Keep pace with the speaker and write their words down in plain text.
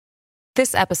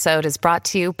This episode is brought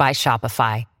to you by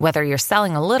Shopify. Whether you're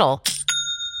selling a little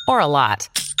or a lot,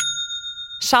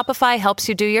 Shopify helps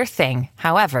you do your thing,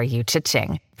 however you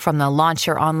cha-ching. From the launch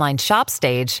your online shop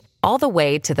stage, all the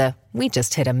way to the we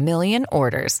just hit 1 million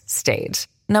orders stage.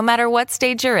 No matter what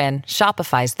stage you're in,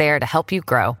 Shopify's there to help you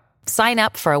grow. Sign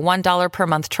up for a $1 per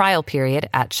month trial period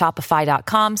at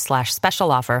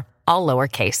shopify.com/special offer, all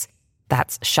lowercase.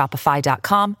 That's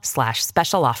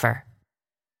shopify.com/special offer.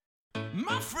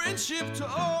 My friendship to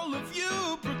all of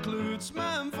you precludes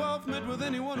my involvement with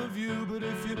any one of you. But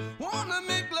if you wanna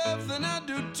make love, then I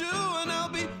do too, and I'll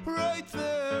be right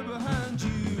there behind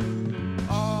you.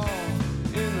 All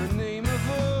in the name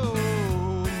of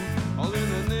oh, all in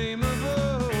the name of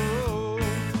oh,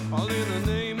 all in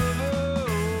the name of oh.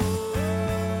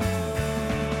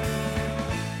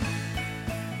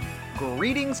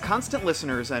 Greetings, constant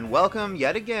listeners, and welcome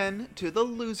yet again to the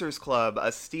Losers Club,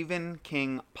 a Stephen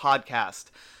King podcast.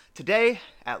 Today,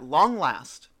 at long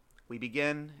last, we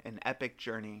begin an epic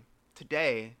journey.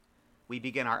 Today, we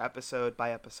begin our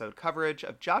episode-by-episode coverage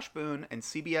of Josh Boone and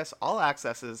CBS All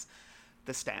Access's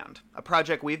The Stand, a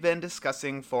project we've been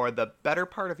discussing for the better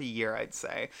part of a year, I'd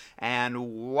say.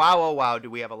 And wow, oh wow,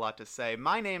 do we have a lot to say.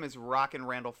 My name is Rockin'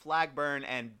 Randall Flagburn,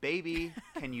 and baby,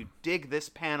 can you dig this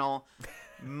panel?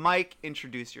 Mike,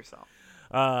 introduce yourself.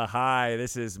 Hi,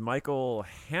 this is Michael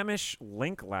Hamish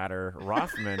Linklater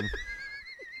Rothman.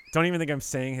 Don't even think I'm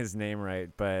saying his name right,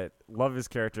 but love his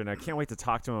character, and I can't wait to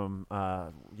talk to him,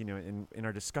 in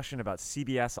our discussion about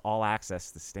CBS All Access,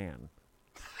 The Stand.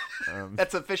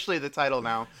 That's officially the title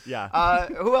now. Yeah.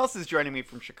 Who else is joining me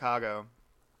from Chicago?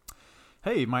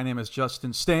 Hey, my name is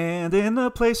Justin. Stand in the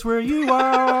place where you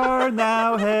are.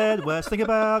 Now head west. Think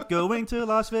about going to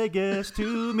Las Vegas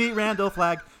to meet Randall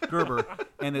Flagg Gerber.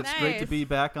 And it's great to be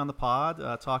back on the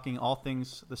pod, talking all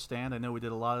things The Stand. I know we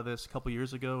did a lot of this a couple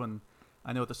years ago, and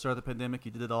I know at the start of the pandemic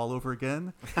you did it all over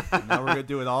again. Now we're gonna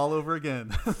do it all over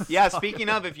again. Yeah. Speaking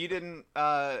of, if you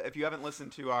haven't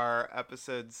listened to our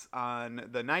episodes on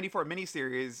the '94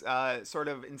 miniseries, sort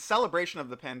of in celebration of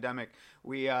the pandemic,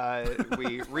 we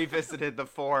revisited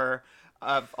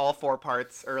all four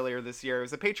parts earlier this year. It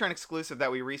was a Patreon exclusive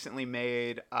that we recently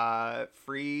made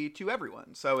free to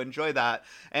everyone. So enjoy that.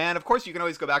 And of course, you can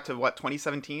always go back to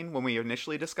 2017 when we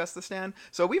initially discussed The Stand.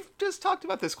 So we've just talked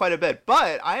about this quite a bit.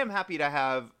 But I am happy to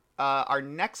have our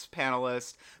next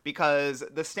panelist because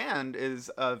The Stand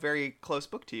is a very close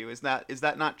book to you. Is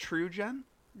that not true, Jen?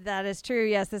 That is true.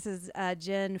 Yes, this is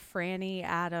Jen Franny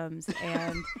Adams,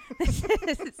 and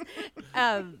this is.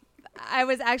 I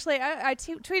was actually, I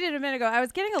tweeted a minute ago, I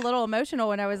was getting a little emotional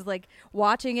when I was like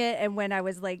watching it and when I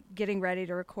was like getting ready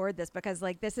to record this because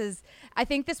like I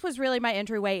think this was really my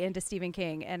entryway into Stephen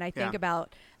King. And I think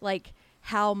about like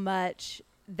how much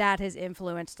that has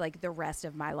influenced like the rest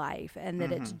of my life and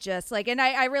that it's just like, and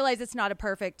I realize it's not a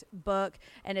perfect book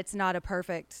and it's not a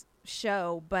perfect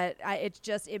show, but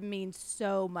it means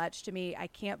so much to me. I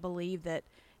can't believe that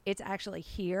it's actually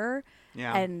here.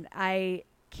 Yeah. And I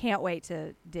can't wait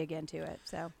to dig into it.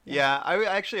 So yeah, I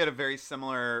actually had a very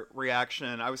similar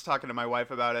reaction. I was talking to my wife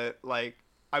about it. Like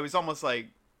I was almost like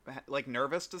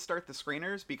nervous to start the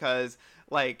screeners because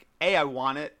like I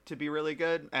want it to be really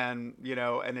good and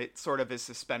and it sort of is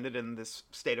suspended in this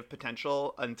state of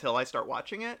potential until I start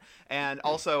watching it. And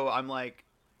also I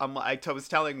was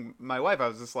telling my wife, I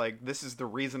was just like, this is the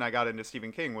reason I got into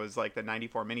Stephen King was like the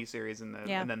 '94 miniseries and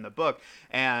then the book,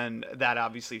 and that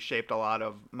obviously shaped a lot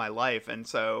of my life. And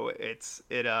so it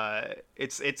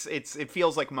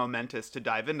feels like momentous to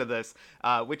dive into this,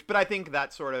 but I think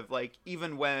that sort of like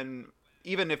even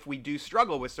if we do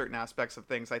struggle with certain aspects of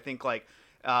things, I think like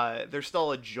there's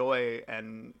still a joy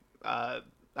and I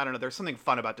don't know, there's something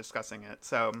fun about discussing it.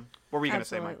 So what were you going to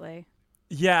say, Mike?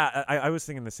 Yeah, I was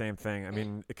thinking the same thing. I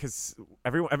mean, because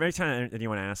every time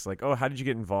anyone asks, like, oh, how did you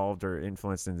get involved or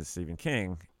influenced into Stephen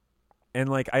King? And,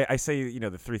 like, I say,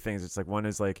 the three things. It's, like, one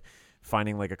is, like,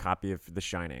 finding, like, a copy of The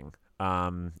Shining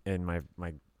in my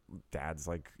dad's,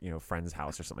 like, friend's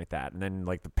house or something like that. And then,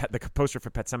 like, the poster for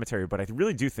Pet Sematary. But I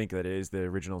really do think that it is the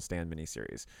original Stand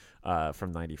miniseries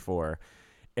from '94.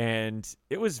 And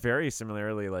it was very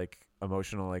similarly, like,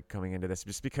 emotional, like, coming into this,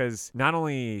 just because not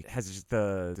only does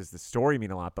the story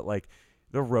mean a lot, but like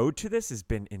the road to this has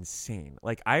been insane.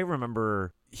 Like I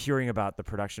remember hearing about the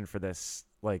production for this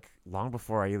like long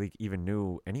before I even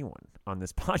knew anyone on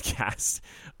this podcast.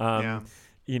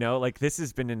 Like this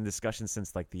has been in discussion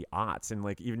since like the aughts, and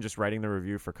like even just writing the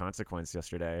review for Consequence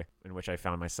yesterday, in which I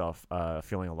found myself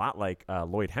feeling a lot like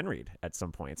Lloyd Henreid at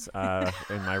some points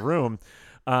in my room,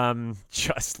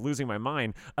 just losing my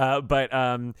mind. But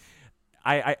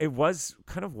it was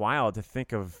kind of wild to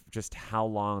think of just how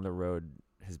long the road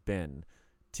has been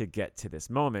to get to this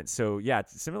moment. So yeah,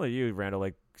 similar to you, Randall,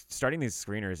 like starting these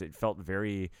screeners, it felt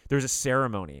there's a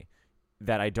ceremony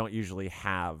that I don't usually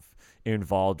have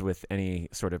involved with any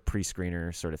sort of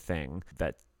pre-screener sort of thing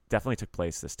that definitely took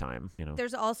place this time,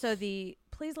 There's also the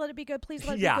please let it be good, please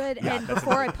let it Yeah, be good. yeah, And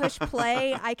before I push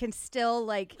play, I can still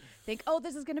like think, oh,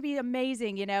 this is going to be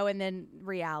amazing, and then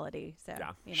reality. So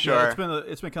Yeah. Sure. Yeah,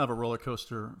 it's been kind of a roller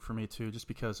coaster for me too, just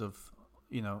because of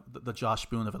the Josh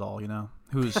Boone of it all,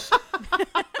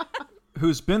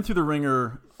 who's been through the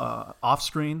ringer off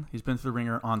screen, he's been through the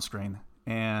ringer on screen,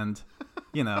 and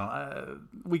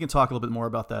we can talk a little bit more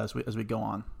about that as we go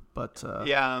on. But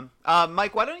yeah,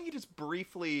 Mike, why don't you just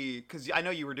briefly, because I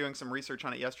know you were doing some research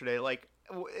on it yesterday, like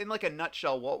in like a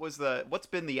nutshell, what's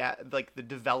been the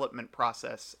development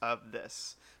process of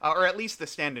this, or at least the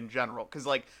stand in general, because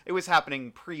like it was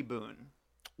happening pre-Boone.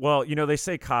 Well, they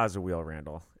say Ka is a wheel,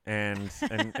 Randall, and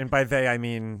by they I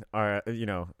mean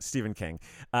Stephen King,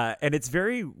 and it's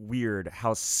very weird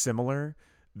how similar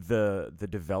the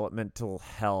developmental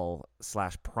hell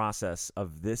 / process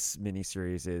of this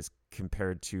miniseries is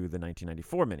compared to the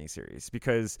 1994 miniseries,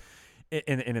 because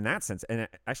in that sense, and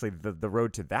actually the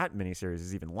road to that miniseries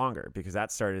is even longer, because that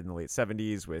started in the late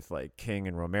 70s with like King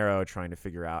and Romero trying to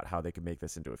figure out how they could make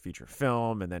this into a feature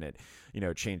film, and then it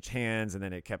changed hands, and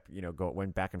then it kept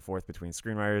went back and forth between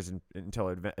screenwriters until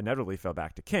it inevitably fell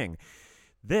back to King.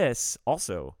 This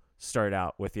also started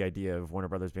out with the idea of Warner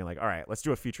Brothers being like, all right, let's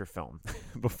do a feature film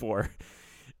before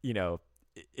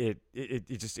it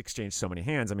just exchanged so many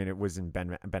hands. I mean, it was in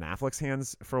Ben Affleck's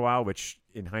hands for a while, which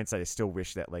in hindsight I still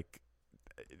wish that, like,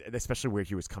 especially where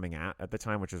he was coming at the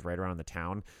time, which was right around The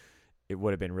Town, it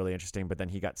would have been really interesting. But then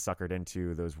he got suckered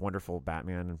into those wonderful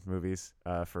Batman movies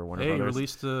for Warner Brothers.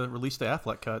 He released the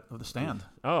Affleck cut of The Stand.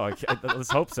 Oh, let's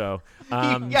hope so. He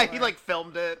like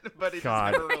filmed it, but he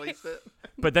just never released it.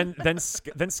 But then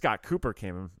Scott Cooper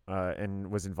came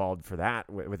and was involved for that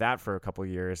with that for a couple of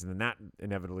years, and then that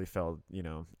inevitably fell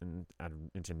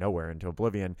into nowhere, into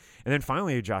oblivion. And then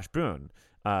finally Josh Boone,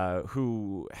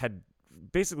 who had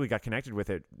basically got connected with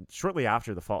it shortly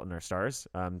after The Fault in Our Stars,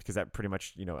 because that pretty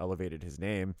much elevated his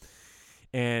name.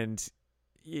 And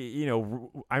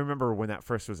I remember when that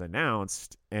first was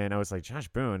announced, and I was like, Josh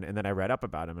Boone, and then I read up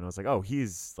about him, and I was like, oh,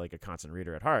 he's like a constant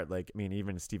reader at heart. Like, I mean,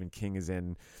 even Stephen King is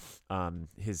in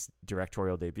his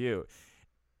directorial debut,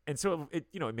 and so it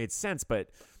made sense. But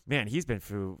man, he's been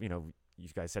through, you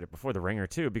guys said it before, The Ringer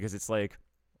too, because it's like,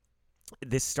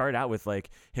 this started out with like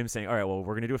him saying, all right, well,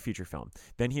 we're going to do a feature film.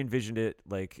 Then he envisioned it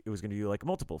like it was going to be like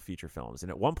multiple feature films, and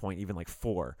at one point even like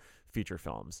 4 feature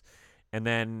films, and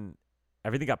then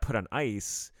everything got put on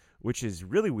ice, which is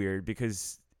really weird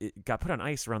because it got put on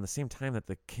ice around the same time that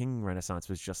the King Renaissance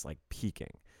was just like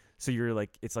peaking. So you're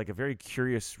like, it's like a very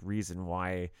curious reason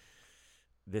why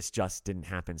this just didn't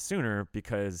happen sooner,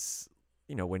 because,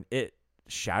 when it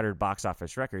shattered box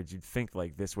office records, you'd think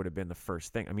like this would have been the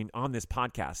first thing. I mean, on this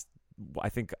podcast, I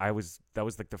think that was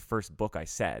like the first book I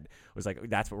said was like,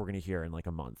 that's what we're going to hear in like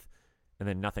a month. And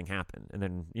then nothing happened. And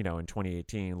then, in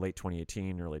 2018, late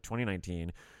 2018, early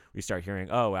 2019, we start hearing,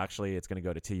 oh, actually, it's going to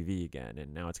go to TV again,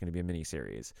 and now it's going to be a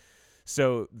miniseries.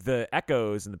 So the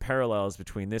echoes and the parallels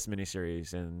between this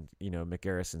miniseries and, Mick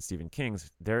Garris and Stephen King's,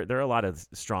 there are a lot of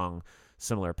strong,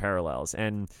 similar parallels.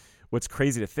 And what's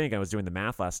crazy to think, I was doing the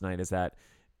math last night, is that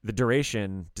the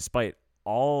duration, despite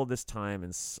all this time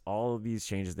and all of these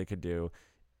changes they could do,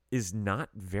 is not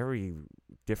very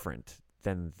different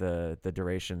than the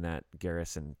duration that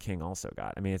Garris and King also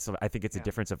got. I mean, I think it's a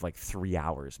difference of like 3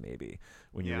 hours maybe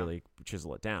when you really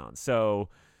chisel it down. So,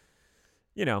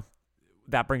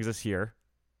 that brings us here.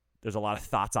 There's a lot of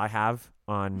thoughts I have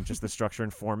on just the structure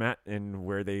and format and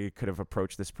where they could have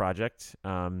approached this project.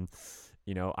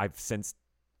 I've since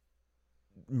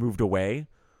moved away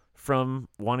from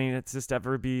wanting it to just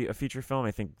ever be a feature film.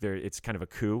 I think it's kind of a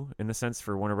coup in the sense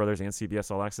for Warner Brothers and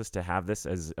CBS All Access to have this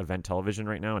as event television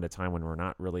right now at a time when we're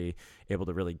not really able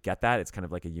to really get that. It's kind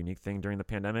of like a unique thing during the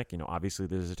pandemic. Obviously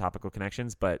there's topical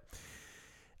connections, but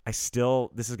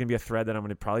this is going to be a thread that I'm going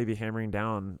to probably be hammering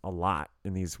down a lot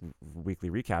in these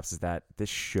weekly recaps, is that this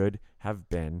should have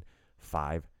been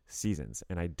 5 seasons,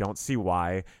 and I don't see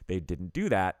why they didn't do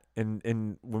that.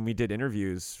 And when we did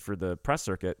interviews for the press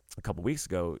circuit a couple weeks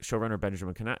ago, showrunner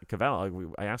Benjamin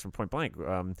Cavell, I asked him point blank,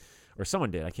 or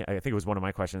someone did. I think it was one of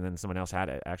my questions, and then someone else had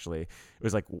it. Actually, it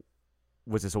was like,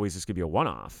 was this always just gonna be a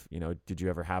one-off? Did you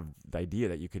ever have the idea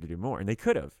that you could do more? And they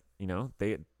could have.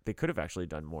 They could have actually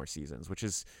done more seasons, which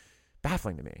is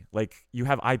baffling to me. Like, you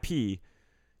have IP, you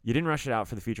didn't rush it out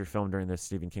for the feature film during the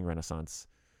Stephen King Renaissance,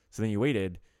 so then you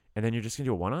waited. and then you're just gonna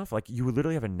do a one-off. Like, you would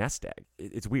literally have a nest egg.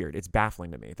 It's weird. It's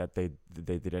baffling to me that they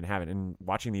didn't have it. And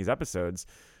watching these episodes,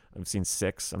 I've seen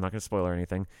 6. I'm not gonna spoil or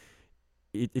anything.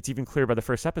 It's even clear by the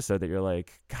first episode that you're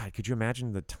like, God, could you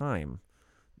imagine the time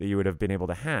that you would have been able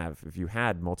to have if you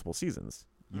had multiple seasons?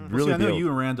 I know you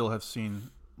and Randall have seen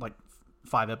like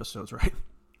 5 episodes, right?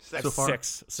 6. So far?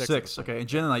 Six. Okay, and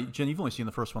Jen, you've only seen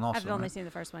the first one also. I've only right? seen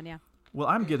the first one, yeah. What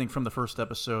I'm getting from the first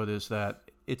episode is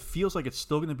that it feels like it's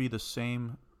still going to be the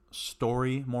same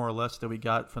story, more or less, that we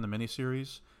got from the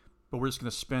miniseries, but we're just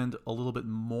going to spend a little bit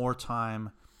more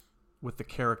time with the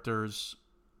characters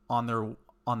on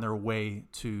their way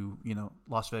to, you know,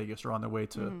 Las Vegas, or on their way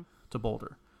to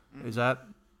Boulder. Is that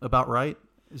about right?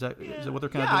 Is that what they're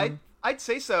kind of doing? I'd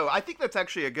say so. I think that's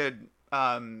actually a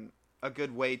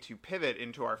good way to pivot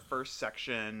into our first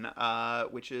section,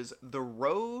 which is the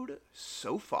road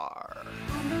so far.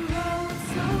 On the road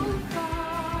so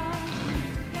far,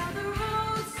 yeah, the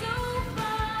road so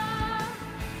far.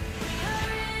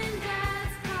 Her in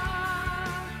Dad's car.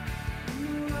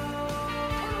 On the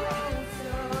road so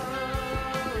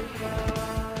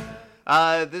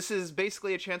far. This is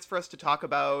basically a chance for us to talk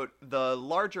about the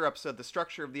larger episode, the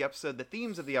structure of the episode, the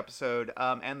themes of the episode,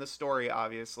 and the story,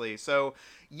 obviously. So,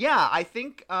 yeah, I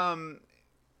think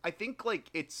like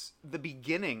it's the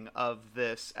beginning of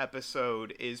this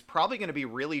episode is probably going to be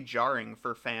really jarring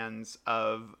for fans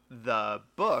of the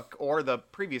book or the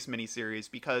previous miniseries,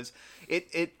 because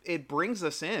it brings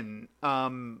us in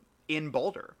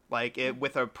Boulder, like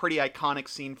with a pretty iconic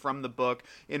scene from the book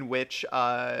in which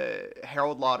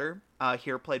Harold Lauder,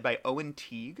 here played by Owen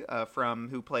Teague,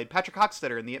 who played Patrick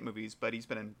Hockstetter in the It movies, but he's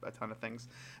been in a ton of things,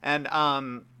 and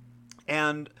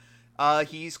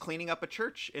he's cleaning up a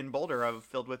church in Boulder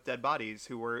filled with dead bodies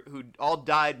who all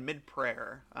died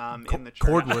mid-prayer in the church.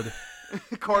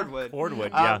 Cordwood,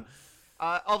 yeah.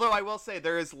 Although I will say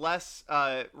there is less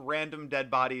random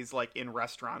dead bodies like in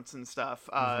restaurants and stuff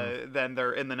than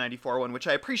there in the 94 one, which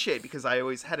I appreciate, because I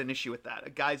always had an issue with that.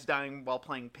 A guy's dying while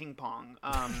playing ping pong.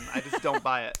 I just don't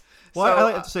buy it. Well, I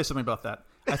like to say something about that.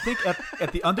 I think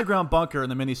at the underground bunker in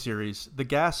the miniseries, the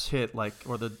gas hit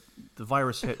or the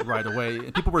virus hit right away,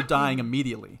 and people were dying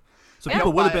immediately. So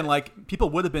people would have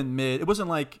been mid. It wasn't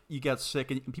like you got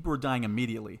sick and people were dying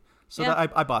immediately. So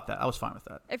I bought that. I was fine with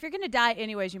that. If you're going to die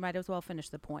anyways, you might as well finish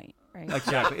the point, right?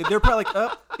 Exactly. They're probably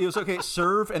like, it was okay,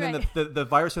 serve, and then the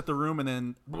virus hit the room, and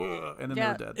then they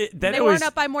were dead. They weren't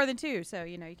up by more than 2, so,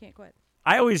 you can't quit.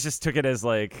 I always just took it as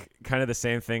like kind of the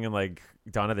same thing in like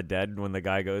Dawn of the Dead, when the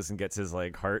guy goes and gets his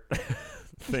like heart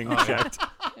thing checked.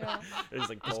 Yeah. It's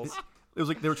like pulse. It was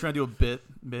like they were trying to do a bit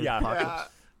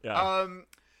mid-apocalypse.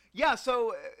 Yeah,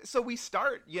 so we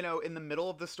start, in the middle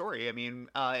of the story. I mean,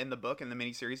 in the book, in the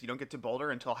miniseries, you don't get to Boulder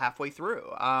until halfway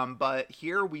through. But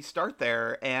here we start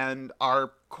there, and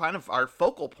our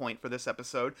focal point for this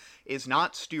episode is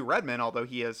not Stu Redman, although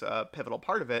he is a pivotal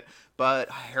part of it, but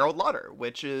Harold Lauder,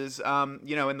 which is,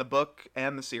 in the book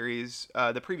and the series,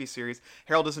 the previous series,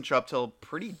 Harold doesn't show up till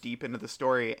pretty deep into the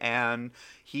story, and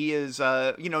he is,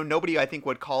 nobody I think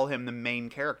would call him the main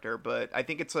character, but I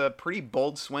think it's a pretty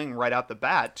bold swing right out the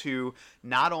bat to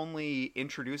not only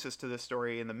introduce us to the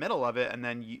story in the middle of it and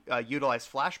then utilize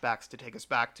flashbacks to take us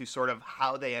back to sort of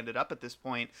how they ended up at this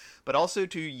point, but also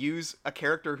to use a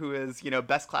character who is,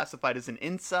 best classified as an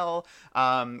incel,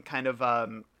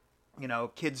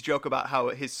 kids joke about how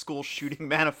his school shooting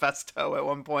manifesto at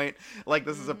one point, like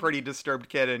this is a pretty disturbed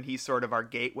kid, and he's sort of our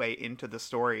gateway into the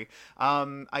story.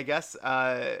 I guess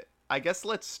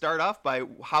let's start off by,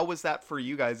 how was that for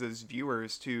you guys as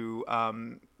viewers to,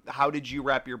 how did you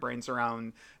wrap your brains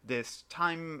around this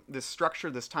structure,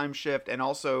 this time shift, and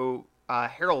also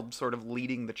Harold sort of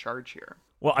leading the charge here?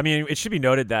 Well, I mean, it should be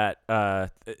noted that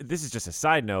this is just a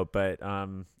side note, but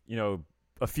a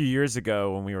few years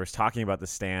ago when we were talking about the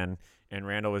Stan and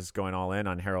Randall was going all in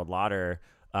on Harold Lauder,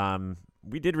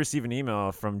 we did receive an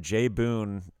email from Jay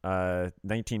Boone,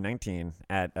 1919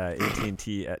 at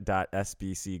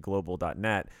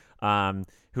AT&T.SBCglobal.net,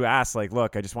 who asked, like,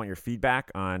 look, I just want your feedback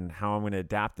on how I'm going to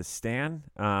adapt the Stan.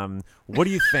 What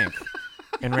do you think?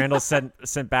 And Randall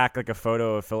sent back like a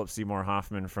photo of Philip Seymour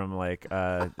Hoffman from like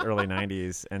early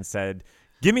 90s and said,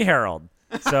 give me Harold.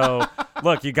 So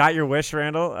look, you got your wish,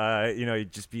 Randall.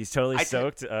 You'd just be totally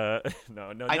soaked. No,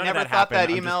 I never thought that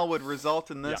email would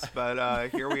result in this, but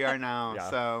here we are now. Yeah.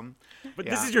 So, but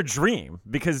this is your dream,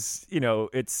 because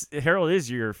it's Harold is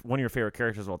one of your favorite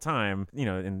characters of all time.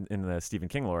 In the Stephen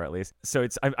King lore, at least. So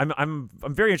I'm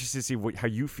very interested to see how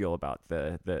you feel about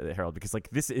the Harold, because like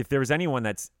this, if there was anyone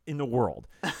that's in the world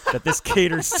that this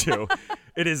caters to,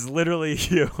 it is literally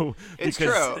you. It's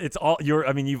because true. It's all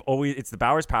you've always. It's the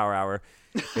Bowers Power Hour.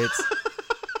 It's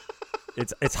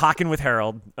It's Hawking with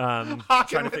Harold. Hawking Trying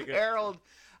to with figure. Harold.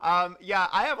 Yeah,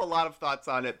 I have a lot of thoughts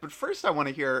on it, but first I want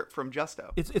to hear from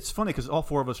Justo. It's funny because all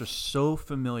four of us are so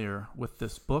familiar with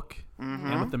this book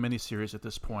and with the miniseries at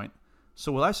this point.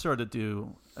 So what I started to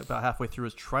do about halfway through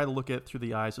is try to look at it through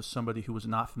the eyes of somebody who was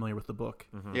not familiar with the book,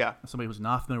 Yeah. somebody who was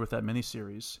not familiar with that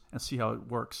miniseries, and see how it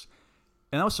works.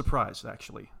 And I was surprised,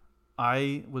 actually.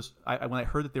 I when I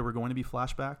heard that they were going to be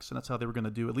flashbacks and that's how they were going to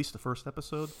do at least the first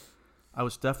episode, I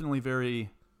was definitely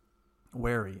very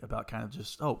wary about kind of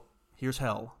just, here's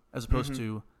hell, as opposed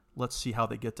to let's see how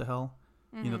they get to hell,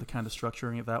 the kind of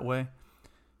structuring it that way.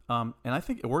 And I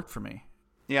think it worked for me.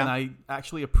 Yeah. And I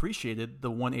actually appreciated the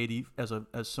 180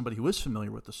 as somebody who is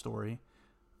familiar with the story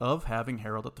of having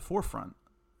Harold at the forefront.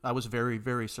 I was very,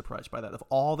 very surprised by that. Of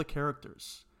all the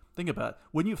characters, think about it.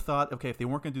 Wouldn't you have thought, okay, if they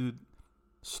weren't going to do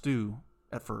Stu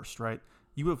at first, right?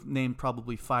 You would have named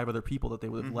probably 5 other people that they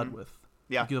would have led with.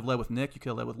 Yeah. You could have led with Nick. You could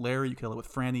have led with Larry. You could have led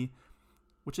with Franny,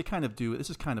 which they kind of do. This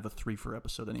is kind of a 3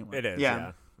 episode anyway. It is.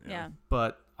 Yeah. Yeah.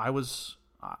 But I was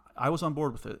on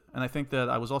board with it, and I think that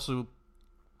I was also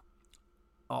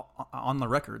on the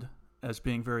record as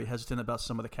being very hesitant about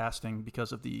some of the casting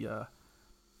because of the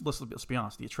let's be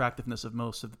honest, the attractiveness of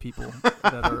most of the people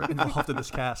that are involved in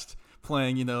this cast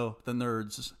playing, the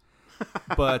nerds.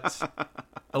 But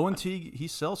Owen Teague, he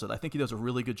sells it. I think he does a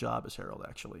really good job as Harold,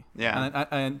 actually. Yeah.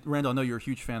 And Randall, I know you're a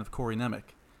huge fan of Corey Nemec,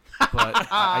 but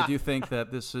I do think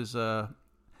that this is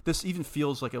this even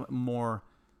feels like a more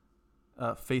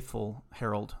faithful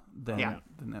Harold than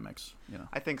Nemec's.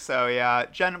 I think so, yeah.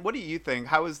 Jen, what do you think?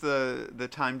 How was the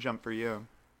time jump for you?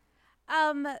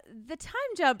 The time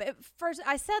jump, at first,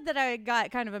 I said that I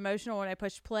got kind of emotional when I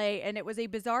pushed play, and it was a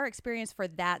bizarre experience for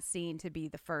that scene to be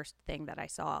the first thing that I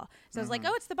saw. So I was like,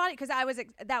 oh, it's the body, because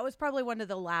that was probably one of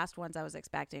the last ones I was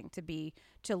expecting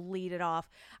to lead it off.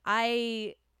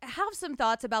 I have some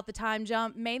thoughts about the time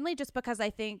jump, mainly just because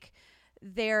I think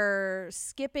they're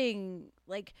skipping,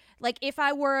 like if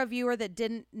I were a viewer that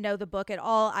didn't know the book at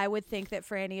all, I would think that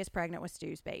Franny is pregnant with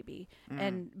Stu's baby,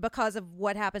 and because of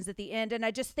what happens at the end. And I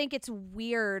just think it's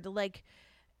weird, like,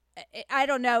 I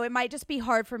don't know, it might just be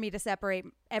hard for me to separate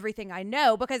everything I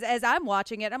know, because as I'm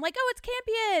watching it, I'm like, oh, it's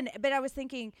Campion, but I was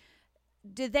thinking,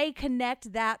 did they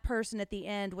connect that person at the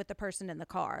end with the person in the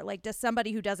car? Like, does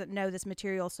somebody who doesn't know this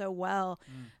material so well,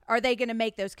 are they going to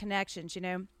make those connections,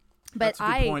 But that's a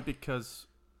good point, because,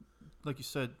 like you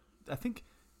said, I think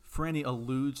Franny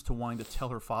alludes to wanting to tell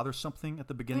her father something at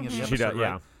the beginning of the episode. She does,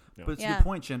 right? yeah. But it's a good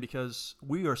point, Jen, because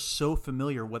we are so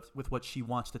familiar with what she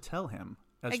wants to tell him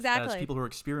as people who are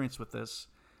experienced with this.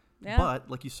 Yeah. But,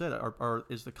 like you said,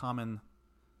 is the common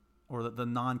or the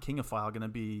non-kingophile going to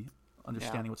be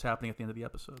understanding what's happening at the end of the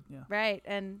episode? Yeah. Right.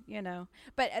 And,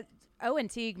 but Owen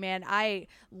Teague, man, I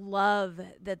love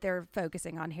that they're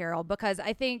focusing on Harold, because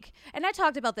I think, and I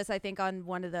talked about this, I think, on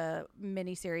one of the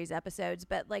miniseries episodes,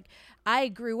 but like, I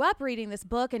grew up reading this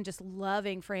book and just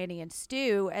loving Franny and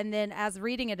Stu. And then as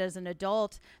reading it as an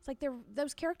adult, it's like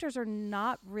those characters are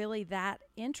not really that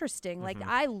interesting. Like,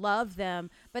 I love them,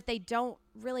 but they don't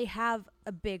really have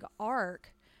a big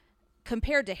arc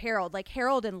compared to Harold. Like,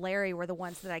 Harold and Larry were the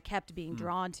ones that I kept being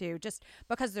drawn to, just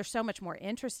because they're so much more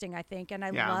interesting, I think. And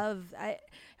I love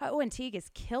Owen Teague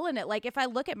is killing it. Like, if I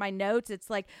look at my notes, it's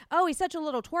like, oh, he's such a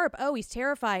little twerp. Oh, he's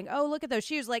terrifying. Oh, look at those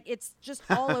shoes. Like, it's just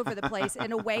all over the place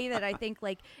in a way that I think,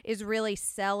 like, is really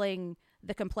selling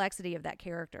the complexity of that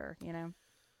character,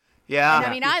 Yeah. And, I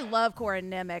mean, I love Corin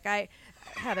Nemec. I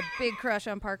had a big crush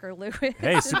on Parker Lewis.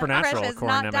 Hey, Supernatural, Crush has Corin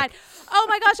not Nemec. died. Oh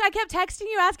my gosh, I kept texting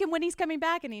you, asking when he's coming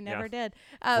back, and he never did.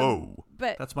 Whoa.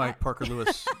 But That's my Parker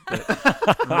Lewis bit.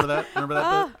 Remember that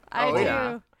bit? I do.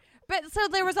 yeah. But so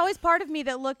there was always part of me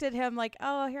that looked at him like,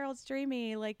 oh, Harold's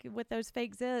dreamy, like with those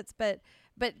fake zits. But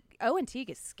Owen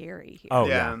Teague is scary here. Oh,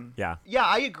 Yeah. yeah. Yeah,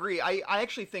 I agree. I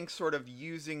actually think sort of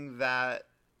using that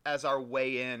as our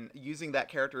way in, using that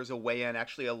character as a way in,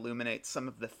 actually illuminates some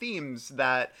of the themes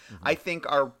that I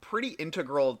think are pretty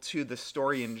integral to the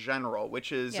story in general,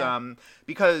 which is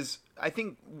because I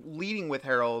think leading with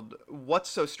Harold, what's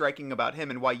so striking about him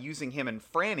and why using him and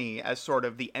Franny as sort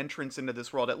of the entrance into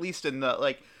this world, at least in the,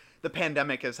 like, the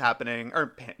pandemic is happening,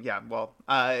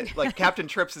 like Captain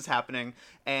Trips is happening,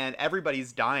 and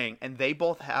everybody's dying, and they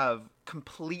both have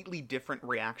completely different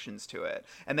reactions to it,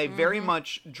 and they very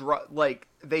much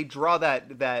draw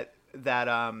that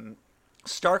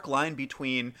stark line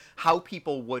between how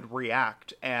people would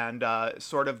react and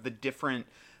sort of the different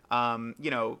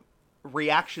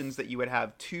reactions that you would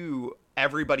have to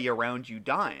everybody around you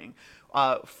dying.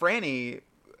 Franny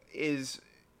is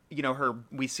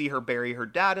we see her bury her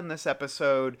dad in this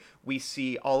episode. We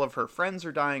see all of her friends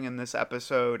are dying in this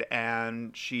episode,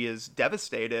 and she is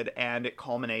devastated, and it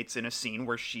culminates in a scene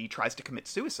where she tries to commit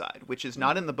suicide, which is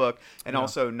not in the book and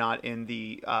also not in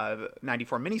the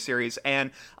 94 miniseries.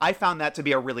 And I found that to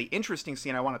be a really interesting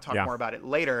scene. I want to talk more about it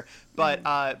later, but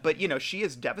she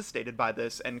is devastated by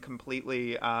this and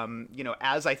completely,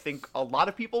 as I think a lot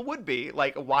of people would be,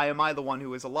 like, why am I the one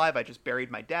who is alive? I just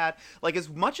buried my dad. Like, as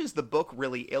much as the book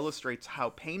really illustrates how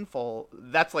painful,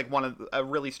 that's like a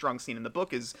really strong scene in the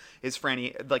book is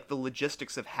Franny, like the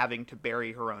logistics of having to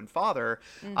bury her own father.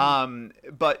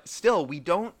 But still, we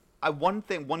don't. One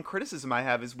criticism I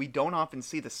have is we don't often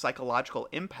see the psychological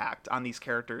impact on these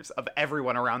characters of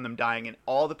everyone around them dying and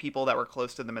all the people that were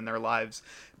close to them in their lives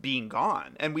being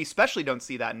gone. And we especially don't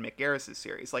see that in Mick Garris's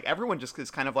series. Like, everyone just is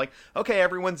kind of like, okay,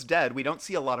 everyone's dead. We don't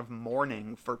see a lot of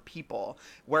mourning for people.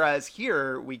 Whereas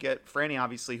here we get Franny,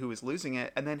 obviously, who is losing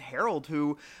it, and then Harold,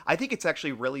 who I think it's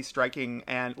actually really striking.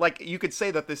 And like, you could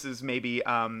say that this is maybe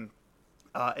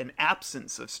an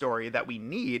absence of story that we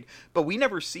need, but we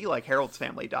never see like Harold's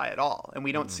family die at all, and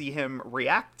we don't see him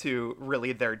react to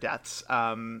really their deaths.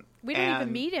 We don't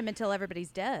even meet him until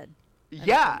everybody's dead.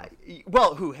 Yeah.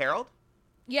 Well, who, Harold?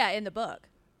 Yeah, in the book.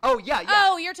 Oh, yeah.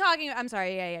 Oh, you're talking. I'm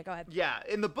sorry. Yeah. Go ahead. Yeah,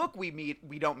 in the book we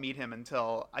don't meet him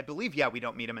until, I believe, we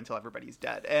don't meet him until everybody's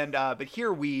dead. And but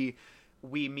here we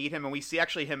meet him, and we see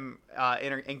actually him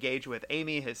engage with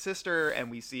Amy, his sister, and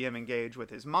we see him engage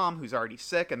with his mom, who's already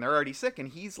sick, and they're already sick, and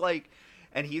he's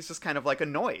just kind of like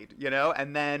annoyed,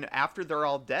 and then after they're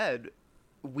all dead,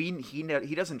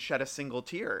 he doesn't shed a single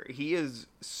tear. He is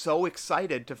so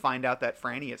excited to find out that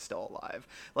Franny is still alive.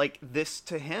 Like, this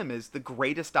to him is the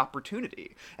greatest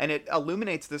opportunity, and it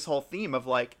illuminates this whole theme of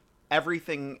like,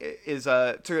 everything is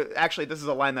actually, this is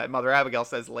a line that Mother Abigail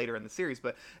says later in the series,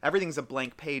 but everything's a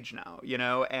blank page now,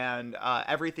 and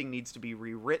everything needs to be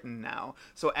rewritten now.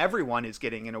 So everyone is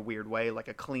getting, in a weird way, like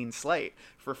a clean slate.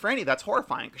 For Franny, that's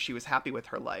horrifying because she was happy with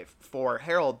her life. For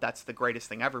Harold, that's the greatest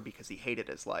thing ever because he hated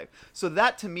his life. So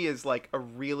that to me is like a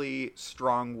really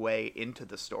strong way into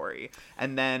the story.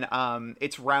 And then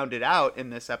it's rounded out in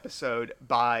this episode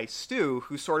by Stu,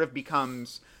 who sort of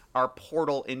becomes our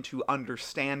portal into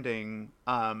understanding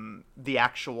the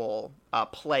actual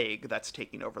plague that's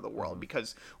taking over the world,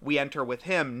 because we enter with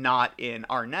him not in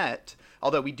Arnett,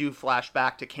 although we do flash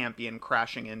back to Campion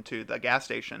crashing into the gas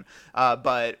station,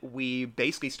 but we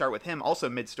basically start with him also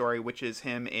mid-story, which is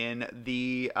him in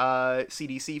the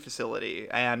CDC facility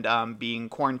and being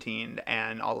quarantined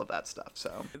and all of that stuff.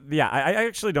 So yeah, I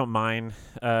actually don't mind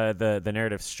the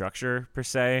narrative structure per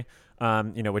se.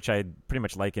 Which I pretty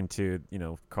much liken to,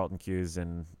 Carlton Cuse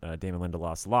and Damon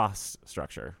Lindelof's Lost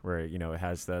structure, where, it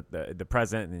has the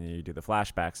present and then you do the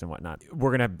flashbacks and whatnot.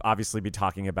 We're going to obviously be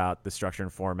talking about the structure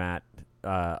and format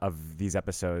of these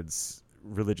episodes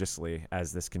religiously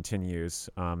as this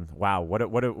continues. Wow,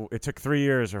 it took 3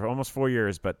 years or almost 4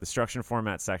 years, but the structure and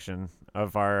format section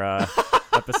of our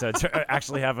episodes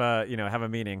actually have a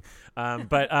meaning.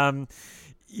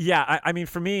 Yeah, I mean,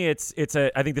 for me, I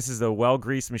think this is a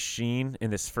well-greased machine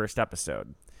in this first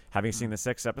episode. Having seen the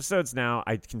 6 episodes now,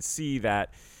 I can see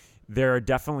that there are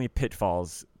definitely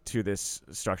pitfalls to this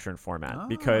structure and format,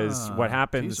 because what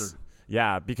happens,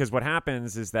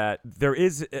 is that there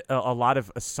is a lot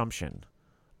of assumption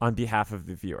on behalf of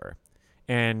the viewer.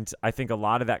 And I think a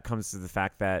lot of that comes to the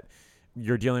fact that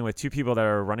you're dealing with 2 people that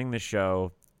are running the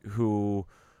show who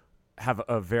have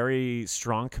a very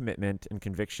strong commitment and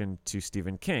conviction to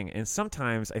Stephen King. And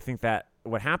sometimes I think that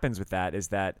what happens with that is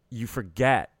that you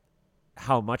forget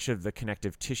how much of the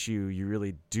connective tissue you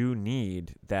really do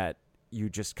need that you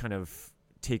just kind of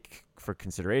take for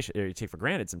consideration, or you take for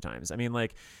granted sometimes. I mean,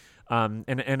 like,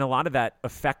 and a lot of that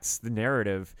affects the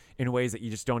narrative in ways that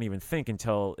you just don't even think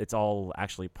until it's all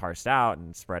actually parsed out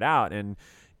and spread out. And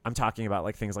I'm talking about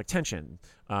like things like tension,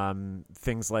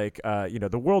 things like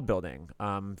the world building,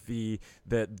 the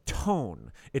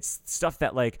tone. It's stuff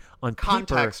that like on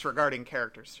context paper, regarding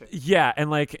characters too. Yeah,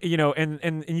 and like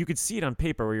and you could see it on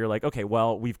paper where you're like, okay,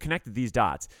 well, we've connected these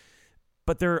dots,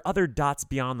 but there are other dots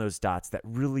beyond those dots that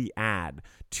really add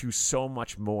to so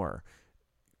much more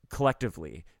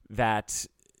collectively that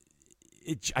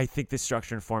I think this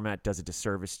structure and format does a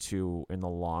disservice to in the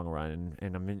long run,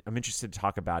 and I'm interested to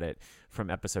talk about it from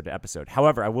episode to episode.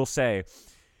 However, I will say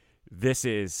this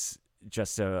is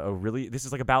just this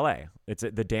is like a ballet.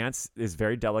 The dance is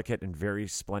very delicate and very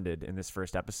splendid in this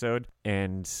first episode,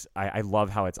 and I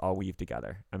love how it's all weaved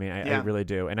together. I mean, I really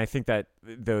do, and I think that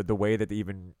the way that they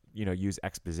even use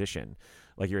exposition,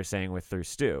 like you were saying through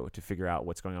Stu, to figure out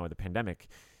what's going on with the pandemic.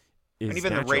 And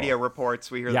even natural. The radio reports,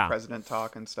 we hear the president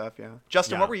talk and stuff. Yeah.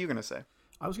 Justin, what were you going to say?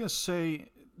 I was going to say,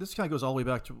 this kind of goes all the way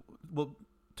back to, well,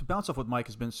 to bounce off what Mike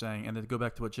has been saying and then to go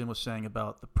back to what Jim was saying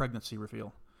about the pregnancy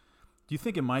reveal. Do you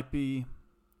think it might be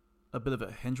a bit of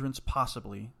a hindrance,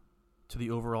 possibly, to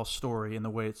the overall story and the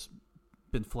way it's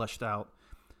been fleshed out,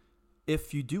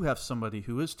 if you do have somebody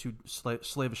who is too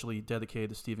slavishly dedicated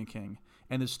to Stephen King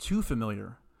and is too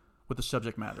familiar with the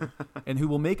subject matter and who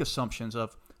will make assumptions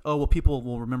of, oh, well, people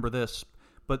will remember this,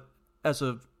 but as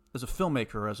a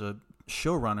filmmaker, as a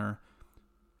showrunner,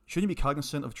 shouldn't you be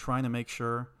cognizant of trying to make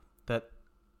sure that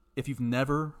if you've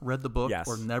never read the book Yes.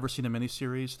 or never seen a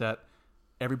miniseries, that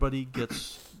everybody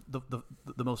gets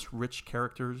the most rich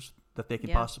characters that they can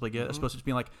possibly get, as opposed to just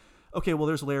being like, okay, well,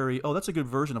 there's Larry. Oh, that's a good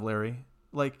version of Larry.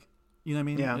 Like, you know what I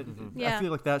mean? Yeah. Yeah. I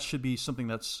feel like that should be something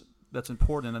that's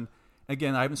important. And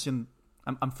again, I haven't seen.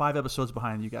 I'm 5 episodes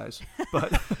behind you guys,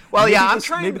 but Well, maybe yeah, I'm this-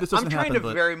 trying. maybe this I'm doesn't trying happen, to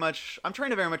but- very much. I'm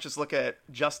trying to very much just look at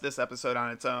just this episode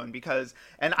on its own because,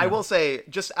 and I will say,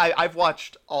 I've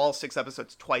watched all 6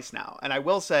 episodes twice now, and I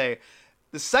will say,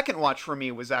 the second watch for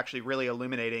me was actually really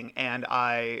illuminating, and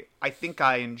I think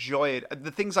I enjoyed the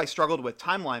things I struggled with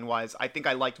timeline wise. I think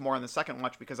I liked more on the second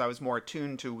watch because I was more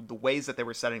attuned to the ways that they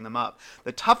were setting them up.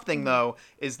 The tough thing though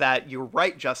is that you're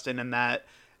right, Justin, in that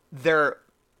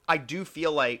I do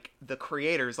feel like the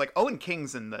creators, like Owen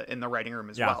King's in the writing room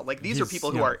as Yeah. well. Like these are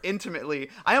people who are intimately.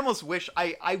 I almost wish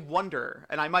I wonder,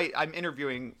 and I'm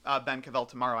interviewing Ben Cavell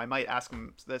tomorrow. I might ask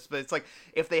him this, but it's like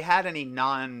if they had any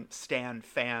non-Stan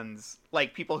fans,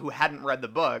 like people who hadn't read the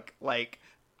book, like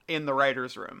in the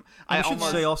writers' room. I should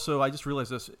say also, I just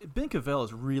realized this: Ben Cavell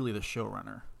is really the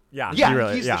showrunner. Yeah, Yeah, he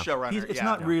really, he's yeah. the showrunner. It's yeah.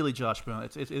 not really Josh Boone.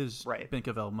 It is Right. Ben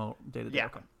Cavell day to day. Yeah.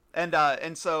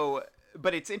 And so,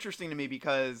 but it's interesting to me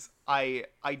because I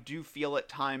do feel at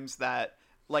times that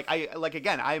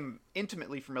again, I'm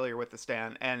intimately familiar with the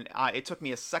Stan, and it took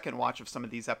me a second watch of some of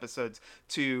these episodes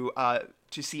to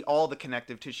see all the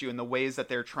connective tissue and the ways that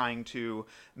they're trying to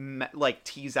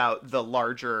tease out the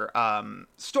larger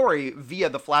story via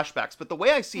the flashbacks. But the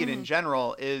way I see it in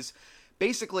general is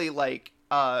basically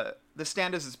the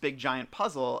Stand is this big giant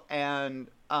puzzle, and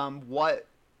what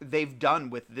they've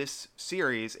done with this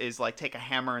series is take a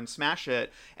hammer and smash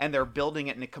it, and they're building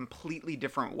it in a completely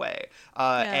different way.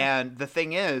 And the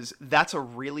thing is, that's a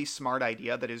really smart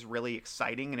idea that is really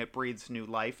exciting, and it breathes new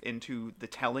life into the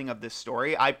telling of this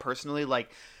story. I personally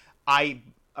I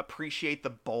appreciate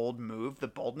the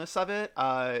boldness of it,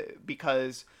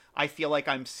 because I feel like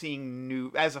I'm seeing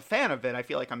new, as a fan of it, I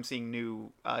feel like I'm seeing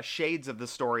new shades of the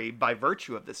story by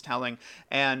virtue of this telling.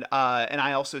 And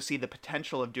I also see the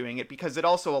potential of doing it because it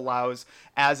also allows,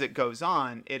 as it goes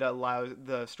on,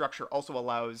 the structure also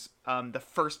allows the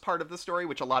first part of the story,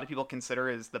 which a lot of people consider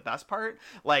is the best part,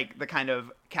 like the kind of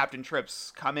Captain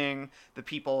Trips coming, the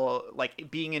people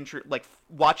being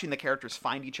watching the characters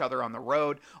find each other on the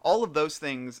road, all of those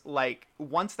things.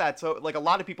 Once that's a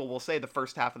lot of people will say the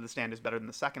first half of the Stand is better than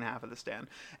the second half of the Stand,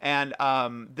 and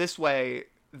this way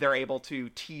they're able to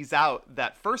tease out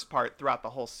that first part throughout the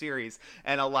whole series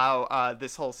and allow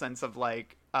this whole sense of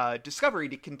discovery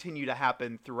to continue to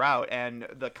happen throughout, and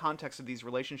the context of these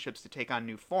relationships to take on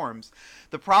new forms.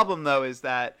 The problem though is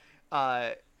that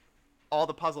all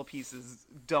the puzzle pieces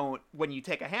don't, when you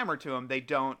take a hammer to them, they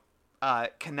don't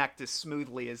connect as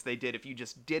smoothly as they did if you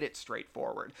just did it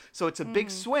straightforward. So it's a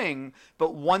big swing,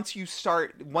 but once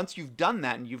you've done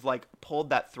that and you've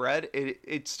pulled that thread,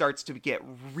 it starts to get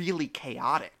really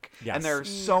chaotic. Yes.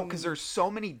 And because there's so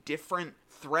many different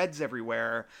threads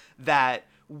everywhere that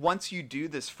once you do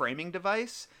this framing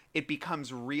device, it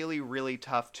becomes really, really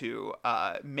tough to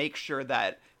make sure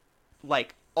that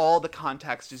all the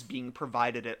context is being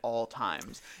provided at all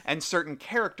times. And certain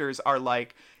characters are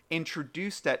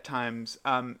introduced at times,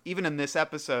 even in this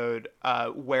episode,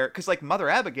 where, because Mother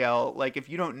Abigail, if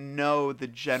you don't know the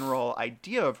general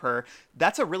idea of her,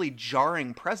 that's a really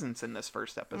jarring presence in this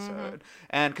first episode,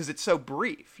 and because it's so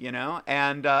brief,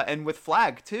 and with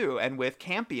Flag too, and with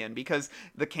Campion, because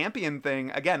the Campion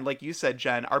thing, again, like you said,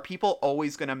 Jen, are people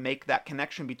always going to make that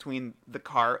connection between the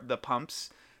pumps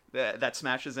that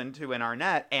smashes into an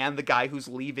Arnett and the guy who's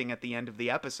leaving at the end of the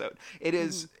episode? It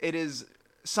is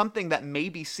something that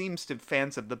maybe seems to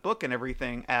fans of the book and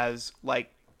everything as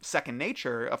second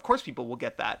nature. Of course people will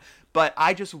get that, but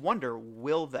I just wonder,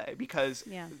 will they? Because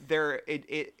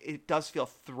it does feel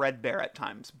threadbare at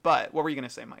times. But what were you going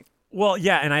to say, Mike? Well,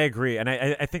 yeah, and I agree, and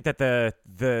I think that I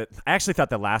actually thought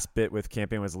the last bit with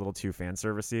Campion was a little too fan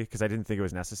servicey because I didn't think it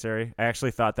was necessary. I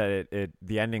actually thought that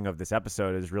the ending of this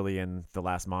episode is really in the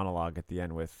last monologue at the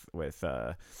end with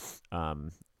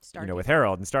Starkey. with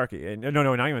Harold and Starkey. And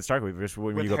no, not even Starkey. Just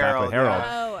when With you go back with Harold,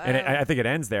 Harold. yeah. And I think it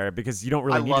ends there because you don't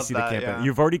really I need to love see that, the campaign. yeah.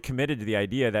 You've already committed to the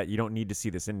idea that you don't need to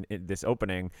see this in this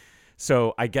opening.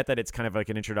 So I get that it's kind of like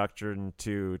an introduction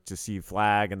to see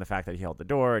Flag and the fact that he held the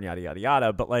door and yada yada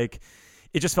yada. But like,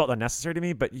 it just felt unnecessary to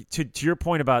me. But to your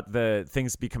point about the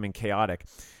things becoming chaotic,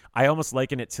 I almost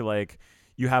liken it to like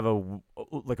you have a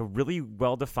really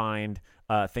well defined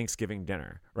Thanksgiving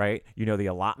dinner, right? The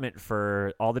allotment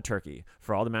for all the turkey,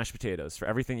 for all the mashed potatoes, for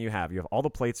everything you have. You have all the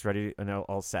plates ready and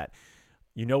all set.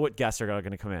 You know what guests are going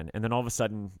to come in, and then all of a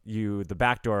sudden, the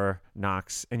back door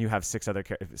knocks, and you have six other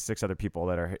people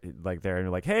that are like there, and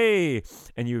you're like, "Hey!"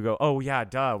 And you go, "Oh yeah,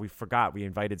 duh, we forgot we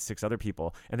invited six other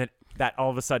people." And then that all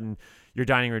of a sudden, your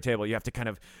dining room table, you have to kind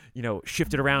of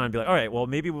shift it around and be like, "All right, well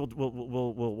maybe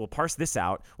we'll parse this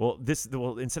out. Well,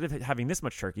 instead of having this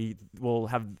much turkey,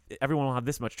 everyone will have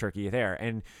this much turkey there,"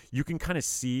 and you can kind of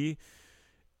see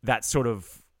that sort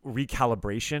of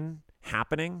recalibration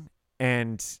happening,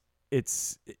 and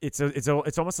it's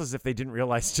almost as if they didn't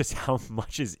realize just how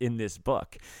much is in this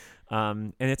book,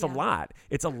 and it's a lot.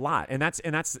 It's a lot, and that's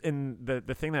the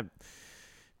thing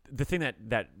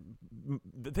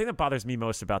that bothers me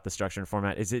most about the structure and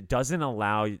format is it doesn't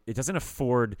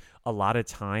afford a lot of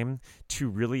time to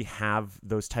really have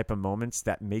those type of moments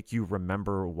that make you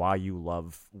remember why you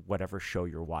love whatever show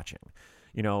you're watching.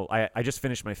 I just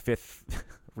finished my 5th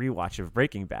rewatch of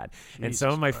Breaking Bad, and some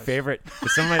of my favorite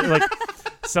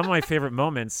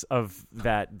moments of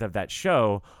that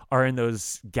show are in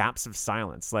those gaps of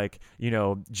silence, like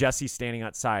Jesse standing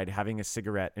outside having a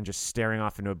cigarette and just staring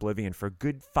off into oblivion for a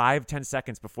good 5-10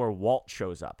 seconds before Walt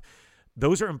shows up.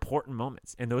 Those are important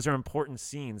moments, and those are important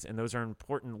scenes, and those are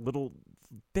important little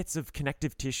bits of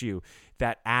connective tissue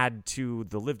that add to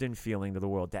the lived-in feeling of the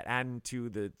world, that add to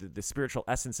the spiritual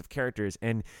essence of characters.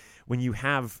 And when you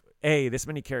have A, this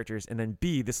many characters, and then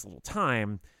B, this little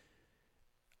time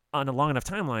on a long enough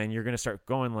timeline, you're going to start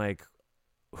going like,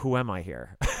 who am I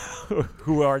here?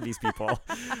 Who are these people?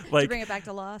 Like, to bring it back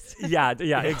to Lost. yeah,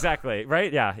 exactly.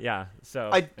 Right. Yeah. So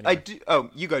I do. Oh,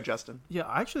 you go, Justin. Yeah,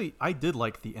 actually, I did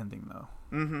like the ending though.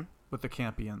 Mm-hmm. With the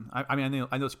Campion. I mean,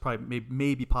 I know it's probably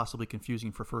maybe possibly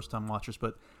confusing for first time watchers,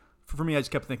 but for me, I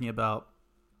just kept thinking about,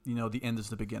 the end is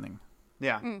the beginning.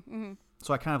 Yeah. Mm-hmm.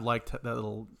 So I kind of liked that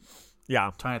little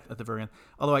tie at the very end.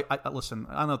 Although I listen,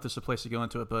 I don't know if there's a place to go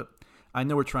into it, but I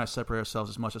know we're trying to separate ourselves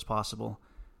as much as possible.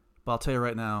 But I'll tell you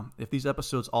right now, if these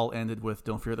episodes all ended with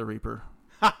 "Don't fear the Reaper,"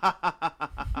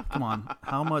 come on,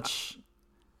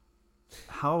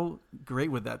 how great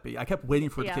would that be? I kept waiting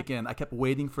for it to kick in. I kept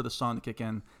waiting for the song to kick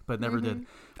in, but it never did.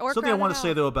 Or something I want to Crowded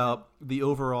say Out. though about the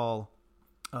overall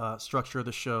structure of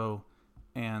the show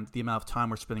and the amount of time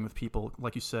we're spending with people,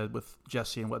 like you said, with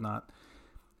Jesse and whatnot.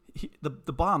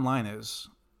 The bottom line is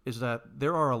that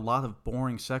there are a lot of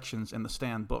boring sections in the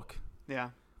Stan book.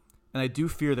 Yeah. And I do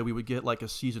fear that we would get like a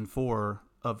season 4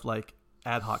 of like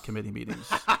ad hoc committee meetings.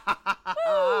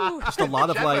 Just a lot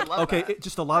of like,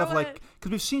 just a lot of like,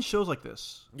 because we've seen shows like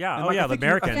this. Yeah. And Oh like, yeah, I the think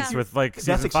Americans with like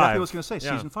season 5. That's exactly what I was going to say.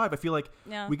 Yeah. Season 5. I feel like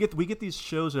we get these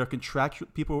shows that are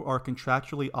people are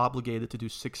contractually obligated to do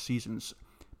 6 seasons,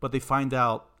 but they find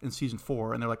out in season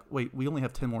 4 and they're like, wait, we only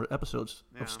have 10 more episodes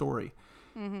of story.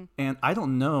 Mm-hmm. And I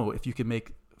don't know if you could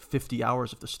make 50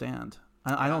 hours of The Stand.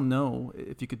 I don't know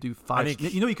if you could do 5.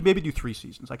 You could maybe do 3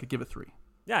 seasons. I could give it 3.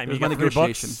 Yeah, I mean, There's you my got 3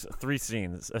 negotiation. books, 3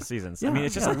 seasons. Yeah, I mean,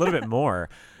 it's just a little bit more.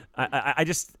 I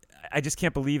just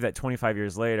can't believe that 25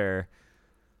 years later,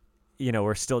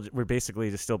 we're basically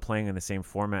just still playing in the same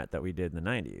format that we did in the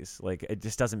 90s. Like, it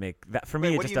just doesn't make that for me.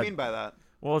 Wait, it what just do you mean by that?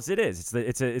 Well, it's a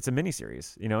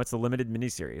miniseries. It's a limited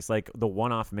miniseries, like the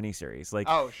one-off miniseries. Like,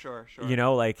 oh, sure.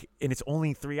 And it's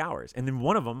only 3 hours, and then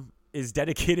one of them is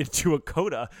dedicated to a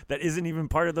coda that isn't even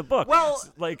part of the book. Well,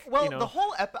 the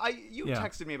whole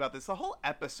texted me about this. The whole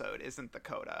episode isn't the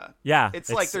coda. Yeah, it's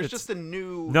like there's just a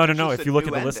new. No. If you look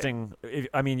at the ending. listing,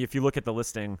 if you look at the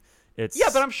listing, it's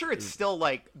but I'm sure it's still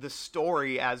like the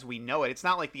story as we know it. It's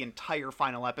not like the entire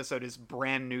final episode is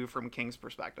brand new from King's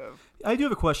perspective. I do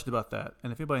have a question about that,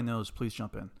 and if anybody knows, please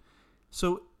jump in.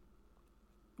 So,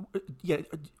 do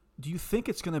you think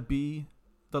it's going to be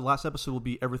the last episode will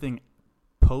be everything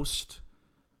post?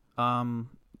 Do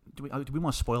we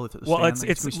want to spoil it to the stand?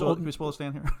 Can we spoil the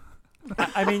stand here?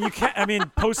 I mean, you can't. I mean,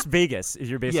 post Vegas is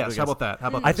your basic. Yes. How about that?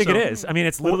 I think it is. I mean,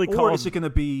 it's literally called. Or is it going to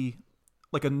be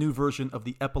like a new version of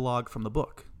the epilogue from the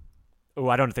book? Oh,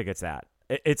 I don't think it's that.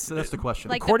 That's the question.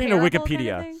 Like according the to parable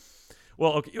Wikipedia. kind of thing?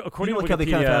 Well, according to like Wikipedia, how they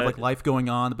kind of have like life going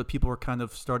on, but people are kind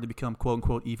of starting to become quote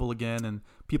unquote evil again, and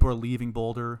people are leaving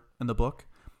Boulder in the book.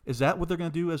 Is that what they're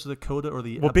going to do as the coda or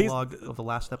the epilogue of the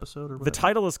last episode? Or the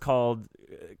title is called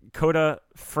Coda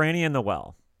Franny and the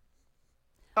Well.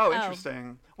 Oh,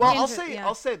 interesting. Well, Yeah.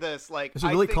 I'll say this. Like, Is it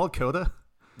really called Coda?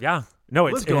 Yeah. No,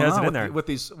 What's it going has on it in there. with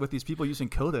these people using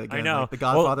Coda again? I know. Like the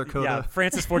Godfather Coda. Yeah,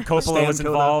 Francis Ford Coppola Stan was Coda.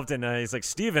 involved, and he's like,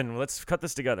 Steven, let's cut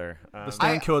this together. The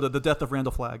Stan Coda, the death of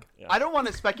Randall Flagg. I don't want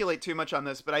to speculate too much on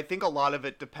this, but I think a lot of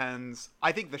it depends.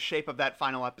 I think the shape of that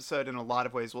final episode in a lot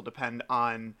of ways will depend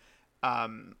on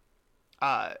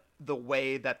the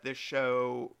way that this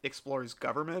show explores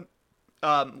government,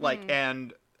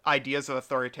 and ideas of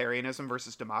authoritarianism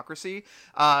versus democracy,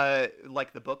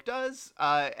 like the book does.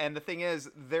 And the thing is,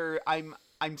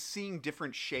 I'm seeing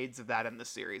different shades of that in the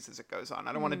series as it goes on.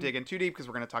 I don't want to dig in too deep because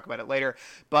we're going to talk about it later,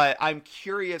 but I'm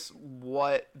curious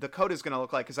what the code is going to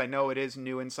look like, because I know it is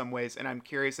new in some ways, and I'm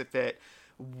curious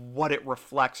what it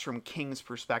reflects from King's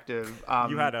perspective.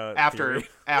 You had a after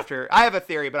I have a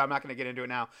theory, but I'm not going to get into it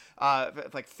now.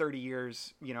 Like 30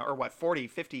 years, or what, 40,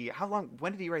 50, how long,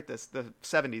 when did he write this? The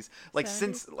 70s. Like 70s?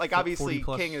 Since, like, obviously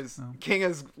plus, King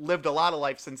has lived a lot of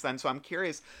life since then. So I'm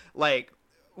curious, like,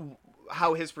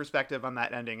 how his perspective on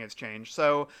that ending has changed.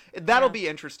 So that'll be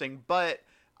interesting. But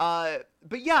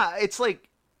yeah, it's like,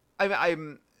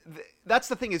 that's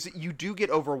the thing, is you do get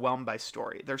overwhelmed by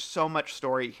story. There's so much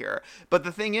story here. But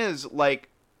the thing is, like,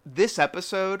 this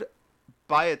episode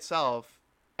by itself,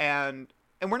 and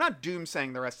we're not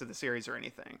doomsaying the rest of the series or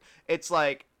anything. It's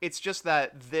like, it's just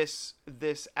that this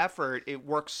effort, it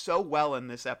works so well in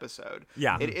this episode.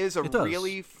 Yeah. It is a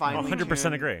really finely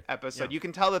 100% agree. episode. Yeah. You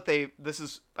can tell that this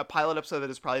is a pilot episode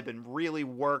that has probably been really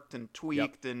worked and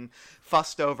tweaked and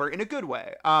fussed over in a good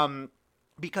way.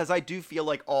 Because I do feel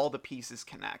like all the pieces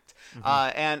connect.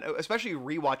 And especially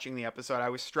rewatching the episode, I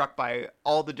was struck by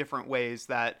all the different ways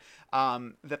that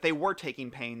they were taking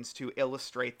pains to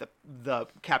illustrate the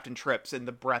Captain Trips and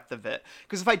the breadth of it.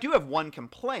 Because if I do have one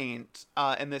complaint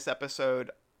in this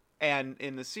episode and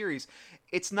in the series,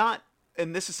 it's not,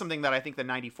 and this is something that I think the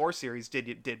 94 series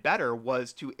did better,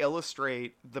 was to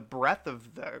illustrate the breadth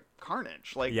of the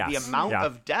carnage, like the amount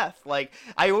of death. Like,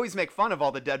 I always make fun of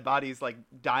all the dead bodies like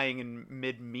dying in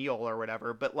mid-meal or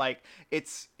whatever, but like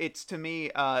it's to me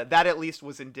that at least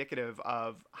was indicative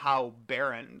of how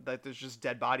barren, that there's just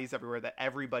dead bodies everywhere, that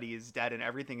everybody is dead and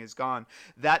everything is gone.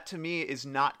 That to me is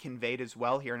not conveyed as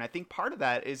well here, and I think part of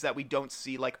that is that we don't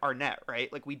see like Arnett,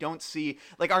 right? Like, we don't see,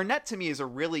 like, Arnett to me is a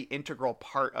really integral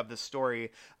part of the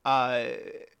story.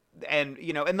 And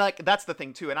like, that's the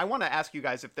thing too. And I want to ask you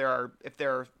guys if there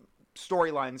are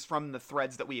storylines from the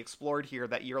threads that we explored here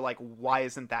that you're like, why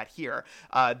isn't that here?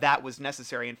 That was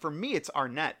necessary. And for me, it's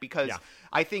Arnett, because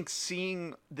I think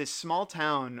seeing this small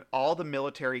town, all the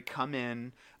military come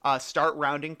in, start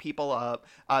rounding people up,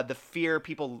 the fear,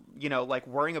 people, like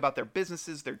worrying about their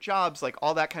businesses, their jobs, like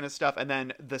all that kind of stuff. And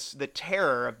then the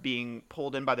terror of being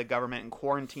pulled in by the government and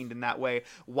quarantined in that way,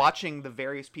 watching the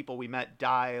various people we met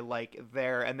die like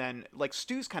there. And then like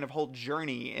Stu's kind of whole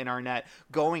journey in Arnett,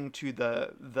 going to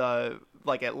the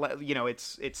like,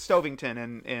 it's Stovington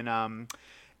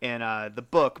in the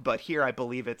book, but here I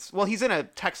believe he's in a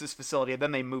Texas facility, and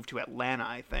then they moved to Atlanta,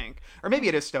 I think, or maybe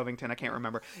it is Stovington, I can't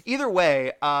remember. Either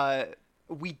way,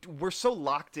 we're so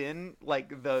locked in,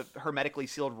 like, the hermetically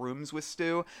sealed rooms with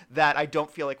Stu, that I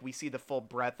don't feel like we see the full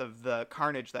breadth of the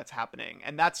carnage that's happening.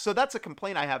 And that's a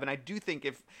complaint I have. And I do think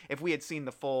if we had seen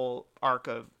the full arc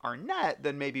of Arnett,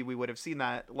 then maybe we would have seen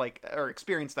that, like, or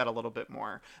experienced that a little bit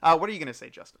more. What are you going to say,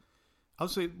 Justin? I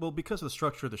would say, well, because of the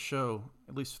structure of the show,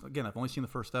 at least, again, I've only seen the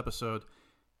first episode,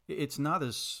 it's not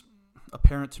as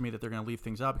apparent to me that they're going to leave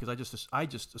things out, because I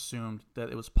just assumed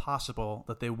that it was possible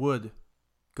that they would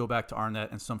go back to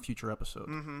Arnett in some future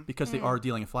episode, because they are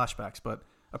dealing in flashbacks, but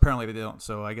apparently they don't.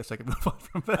 So I guess I could move on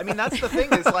from that. I mean, that's the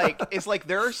thing, is like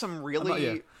there are some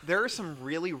really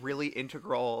really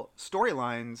integral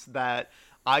storylines that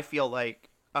I feel like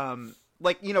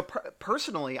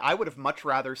personally, I would have much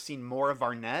rather seen more of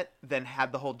Arnett than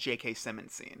had the whole J.K.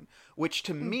 Simmons scene, which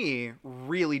to me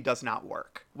really does not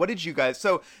work. What did you guys...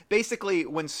 So basically,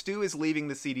 when Stu is leaving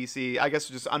the CDC, I guess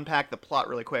we'll just unpack the plot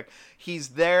really quick. He's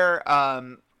there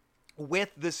with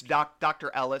this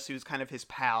Dr. Ellis, who's kind of his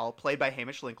pal, played by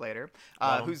Hamish Linklater,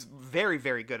 who's very,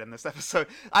 very good in this episode.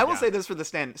 I will say this for the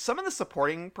stand. Some of the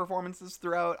supporting performances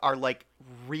throughout are, like,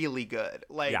 really good.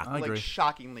 Like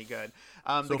shockingly good.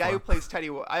 The guy who plays Teddy...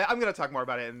 I'm going to talk more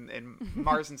about it in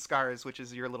Mars and Scars, which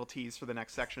is your little tease for the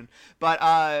next section. But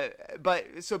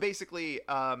so basically...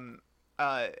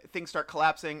 things start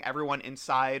collapsing. Everyone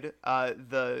inside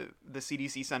the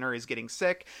CDC center is getting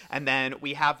sick, and then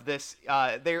we have this.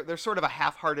 There's sort of a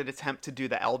half-hearted attempt to do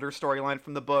the Elder storyline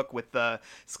from the book with the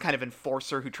kind of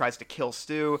enforcer who tries to kill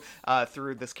Stu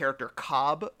through this character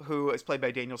Cobb, who is played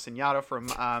by Daniel Signato from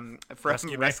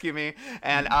Rescue Me,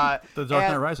 and The Dark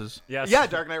Knight Rises. Yes. Yeah,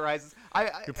 Dark Knight Rises.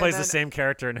 Who plays the same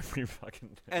character in every fucking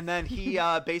thing. And then he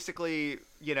basically,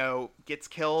 gets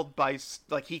killed by,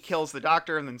 he kills the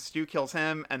doctor, and then Stu kills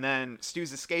him, and then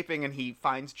Stu's escaping, and he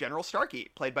finds General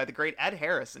Starkey, played by the great Ed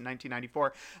Harris in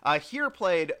 1994. Here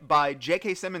played by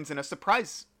J.K. Simmons in a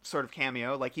surprise sort of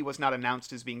cameo, like he was not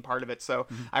announced as being part of it. So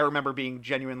I remember being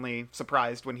genuinely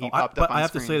surprised when he popped up on screen. I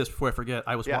have to say this before I forget.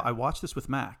 I watched this with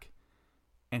Mac,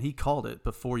 and he called it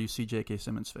before you see J.K.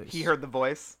 Simmons' face. He heard the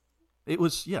voice. It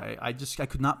was I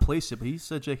could not place it, but he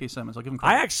said J.K. Simmons. I'll give him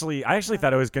credit. I actually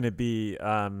thought it was going to be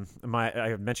I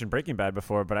mentioned Breaking Bad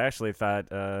before, but I actually thought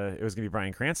it was going to be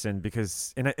Bryan Cranston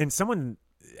because a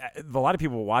lot of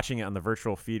people watching it on the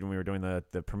virtual feed when we were doing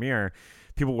the premiere,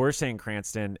 people were saying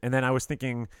Cranston, and then I was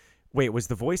thinking, wait, was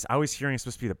the voice I was hearing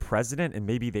supposed to be the president, and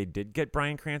maybe they did get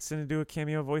Bryan Cranston to do a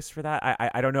cameo voice for that?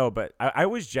 I don't know, but I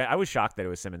was shocked that it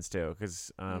was Simmons too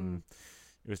because.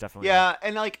 It was definitely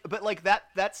and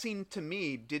that scene to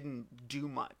me didn't do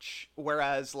much,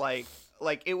 whereas like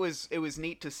it was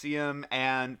neat to see him,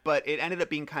 but it ended up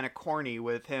being kind of corny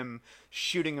with him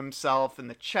shooting himself in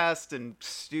the chest and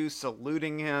Stu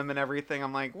saluting him and everything.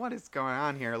 I'm like, what is going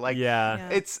on here? Like,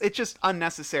 it's just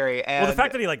unnecessary. And the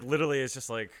fact that he literally is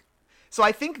just like. So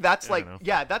I think that's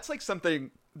that's something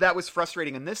that was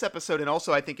frustrating in this episode, and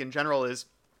also I think in general is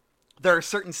there are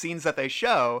certain scenes that they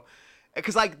show.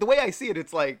 Because the way I see it,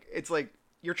 it's like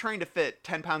you're trying to fit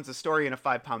 10 pounds of story in a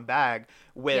 5-pound bag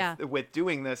with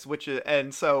doing this,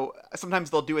 and so sometimes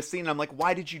they'll do a scene and I'm like,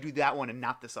 why did you do that one and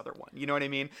not this other one? You know what I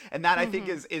mean? And that I think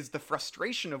is the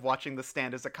frustration of watching The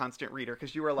Stand as a constant reader,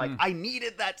 because you were like, I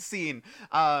needed that scene,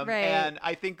 and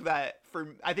I think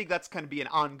that's going to be an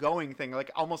ongoing thing.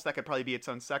 Like almost that could probably be its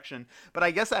own section. But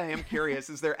I guess I am curious: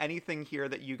 is there anything here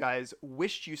that you guys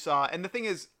wished you saw? And the thing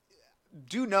is,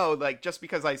 do know, just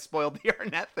because I spoiled the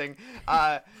Arnett thing,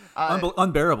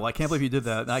 unbearable. I can't believe you did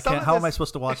that. How am I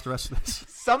supposed to watch the rest of this?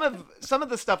 Some of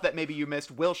the stuff that maybe you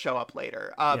missed will show up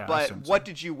later. But what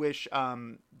did you wish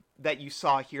that you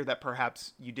saw here that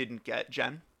perhaps you didn't get,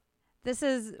 Jen? This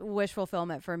is wish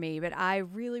fulfillment for me, but I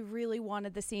really, really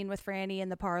wanted the scene with Franny in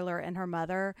the parlor and her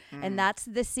mother, and that's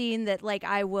the scene that,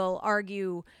 I will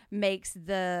argue, makes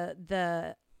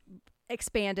the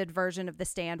expanded version of The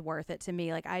Stand worth it to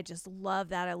me. I just love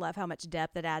that. I love how much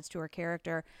depth it adds to her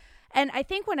character. And I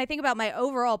think when I think about my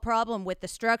overall problem with the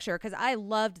structure, because I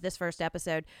loved this first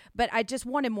episode, but I just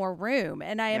wanted more room.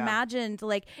 And I imagined,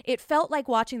 it felt like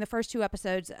watching the first 2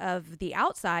 episodes of The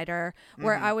Outsider,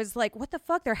 where I was like, what the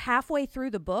fuck? They're halfway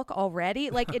through the book already?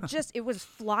 It was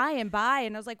flying by.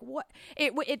 And I was like, what?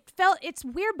 It's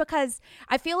weird because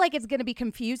I feel like it's going to be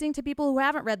confusing to people who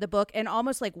haven't read the book and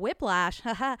almost like whiplash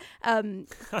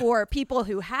for people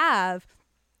who have.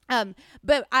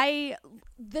 But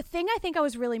the thing I think I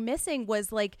was really missing was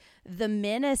the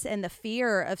menace and the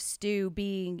fear of Stu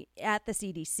being at the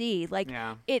CDC.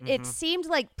 It seemed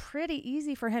pretty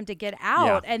easy for him to get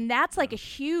out, and that's a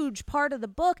huge part of the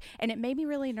book, and it made me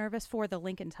really nervous for the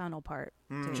Lincoln Tunnel part.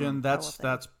 Jen, that's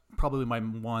probably my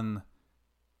one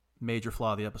major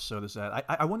flaw of the episode is that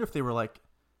I wonder if they were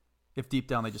if deep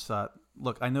down they just thought,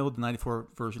 look, I know the 94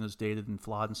 version is dated and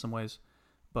flawed in some ways,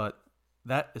 but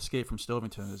that escape from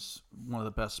Stovington is one of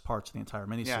the best parts of the entire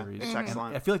miniseries. Yeah, it's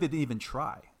excellent. I feel like they didn't even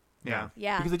try. Yeah.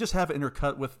 Because they just have it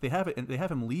intercut with they have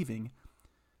him leaving.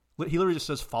 He literally just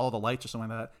says follow the lights or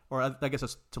something like that, or I guess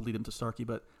that's to lead him to Starkey.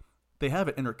 But they have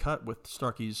it intercut with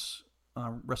Starkey's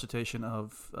recitation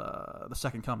of the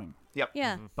Second Coming. Yep.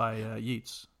 Yeah. By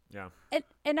Yeats. Yeah.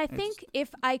 And I think if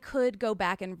I could go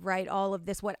back and write all of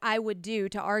this, what I would do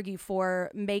to argue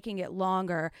for making it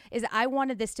longer is I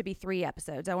wanted this to be 3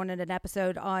 episodes. I wanted an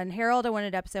episode on Harold, I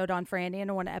wanted an episode on Franny,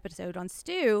 and I wanted an episode on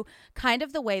Stu, kind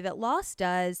of the way that Lost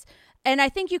does. And I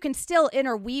think you can still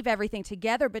interweave everything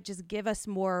together, but just give us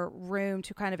more room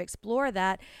to kind of explore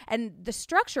that. And the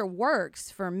structure works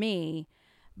for me.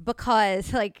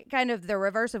 Because kind of the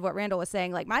reverse of what Randall was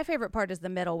saying, my favorite part is the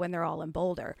middle when they're all in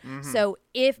Boulder. So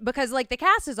because the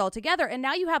cast is all together, and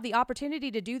now you have the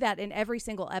opportunity to do that in every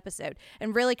single episode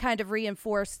and really kind of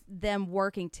reinforce them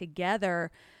working together,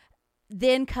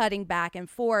 then cutting back and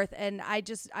forth. And I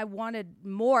wanted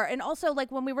more. And also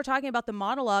when we were talking about the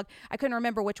monologue, I couldn't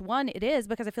remember which one it is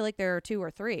because I feel like there are 2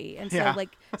 or 3. And so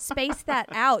space that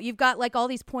out. You've got all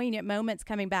these poignant moments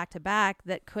coming back to back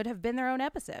that could have been their own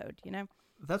episode,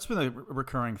 That's been a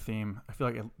recurring theme. I feel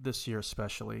like this year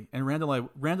especially. And Randall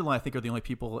and I think are the only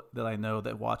people that I know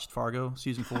that watched Fargo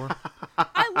season 4.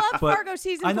 I love Fargo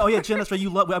season 4. I know, yeah, Jen, that's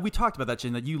right. We talked about that,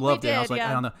 Jen, that you loved it. And I was like,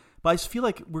 I don't know. But I just feel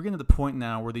like we're getting to the point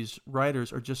now where these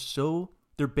writers are just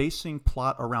they're basing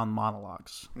plot around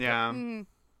monologues. Yeah. Mm-hmm.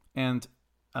 And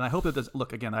I hope it does.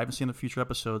 Look, again, I haven't seen the future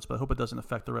episodes, but I hope it doesn't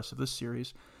affect the rest of this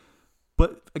series.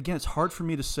 But again, it's hard for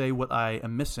me to say what I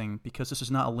am missing because this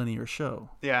is not a linear show.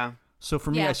 Yeah. So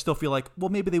for me, I still feel like, well,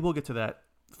 maybe they will get to that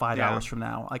 5 hours from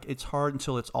now. Like, it's hard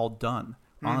until it's all done,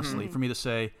 honestly, for me to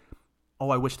say, oh,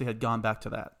 I wish they had gone back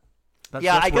to that. That's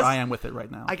where I am with it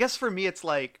right now. I guess for me, it's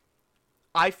like,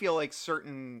 I feel like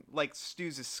certain, like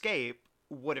Stu's escape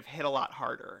would have hit a lot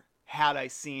harder had I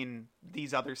seen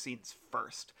these other scenes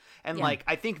first. And like,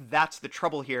 I think that's the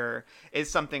trouble here,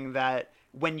 is something that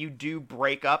when you do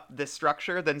break up this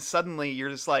structure, then suddenly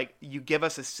you're just like, you give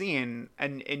us a scene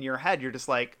and in your head, you're just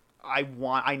like,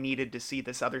 I needed to see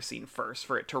this other scene first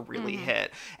for it to really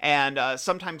hit. And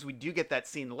sometimes we do get that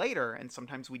scene later and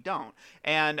sometimes we don't.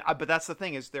 And but that's the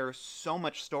thing, is there's so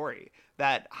much story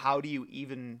that how do you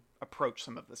even approach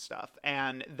some of this stuff?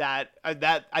 And that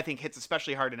I think hits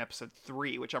especially hard in episode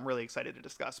 3, which I'm really excited to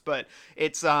discuss. But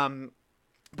it's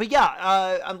but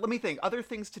yeah, let me think. Other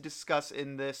things to discuss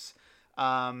in this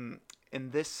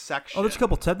section. Oh, there's a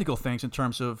couple technical things in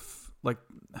terms of like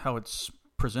how it's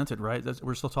presented, right?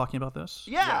 We're still talking about this?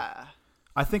 Yeah.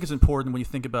 I think it's important when you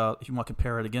think about, if you want to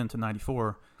compare it again to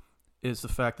 94, is the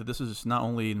fact that this is not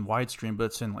only in widescreen, but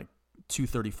it's in like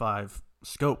 235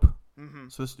 scope. Mm-hmm.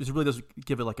 So this really does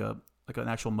give it like an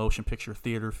actual motion picture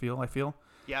theater feel, I feel.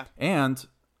 Yeah. And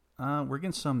we're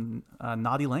getting some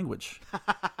naughty language.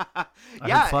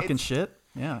 Yeah. Fucking shit.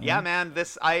 Yeah, man.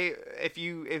 If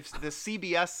the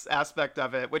CBS aspect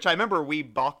of it, which I remember we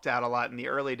balked at a lot in the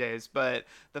early days, but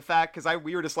the fact, because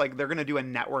we were just like, they're gonna do a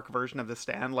network version of The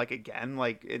Stand, like again,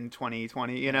 like in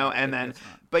 2020, you know, and then,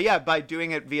 but yeah, by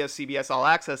doing it via CBS All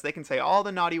Access, they can say all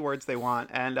the naughty words they want,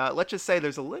 and let's just say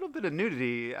there's a little bit of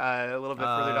nudity, a little bit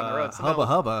further down the road.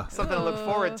 Something to look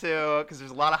forward to, because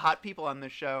there's a lot of hot people on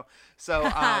this show. So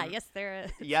yes, there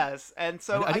is. Yes, and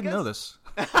so I didn't know this.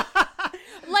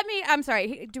 I'm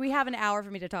sorry. Do we have an hour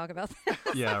for me to talk about this?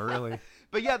 Yeah, really.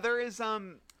 But yeah, there is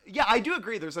yeah, I do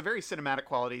agree. There's a very cinematic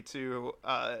quality to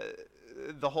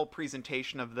the whole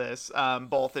presentation of this,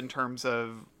 both in terms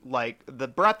of like the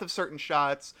breadth of certain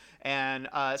shots and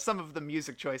some of the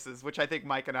music choices, which I think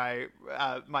Mike and I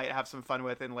might have some fun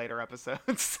with in later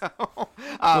episodes. So,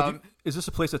 is this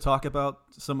a place to talk about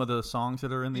some of the songs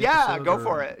that are in the episode? Yeah, go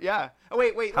for it. Yeah. Oh,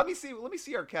 wait. Let me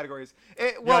see our categories.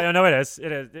 It is.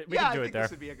 We can do it there.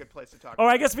 This would be a good place to talk.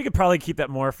 I guess we could probably keep that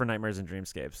more for Nightmares and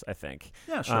Dreamscapes, I think.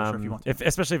 Yeah, sure, if you want to.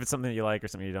 Especially if it's something that you like or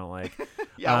something you don't like.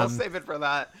 Yeah, we'll save it for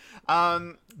that.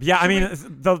 Yeah, I mean,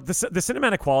 the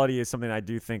cinematic quality is something I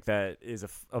do think that is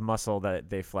a muscle that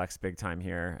they flex big time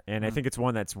here, and I think it's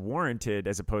one that's warranted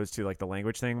as opposed to like the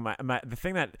language thing. The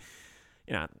thing that,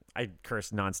 you know, I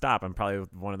curse nonstop. I'm probably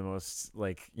one of the most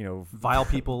vile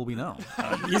people we know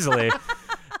easily,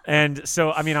 and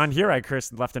so I mean on here I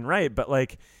curse left and right, but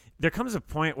like there comes a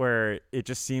point where it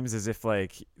just seems as if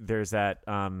like there's that.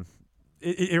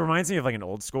 It reminds me of like an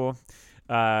old school.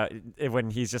 When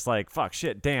he's just like, fuck,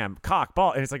 shit, damn, cock,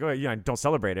 ball. And it's like, oh, yeah, don't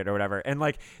celebrate it or whatever. And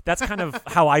like, that's kind of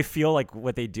how I feel like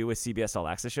what they do with CBS All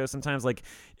Access shows sometimes. Like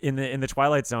in the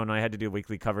Twilight Zone, I had to do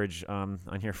weekly coverage on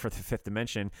here for the Fifth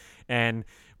Dimension. And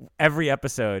every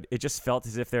episode, it just felt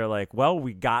as if they're like, well,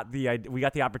 we got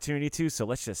the opportunity to, so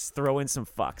let's just throw in some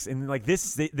fucks. And like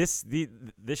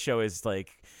this show is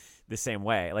like the same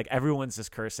way. Like everyone's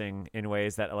just cursing in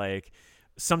ways that like,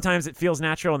 sometimes it feels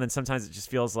natural, and then sometimes it just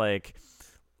feels like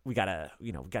we gotta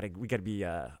be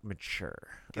mature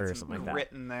or something like that.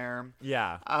 Written there,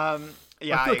 yeah,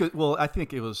 yeah. I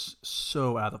think it was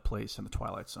so out of place in the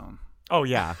Twilight Zone. Oh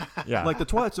yeah, yeah. Like the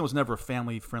Twilight Zone was never a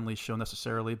family-friendly show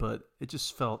necessarily, but it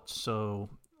just felt so.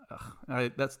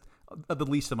 That's the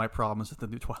least of my problems with the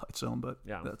new Twilight Zone, but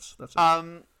yeah, that's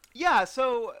it. Yeah.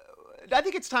 So I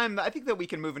think it's time. I think that we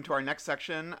can move into our next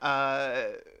section.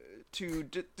 To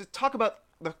talk about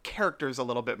the characters a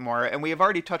little bit more, and we have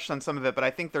already touched on some of it, but I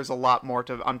think there's a lot more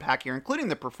to unpack here, including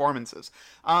the performances.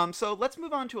 So let's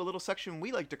move on to a little section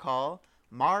we like to call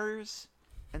Mars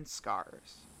and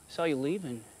Scars. Saw you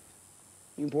leaving.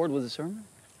 You bored with the sermon?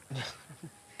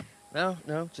 No,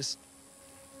 just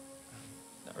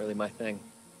not really my thing.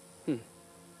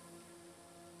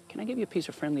 Can I give you a piece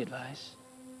of friendly advice?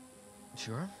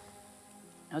 Sure.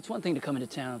 Now, it's one thing to come into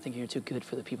town thinking you're too good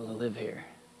for the people who live here.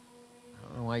 I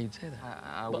don't know why you'd say that.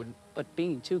 I wouldn't. But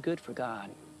being too good for God,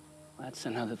 that's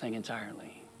another thing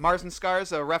entirely. Mars and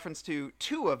Scars, a reference to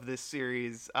 2 of this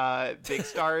series, big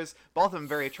stars, both of them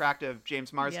very attractive.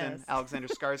 James Marsden, Yes. Alexander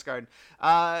Skarsgård.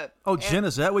 Jen,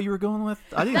 is that what you were going with?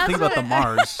 I didn't That's think about what the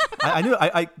Mars. I knew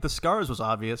the scars was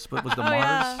obvious, but was the Mars?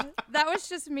 Yeah, that was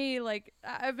just me. Like,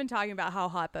 I've been talking about how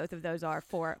hot both of those are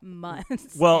for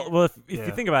months. Well, if Yeah.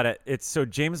 you think about it, it's so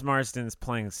James Marsden's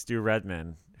playing Stu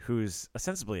Redman, who's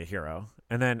ostensibly a hero,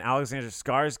 and then Alexander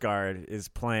Skarsgård is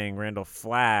playing Randall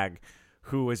Flagg,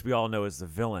 who, as we all know, is the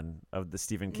villain of the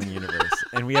Stephen King universe.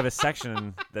 And we have a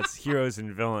section that's heroes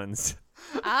and villains.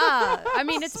 I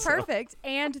mean, it's perfect,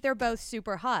 and they're both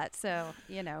super hot, so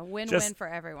win-win for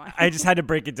everyone. I just had to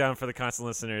break it down for the constant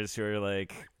listeners who are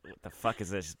like, "What the fuck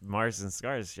is this Mars and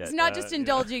Scars shit?" It's not just you know?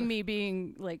 indulging me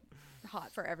being like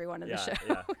hot for everyone in the show.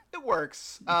 Yeah. It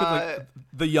works. You could, like,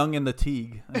 the Young and the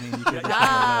Teague. I mean, you could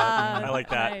Ah, I like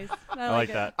that. nice. I like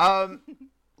it. that.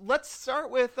 Let's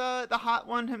start with the hot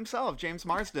one himself, James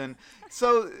Marsden.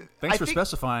 So Thanks I for think-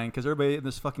 specifying, because everybody in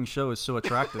this fucking show is so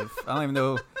attractive. I don't even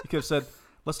know. You could have said,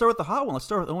 let's start with the hot one. Let's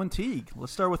start with Owen Teague.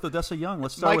 Let's start with Odessa Young.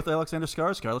 Let's start Mike- with Alexander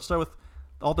Skarsgård. Let's start with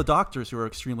all the doctors who are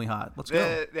extremely hot. Let's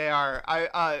go. They are.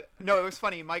 No, it was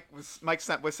funny. Mike was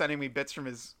sending me bits from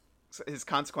his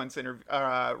Consequence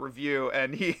review,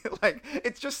 and he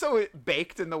it's just so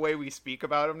baked in the way we speak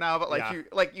about him now.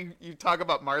 But you talk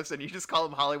about Marsden, you just call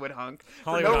him Hollywood hunk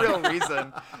for no real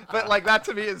reason. But that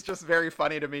to me is just very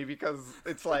funny to me, because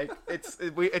it's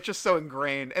it's just so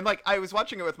ingrained. And I was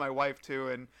watching it with my wife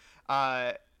too,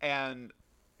 and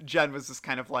Jen was just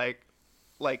kind of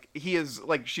he is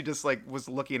she just was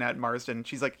looking at Marsden.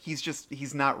 She's like,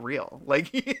 he's not real.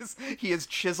 He is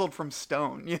chiseled from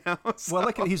stone, you know? So,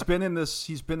 Well, he's been in this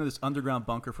underground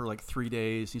bunker for 3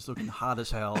 days. He's looking hot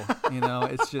as hell.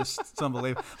 It's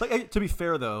unbelievable. To be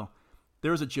fair though,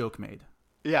 there was a joke made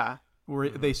yeah. where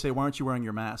they say, "Why aren't you wearing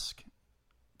your mask?"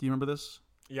 Do you remember this?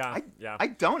 Yeah. I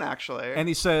don't actually. And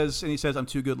he says, "I'm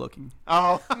too good looking."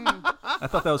 Oh. I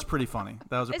thought that was pretty funny.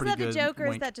 That was a Is pretty that good a joke or is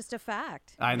wink. that just a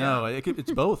fact? I know.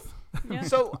 It's both.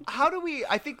 So how do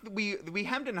I think we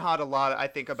hemmed and hawed a lot, I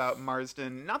think, about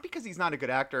Marsden, not because he's not a good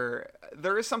actor.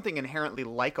 There is something inherently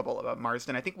likable about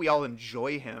Marsden. I think we all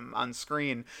enjoy him on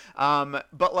screen.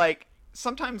 But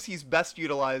sometimes he's best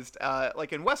utilized,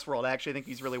 in Westworld. I actually think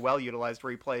he's really well utilized,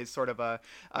 where he plays sort of a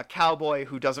cowboy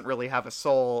who doesn't really have a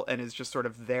soul and is just sort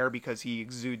of there because he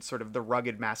exudes sort of the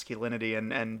rugged masculinity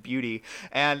and beauty.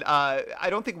 And I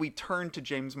don't think we turn to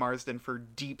James Marsden for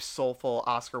deep, soulful,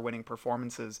 Oscar-winning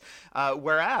performances.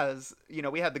 Whereas,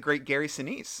 we had the great Gary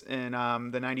Sinise in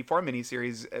the 94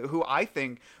 miniseries, who I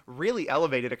think really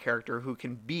elevated a character who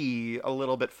can be a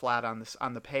little bit flat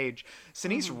on the page.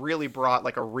 Sinise really brought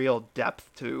a real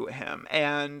depth to him,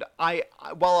 and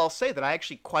while I'll say that I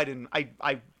actually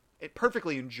I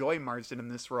perfectly enjoy Marsden in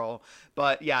this role,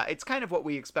 but yeah, it's kind of what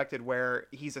we expected, where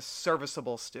he's a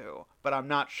serviceable Stu, but I'm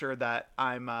not sure that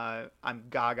I'm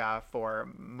gaga for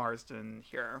Marsden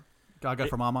here. Gaga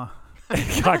for mama.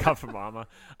 Gaga for mama.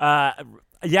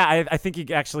 Yeah, I think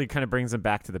he actually kind of brings him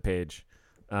back to the page.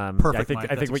 Perfect. I Mike. think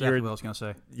That's what exactly what I was gonna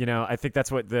say. I think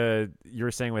that's what you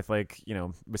were saying with with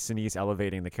Sinise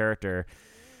elevating the character.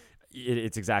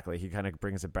 It's exactly, he kind of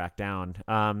brings it back down,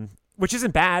 which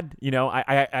isn't bad.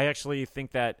 I actually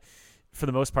think that for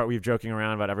the most part we've joking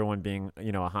around about everyone being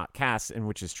a hot cast, and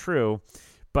which is true,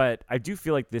 but I do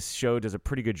feel like this show does a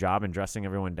pretty good job in dressing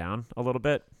everyone down a little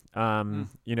bit.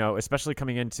 Especially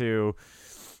coming into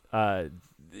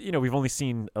we've only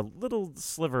seen a little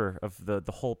sliver of the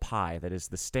whole pie that is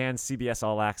the Stan CBS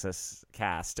All Access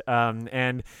cast,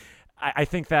 and I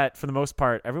think that for the most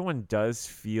part everyone does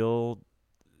feel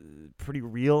pretty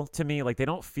real to me. They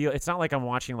don't feel, it's not like I'm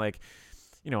watching on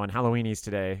Halloweenies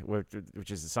today, which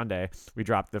is a Sunday, we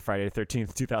dropped the Friday the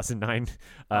 13th 2009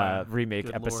 remake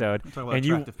Good episode. Lord. Talk about And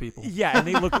attractive people. Yeah, and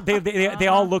they look they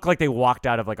all look like they walked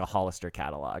out of a Hollister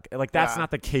catalog. That's not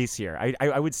the case here.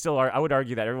 I would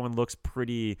argue that everyone looks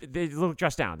they look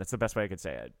dressed down. That's the best way I could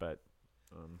say it. But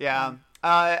yeah.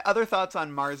 Other thoughts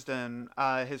on Marsden,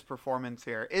 his performance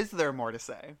here? Is there more to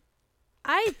say?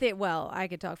 I think, I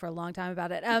could talk for a long time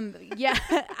about it. Yeah,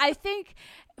 I think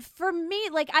for me,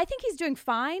 I think he's doing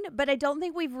fine, but I don't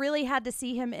think we've really had to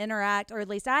see him interact, or at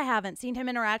least I haven't seen him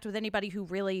interact with anybody who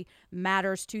really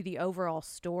matters to the overall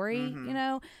story,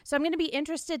 So I'm going to be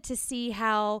interested to see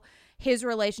how his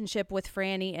relationship with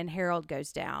Franny and Harold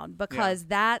goes down, because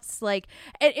that's like,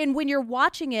 and when you're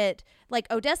watching it, like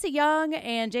Odessa Young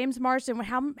and James Marsden,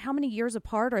 how many years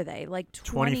apart are they? Like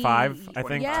 25, I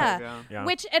think. Yeah.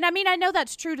 Which, and I mean, I know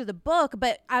that's true to the book,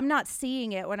 but I'm not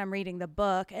seeing it when I'm reading the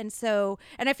book. And so,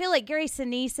 and I feel like Gary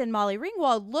Sinise and Molly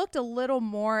Ringwald looked a little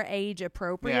more age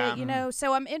appropriate, you know?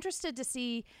 So I'm interested to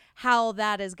see how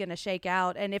that is going to shake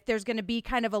out. And if there's going to be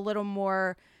kind of a little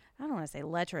more, I don't want to say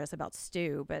lecherous about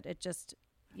Stu, but it just...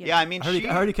 I mean, I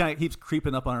heard he kind of keeps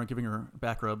creeping up on her and giving her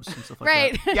back rubs and stuff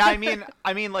like that. Yeah,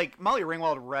 I mean, like Molly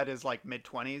Ringwald read is like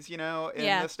mid-20s, you know, in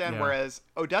this den, whereas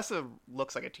Odessa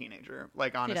looks like a teenager,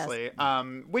 like honestly,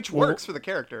 which works for the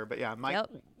character. But yeah, Mike.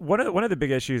 One of the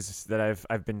big issues that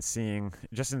I've been seeing,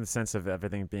 just in the sense of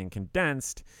everything being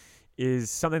condensed, is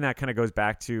something that kind of goes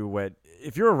back to what,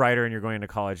 if you're a writer and you're going into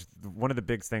college, one of the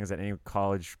big things that any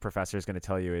college professor is going to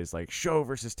tell you is like show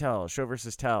versus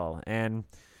tell, and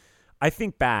I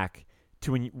think back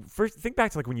to when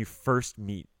you first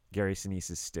meet Gary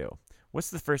Sinise's Stu. What's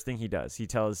the first thing he does? He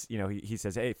tells, he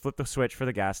says, "Hey, flip the switch for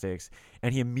the gas stakes,"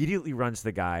 and he immediately runs to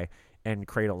the guy and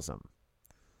cradles him.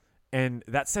 And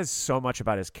that says so much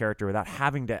about his character without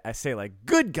having to say like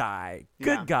good guy.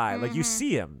 Mm-hmm. Like you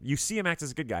see him act as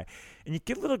a good guy, and you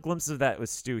get little glimpses of that with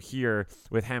Stu here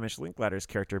with Hamish Linklater's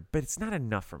character, but it's not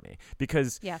enough for me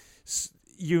because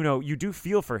you do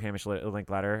feel for Hamish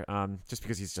Linklater, just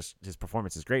because his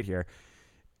performance is great here.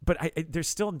 But there's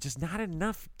still just not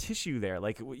enough tissue there,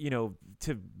 like,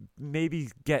 to maybe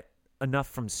get enough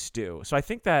from Stu. So I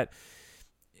think that,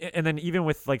 and then even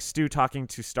with like Stu talking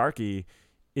to Starkey,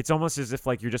 it's almost as if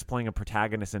like you're just playing a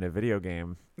protagonist in a video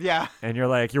game. Yeah. And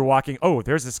you're walking, oh,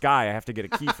 there's this guy I have to get a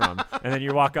key from. And then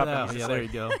you walk up and he's there you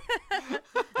go.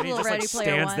 And he just like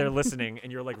stands there listening,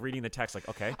 and you're like reading the text like,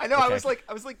 okay. I know, okay.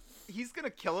 I was like, he's going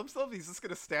to kill himself? He's just going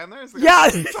to stand there?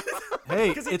 Hey,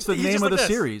 it's the name of the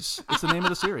series. It's the name of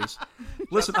the series.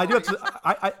 Listen, I do have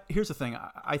to, here's the thing.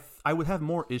 I would have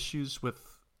more issues with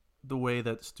the way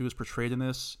that Stu is portrayed in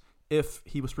this if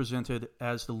he was presented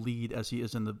as the lead as he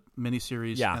is in the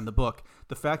miniseries and the book.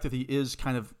 The fact that he is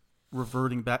kind of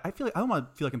reverting back, I don't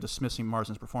want to feel like I'm dismissing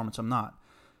Marsden's performance. I'm not.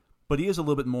 But he is a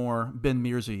little bit more Ben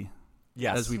Mearsy,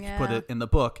 as we put it in the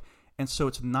book. And so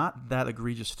it's not that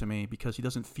egregious to me because he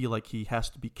doesn't feel like he has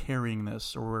to be carrying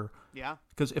this.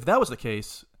 Because if that was the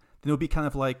case, then it would be kind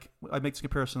of like, I make this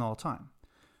comparison all the time.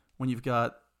 When you've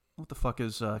got, what the fuck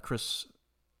is Chris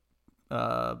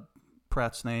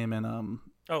Pratt's name? And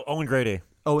Owen Grady.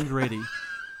 Owen Grady.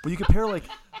 When you compare like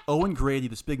Owen Grady,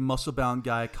 this big muscle-bound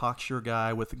guy, cocksure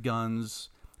guy with guns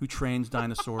who trains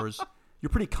dinosaurs, you're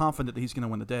pretty confident that he's going to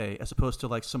win the day, as opposed to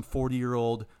like some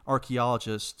 40-year-old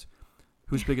archaeologist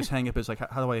whose biggest hang-up is like,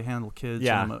 how do I handle kids?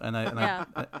 Yeah.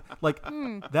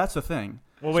 That's the thing.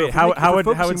 Well, wait, how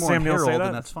would Sam Neill say that?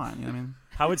 Then that's fine. You know what I mean?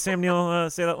 How would Sam Neill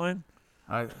say that line?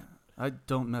 I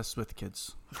don't mess with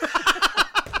kids.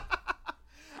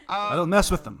 I don't mess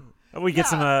with them. How we get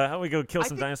some? How we go kill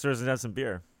some dinosaurs and have some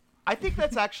beer? I think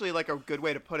that's actually like a good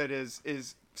way to put it. Is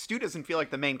Stu doesn't feel like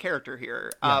the main character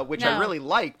here, which I really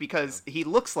like because he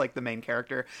looks like the main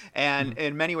character, and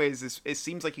in many ways it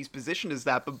seems like he's positioned as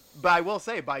that. But I will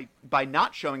say by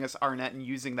not showing us Arnett and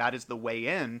using that as the way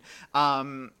in,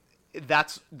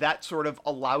 that sort of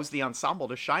allows the ensemble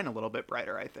to shine a little bit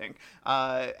brighter, I think.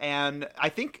 And I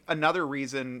think another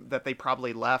reason that they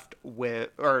probably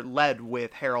led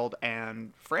with Harold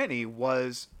and Franny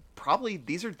was probably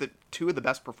these are the two of the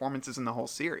best performances in the whole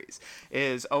series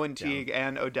is Owen Teague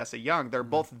and Odessa Young. They're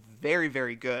both very,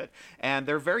 very good, and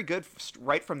they're very good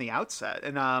right from the outset.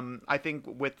 And I think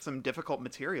with some difficult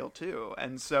material too.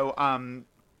 And so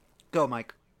go,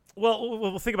 Mike.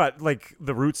 Well, think about like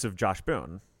the roots of Josh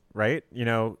Boone. Right?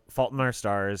 Fault in Our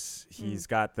Stars. He's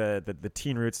got the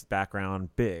Teen Roots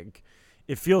background big.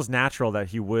 It feels natural that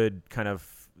he would kind of,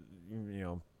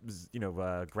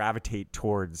 gravitate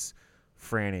towards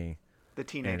Franny. The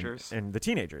teenagers. And the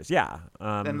teenagers, yeah.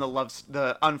 And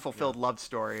the unfulfilled love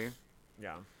story.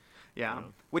 Yeah.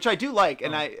 Which I do like.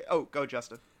 And go,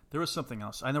 Justin. There was something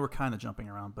else. I know we're kind of jumping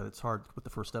around, but it's hard with the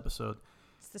first episode.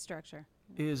 It's the structure.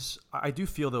 I do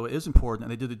feel, though, it is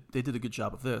important, and they did a good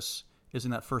job of this, is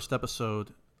in that first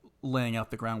episode laying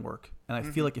out the groundwork. And I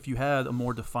feel like if you had a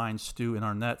more defined Stu and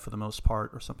Arnett for the most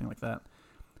part or something like that,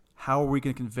 how are we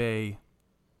going to convey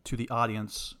to the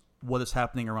audience what is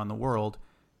happening around the world?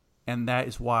 And that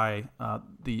is why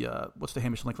what's the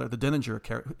Hamish Linklater, the Denninger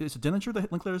character. Is it Denninger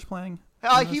that Linklater is playing?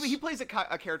 He plays a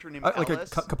character named Ellis. Like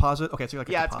a composite? Okay, so like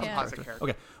a composite character.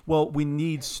 Okay, well, we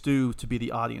need Stu to be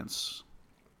the audience.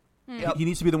 He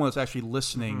needs to be the one that's actually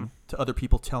listening to other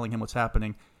people telling him what's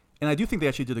happening. And I do think they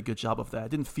actually did a good job of that. It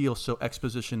didn't feel so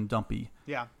exposition dumpy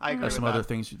Yeah, I agree as with some that. other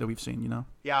things that we've seen, you know?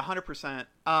 Yeah, 100%.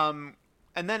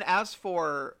 And then as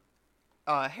for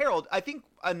Harold, I think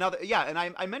another, yeah, and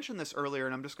I mentioned this earlier,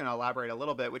 and I'm just going to elaborate a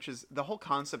little bit, which is the whole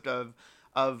concept of,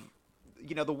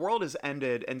 the world has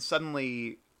ended, and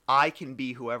suddenly I can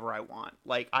be whoever I want.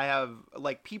 Like, I have,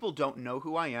 like, people don't know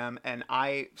who I am, and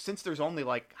since there's only,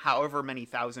 like, however many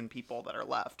thousand people that are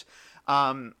left,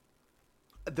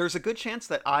 there's a good chance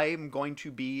that I'm going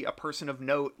to be a person of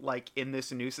note, like, in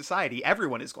this new society.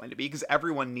 Everyone is going to be, because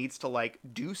everyone needs to, like,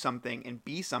 do something and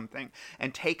be something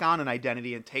and take on an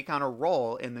identity and take on a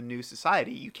role in the new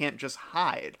society. You can't just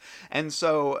hide. And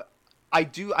so I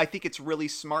think it's really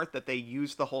smart that they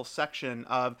use the whole section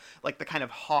of, like, the kind of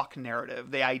Hawk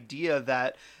narrative, the idea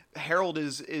that Harold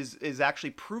is actually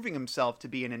proving himself to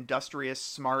be an industrious,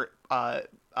 smart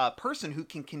person who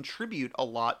can contribute a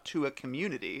lot to a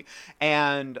community,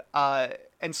 and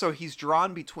so he's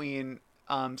drawn between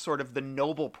sort of the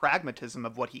noble pragmatism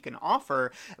of what he can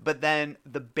offer, but then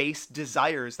the base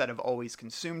desires that have always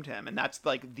consumed him, and that's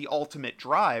like the ultimate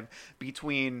drive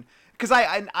between. Because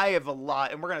I have a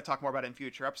lot, and we're going to talk more about it in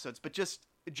future episodes, but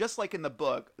just like in the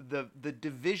book, the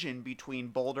division between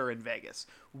Boulder and Vegas,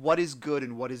 what is good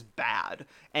and what is bad,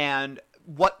 and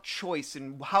what choice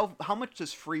and how much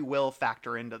does free will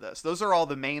factor into this? Those are all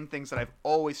the main things that I've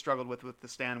always struggled with The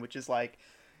Stand, which is like,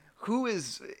 who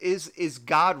is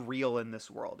God real in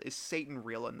this world? Is Satan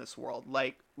real in this world?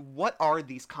 Like, what are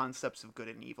these concepts of good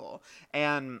and evil?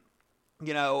 And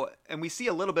and we see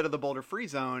a little bit of the Boulder Free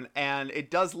Zone, and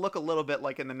it does look a little bit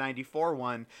like in the 94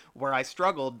 one, where I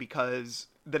struggled because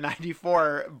the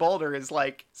 94 Boulder is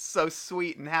like so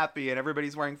sweet and happy, and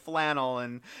everybody's wearing flannel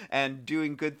and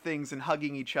doing good things and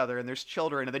hugging each other, and there's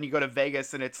children. And then you go to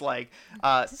Vegas and it's like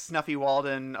Snuffy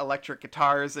Walden electric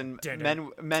guitars and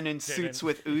men in suits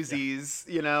with Uzis,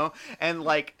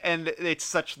 and it's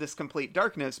such this complete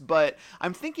darkness. But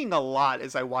I'm thinking a lot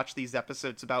as I watch these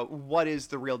episodes about what is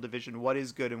the real division, what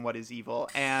is good and what is evil,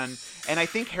 and I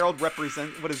think Harold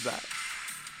represents. What is that?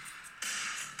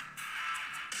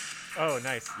 Oh,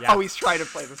 nice. Yeah. Oh, he's trying to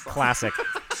play the song. Classic.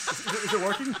 Is it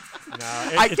working? No,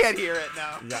 I can't hear it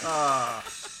now. Yeah.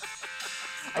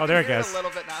 I there it can hear goes. A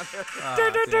little bit now.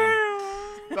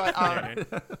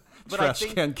 But I Trash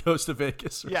think, can goes to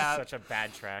Vegas. yeah. Such a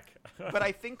bad track. But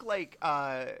I think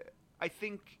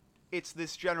it's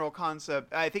this general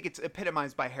concept. I think it's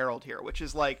epitomized by Harold here, which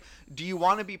is like, do you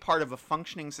want to be part of a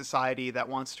functioning society that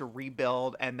wants to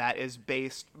rebuild and that is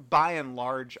based by and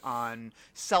large on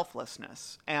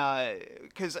selflessness?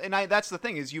 That's the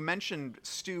thing, is you mentioned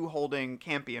Stu holding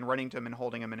Campy and running to him and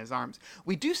holding him in his arms.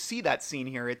 We do see that scene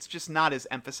here. It's just not as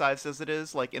emphasized as it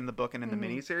is like in the book and in the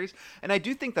miniseries. And I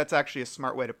do think that's actually a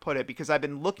smart way to put it, because I've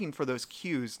been looking for those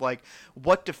cues, like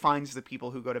what defines the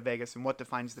people who go to Vegas and what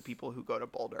defines the people who go to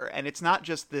Boulder. And it's not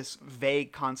just this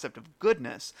vague concept of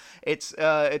goodness. It's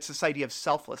this idea of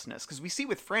selflessness, because we see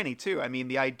with Franny too. I mean,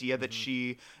 the idea that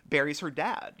she buries her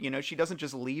dad. She doesn't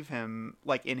just leave him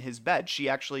like in his bed. She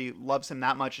actually loves him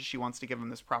that much that she wants to give him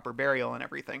this proper burial and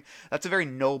everything. That's a very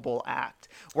noble act.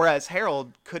 Whereas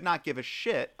Harold could not give a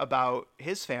shit about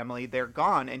his family. They're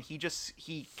gone, and he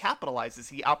capitalizes.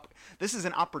 This is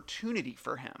an opportunity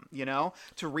for him,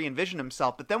 to re-envision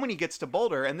himself. But then when he gets to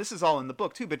Boulder, and this is all in the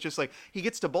book too, but just like he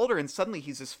gets to Boulder and suddenly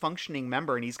he's this functioning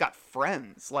member, and he's got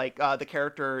friends like the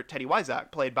character Teddy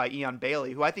Wyzak, played by Eon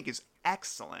Bailey, who I think is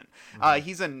excellent.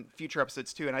 He's in future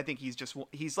episodes too, and I think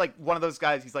he's like one of those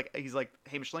guys. He's like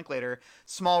Hamish Linklater,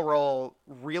 small role,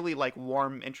 really like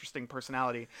warm, interesting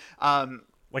personality.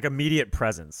 Like immediate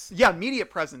presence. Yeah, immediate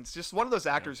presence. Just one of those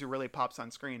actors who really pops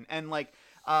on screen. And like,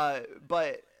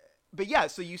 but yeah,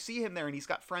 so you see him there, and he's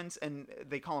got friends, and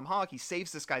they call him Hawk. He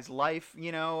saves this guy's life,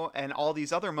 and all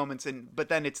these other moments. But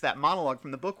then it's that monologue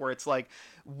from the book where it's like,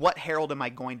 what Harold am I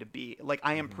going to be? Like,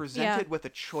 I am presented with a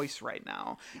choice right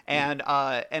now. And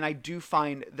I do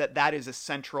find that is a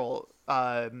central,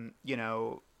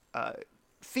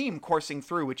 theme coursing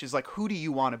through, which is like, who do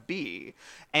you want to be?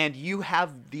 And you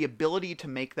have the ability to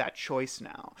make that choice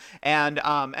now. And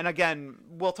again,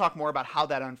 we'll talk more about how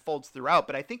that unfolds throughout,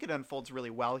 but I think it unfolds really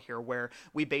well here, where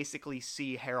we basically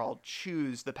see Harold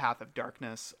choose the path of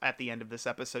darkness at the end of this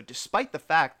episode, despite the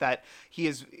fact that he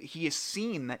is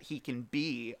seen that he can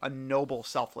be a noble,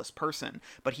 selfless person,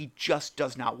 but he just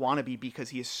does not want to be, because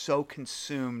he is so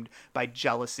consumed by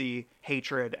jealousy,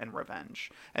 hatred, and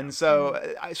revenge. And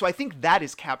so I think that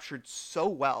is captured so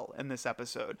well in this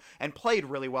episode, and played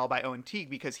really well by Owen Teague,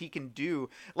 because he can do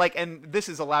and this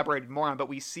is elaborated more on, but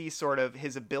we see sort of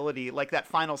his ability, like that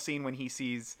final scene when he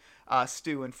sees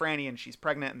Stu and Franny, and she's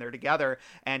pregnant and they're together,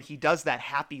 and he does that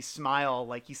happy smile,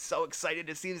 like he's so excited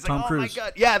to see. He's Tom like, oh Cruise. my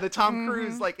god, yeah, the Tom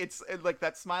Cruise, like it's like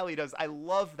that smile he does. I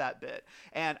love that bit,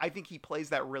 and I think he plays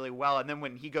that really well. And then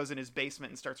when he goes in his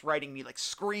basement and starts writing, he like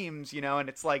screams, and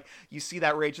it's like you see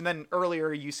that rage. And then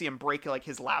earlier you see him break like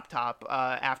his laptop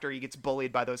after he gets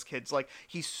bullied by those kids. Like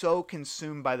he's so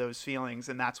consumed by those feelings,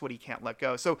 and that's what he can't let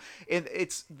go. So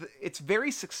it's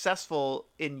very successful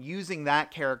in using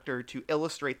that character to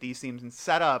illustrate these themes and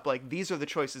set up like these are the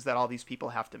choices that all these people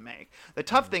have to make. The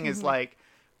tough thing is like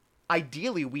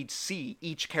ideally we'd see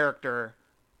each character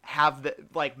have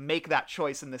make that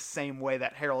choice in the same way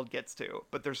that Harold gets to,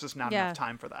 but there's just not enough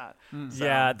time for that. So.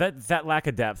 Yeah, that lack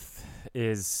of depth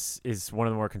is one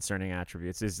of the more concerning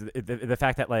attributes. Is the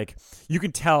fact that like you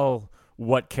can tell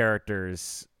what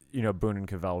characters Boone and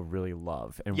Cavell really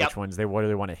love and which ones they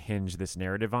really want to hinge this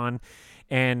narrative on.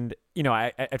 And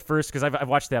I at first, because I've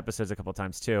watched the episodes a couple of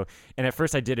times too, and at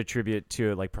first I did attribute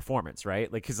to like performance,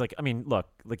 right? Like because like I mean, look,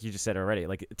 like you just said already,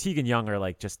 like Teague and Young are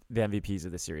like just the MVPs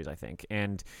of the series, I think,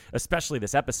 and especially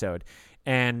this episode.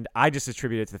 And I just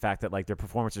attribute it to the fact that like their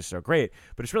performances are so great,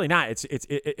 but it's really not.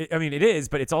 I mean, it is,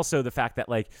 but it's also the fact that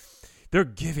like they're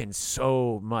given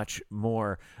so much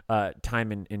more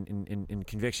time in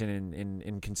conviction and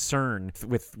in concern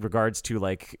with regards to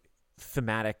like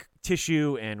thematic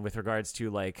tissue and with regards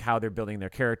to like how they're building their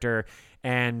character.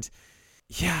 And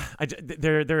yeah,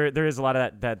 there is a lot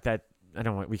of that I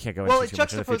don't want, we can't go into too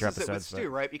much in the future episodes. It with Stu,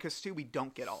 right? Because Stu, we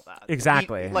don't get all that.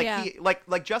 Exactly.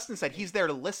 Like Justin said, he's there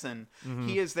to listen.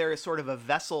 He is there as sort of a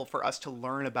vessel for us to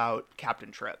learn about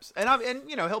Captain Trips, and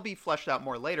he'll be fleshed out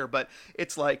more later. But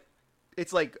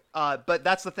but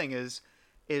that's the thing is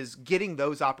getting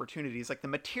those opportunities. Like the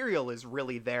material is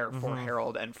really there for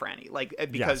Harold and Franny, like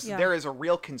because there is a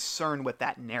real concern with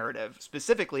that narrative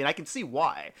specifically, and I can see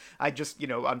why. I just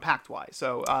unpacked why.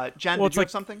 So Jen, did you have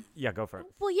something? Yeah, go for it.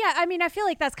 Well, yeah, I mean, I feel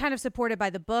like that's kind of supported by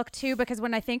the book too, because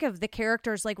when I think of the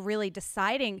characters like really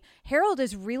deciding, Harold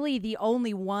is really the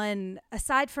only one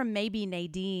aside from maybe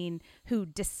Nadine who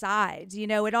decides.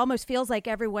 It almost feels like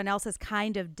everyone else is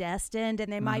kind of destined,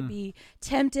 and they might be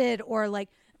tempted or like.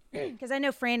 Because I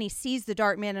know Franny sees the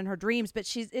dark man in her dreams, but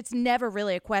it's never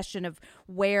really a question of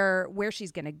where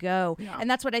she's going to go. Yeah. And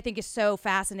that's what I think is so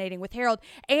fascinating with Harold,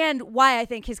 and why I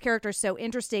think his character is so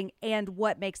interesting, and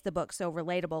what makes the book so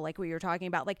relatable, like we were talking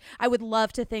about. Like, I would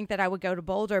love to think that I would go to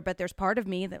Boulder, but there's part of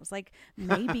me that was like,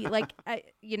 maybe,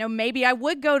 maybe I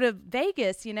would go to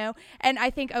Vegas, And I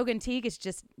think Ogun Teague is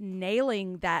just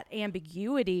nailing that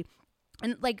ambiguity.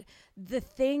 And like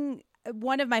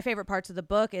one of my favorite parts of the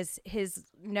book is his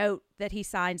note that he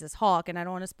signs as Hawk, and I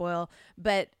don't want to spoil,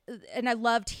 and I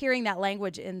loved hearing that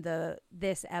language in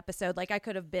this episode. Like I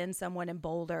could have been someone in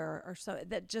Boulder or so.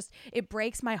 That just, it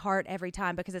breaks my heart every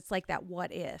time, because it's like that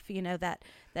what if, that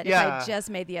if I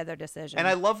just made the other decision. And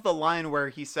I love the line where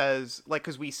he says, like,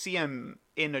 because we see him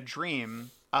in a dream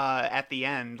at the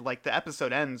end, like the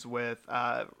episode ends with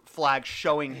Flag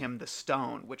showing him the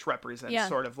stone, which represents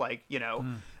sort of like,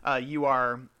 you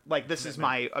are like, this is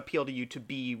my appeal to you to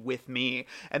be with me.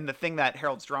 And the thing that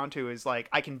Harold's drawn to is like,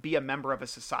 I can be a member of a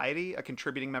society, a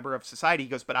contributing member of society. He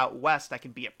goes, but out west, I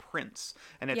can be a prince.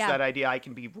 And it's that idea, I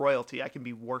can be royalty, I can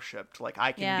be worshipped. Like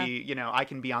I can be, I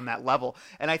can be on that level.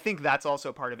 And I think that's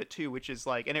also part of it too, which is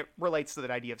like, and it relates to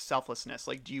that idea of selflessness.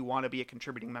 Like, do you want to be a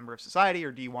contributing member of society,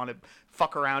 or do you want to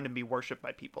fuck around and be worshipped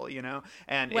by people,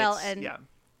 And well, it's, and yeah.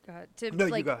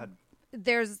 You go ahead.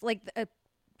 There's like a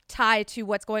tie to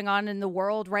what's going on in the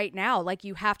world right now. Like,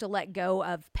 you have to let go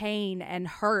of pain and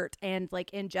hurt and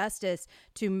like injustice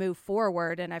to move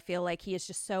forward. And I feel like he is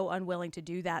just so unwilling to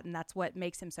do that. And that's what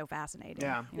makes him so fascinating.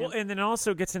 Yeah. Well, and then it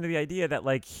also gets into the idea that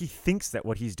like he thinks that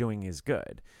what he's doing is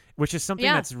good, which is something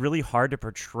that's really hard to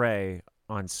portray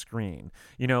on screen.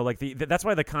 Like that's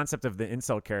why the concept of the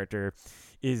incel character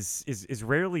is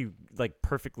rarely like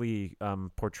perfectly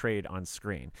portrayed on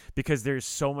screen, because there's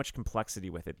so much complexity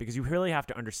with it, because you really have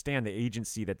to understand the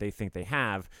agency that they think they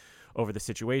have over the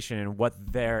situation, and what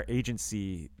their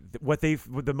agency, what the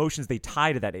emotions they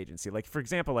tie to that agency. Like, for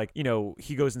example, like,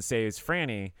 he goes and saves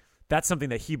Franny. That's something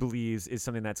that he believes is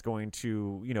something that's going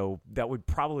to, that would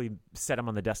probably set him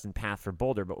on the destined path for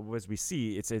Boulder. But as we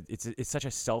see, it's such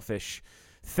a selfish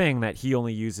thing that he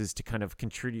only uses to kind of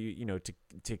contribute,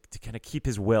 to kind of keep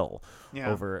his will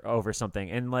over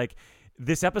something. And like,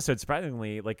 this episode,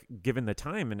 surprisingly, like given the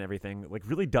time and everything, like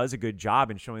really does a good job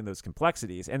in showing those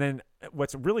complexities. And then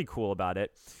what's really cool about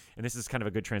it, and this is kind of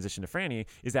a good transition to Franny,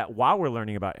 is that while we're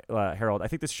learning about Harold, I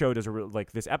think this show does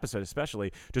this episode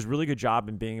especially does a really good job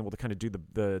in being able to kind of do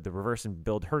the reverse and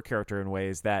build her character in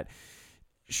ways that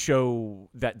show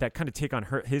that kind of take on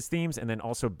his themes and then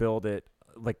also build it,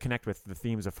 like connect with the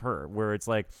themes of her, where it's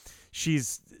like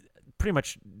she's pretty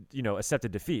much,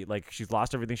 accepted defeat. Like she's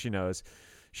lost everything she knows.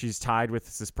 She's tied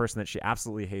with this person that she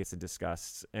absolutely hates and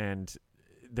disgusts. And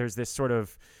there's this sort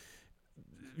of,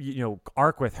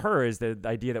 arc with her is the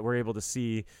idea that we're able to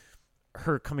see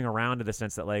her coming around to the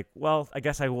sense that like, well, I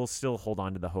guess I will still hold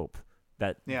on to the hope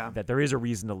that there is a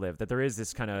reason to live, that there is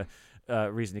this kind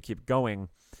of reason to keep going.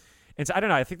 And so I don't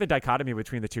know. I think the dichotomy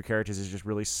between the two characters is just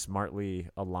really smartly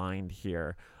aligned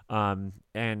here.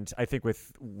 And I think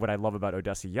with what I love about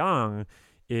Odessa Young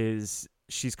is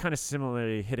she's kind of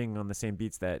similarly hitting on the same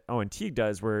beats that Owen Teague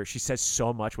does, where she says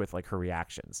so much with like her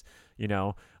reactions,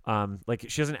 like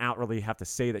she doesn't outwardly have to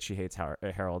say that she hates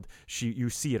Harold. You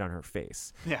see it on her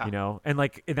face, and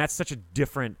that's such a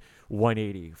different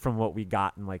 180 from what we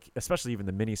got in like, especially even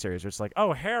the miniseries where it's like,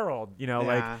 oh, Harold,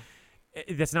 like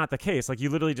that's not the case. Like you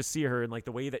literally just see her in like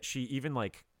the way that she even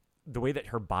like the way that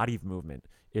her body movement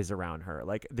is around her.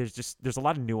 Like there's a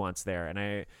lot of nuance there. And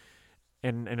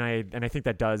I think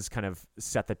that does kind of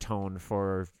set the tone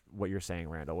for what you're saying,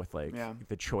 Randall, with like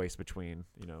the choice between,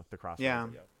 the crossover. Yeah.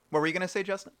 What were you going to say,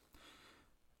 Justin?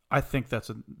 I think that's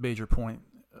a major point,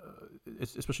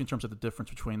 especially in terms of the difference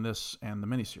between this and the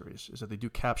miniseries, is that they do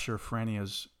capture Franny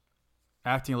as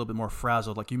acting a little bit more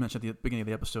frazzled. Like you mentioned at the beginning of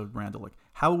the episode, Randall, like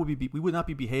how would we would not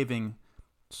be behaving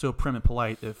so prim and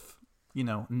polite if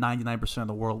 99% of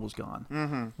the world was gone.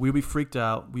 Mm-hmm. We would be freaked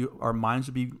out. Our minds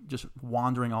would be just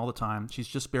wandering all the time. She's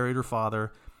just buried her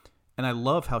father. And I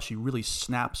love how she really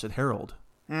snaps at Harold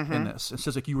in this. It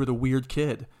says like, you were the weird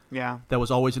kid that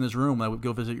was always in his room when I would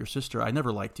go visit your sister. I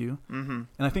never liked you. Mm-hmm. And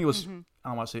I think it was, I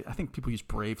don't want to say, I think people use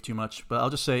brave too much, but I'll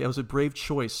just say it was a brave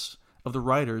choice of the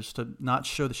writers to not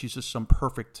show that she's just some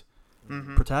perfect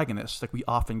protagonist like we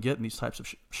often get in these types of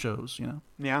shows,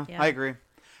 Yeah, I agree.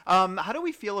 How do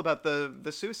we feel about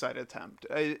the suicide attempt?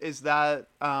 Is that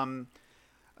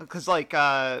because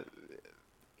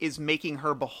is making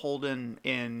her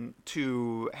beholden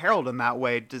to Harold in that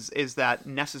way? Is that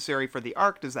necessary for the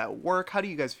arc? Does that work? How do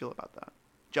you guys feel about that,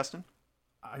 Justin?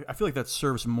 I feel like that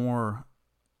serves more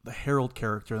the Harold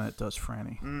character than it does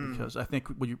Franny, because I think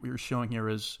what you're showing here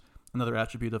is another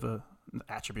another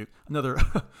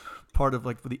part of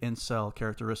like the incel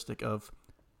characteristic of,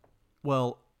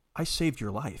 well, I saved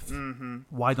your life. Mm-hmm.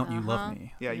 Why don't you love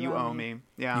me? Yeah, you owe me.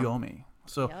 Yeah, you owe me.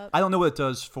 So I don't know what it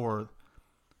does for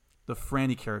the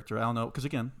Franny character. I don't know, because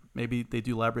again, maybe they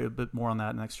do elaborate a bit more on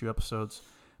that in the next few episodes.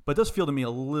 But it does feel to me a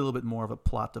little bit more of a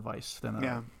plot device than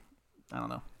I don't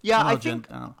know. Yeah, I think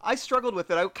I struggled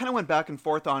with it. I kind of went back and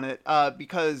forth on it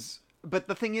but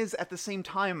the thing is, at the same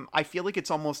time, I feel like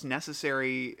it's almost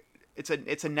necessary. It's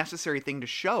a necessary thing to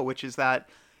show, which is that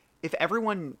if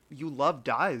everyone you love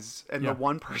dies and the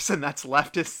one person that's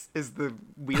left is the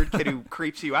weird kid who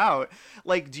creeps you out,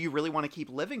 like, do you really want to keep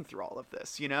living through all of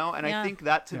this, And I think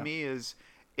that to me is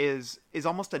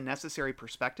almost a necessary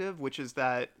perspective, which is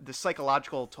that the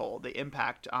psychological toll, the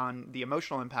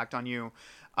emotional impact on you,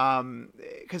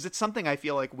 because it's something I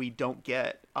feel like we don't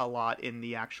get a lot in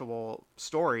the actual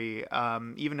story,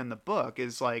 even in the book,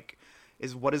 is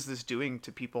what is this doing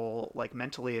to people like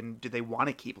mentally, and do they want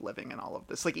to keep living in all of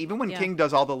this? Like even when King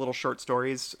does all the little short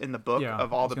stories in the book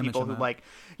of all the people who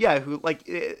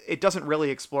it doesn't really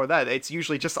explore that. It's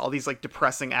usually just all these like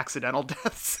depressing accidental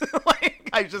deaths. Like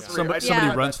I just somebody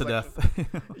runs to death.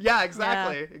 Yeah,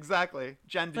 exactly.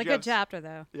 Jen, it's a good chapter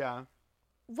though. Yeah.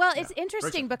 Well, it's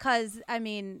interesting because, I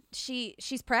mean,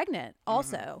 she's pregnant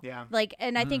also. Mm-hmm. Yeah. Like,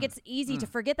 and I think it's easy to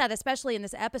forget that, especially in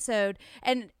this episode.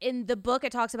 And in the book,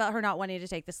 it talks about her not wanting to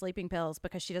take the sleeping pills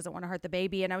because she doesn't want to hurt the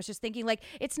baby. And I was just thinking, like,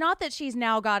 it's not that she's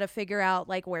now got to figure out,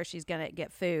 like, where she's going to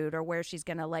get food or where she's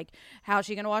going to, like, how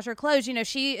she's going to wash her clothes.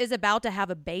 She is about to have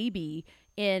a baby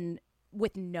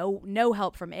with no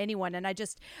help from anyone. And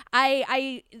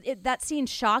that scene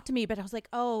shocked me, but I was like,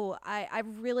 I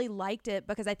really liked it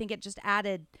because I think it just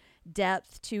added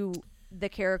depth to the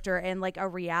character and like a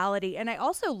reality. And I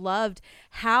also loved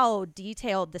how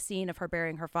detailed the scene of her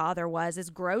burying her father was, as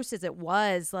gross as it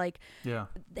was, like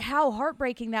how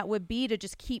heartbreaking that would be to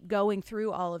just keep going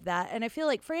through all of that. And I feel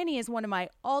like Franny is one of my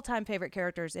all-time favorite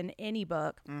characters in any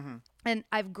book. Mm-hmm. And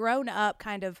I've grown up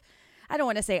kind of, I don't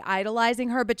want to say idolizing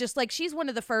her, but just like she's one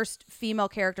of the first female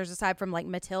characters aside from like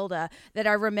Matilda that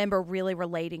I remember really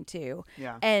relating to.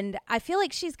 Yeah. And I feel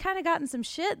like she's kind of gotten some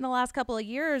shit in the last couple of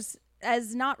years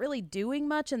as not really doing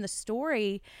much in the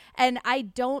story. And I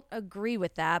don't agree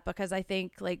with that because I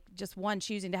think like just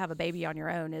choosing to have a baby on your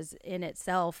own is in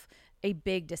itself a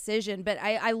big decision, but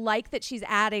I like that she's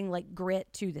adding like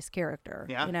grit to this character,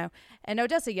 and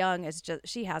Odessa Young is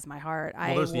she has my heart.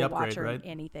 I will watch her in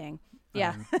anything.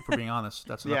 Yeah. If we're being honest,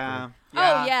 that's enough. Yeah.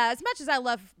 Oh yeah. As much as I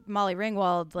love Molly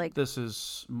Ringwald, like This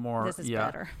is more. This is yeah.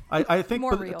 better. I think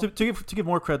More but real. to give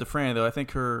more credit to Franny though, I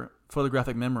think her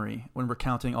photographic memory, when we're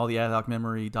counting all the ad hoc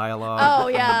memory dialogue. Oh,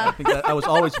 yeah. I think that I was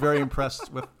always very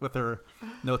impressed with her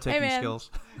note taking man. skills.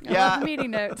 I love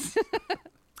meeting notes.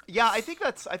 Yeah, I think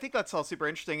that's all super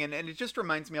interesting, and it just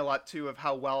reminds me a lot too of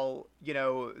how well, you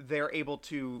know, they're able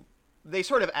to, they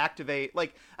sort of activate,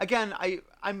 like, again,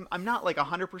 I'm not like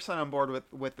 100% on board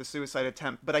with the suicide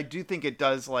attempt, but I do think it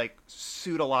does like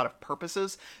suit a lot of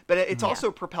purposes. But it's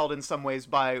also propelled in some ways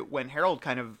by when Harold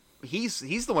kind of, he's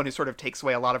the one who sort of takes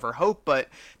away a lot of her hope, but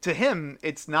to him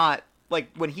it's not,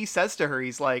 like when he says to her,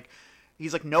 he's like,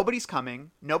 nobody's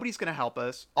coming, nobody's going to help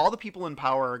us, all the people in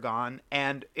power are gone,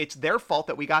 and it's their fault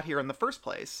that we got here in the first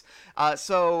place.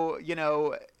 So, you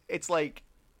know, it's like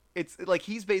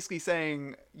he's basically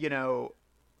saying, you know,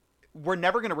 we're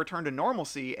never going to return to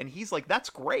normalcy, and he's like,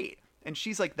 that's great. And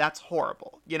she's like, that's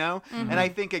horrible, you know? And I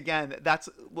think, again, that's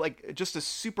like just a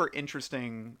super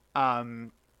interesting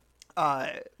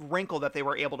wrinkle that they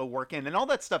were able to work in, and all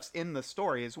that stuff's in the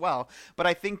story as well. But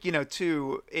I think, you know,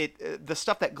 too, the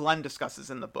stuff that Glenn discusses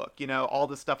in the book, you know, all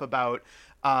the stuff about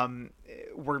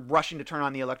we're rushing to turn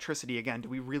on the electricity again. Do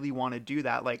we really want to do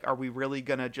that? Like, are we really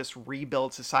gonna just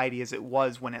rebuild society as it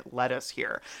was when it led us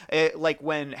here? Like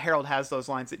when Harold has those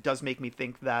lines, it does make me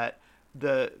think that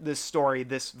this story,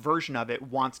 this version of it,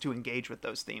 wants to engage with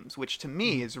those themes, which to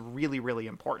me is really, really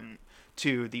important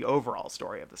to the overall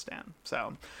story of The Stand.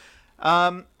 So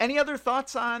any other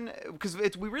thoughts on, because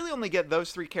we really only get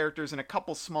those three characters and a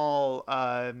couple small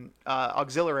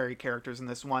auxiliary characters in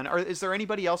this one. Or is there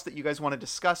anybody else that you guys want to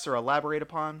discuss or elaborate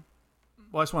upon?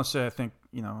 Well, I just want to say, I think,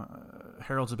 you know,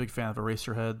 Harold's a big fan of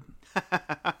Eraserhead.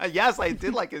 Yes, I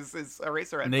did like his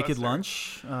Eraserhead Naked poster.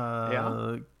 Lunch.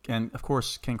 Yeah. And, of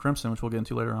course, King Crimson, which we'll get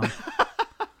into later on.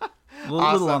 A little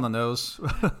Awesome. on the nose.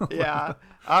 Yeah.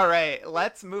 All right,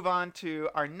 let's move on to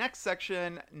our next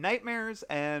section, Nightmares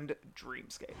and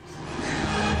Dreamscapes.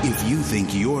 If you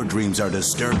think your dreams are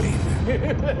disturbing,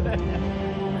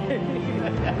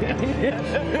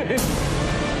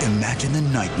 imagine the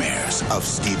nightmares of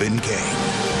Stephen King.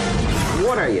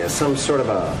 What are you, some sort of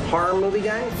a horror movie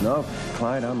guy? No,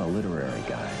 Clyde, I'm a literary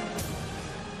guy.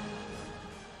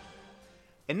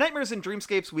 In Nightmares and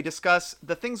Dreamscapes, we discuss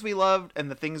the things we loved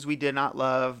and the things we did not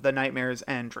love, the nightmares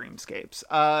and dreamscapes.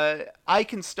 I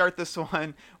can start this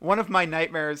one. One of my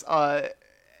nightmares,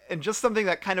 and just something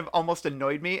that kind of almost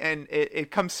annoyed me, and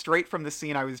it comes straight from the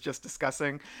scene I was just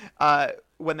discussing,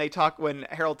 when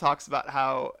Harold talks about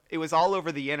how it was all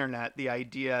over the internet, the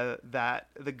idea that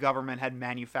the government had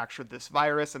manufactured this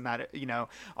virus and that, you know,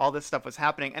 all this stuff was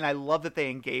happening. And I love that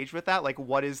they engage with that. Like,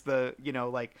 what is the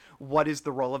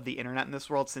role of the internet in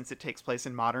this world since it takes place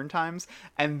in modern times?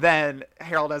 And then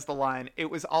Harold has the line,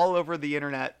 it was all over the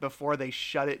internet before they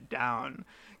shut it down.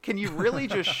 Can you really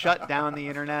just shut down the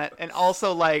internet? And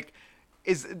also, like,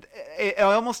 it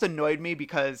almost annoyed me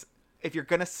because if you're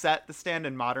going to set The Stand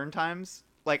in modern times,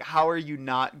 like, how are you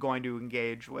not going to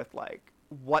engage with, like,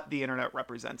 what the internet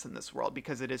represents in this world,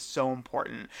 because it is so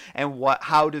important, and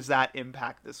how does that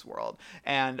impact this world?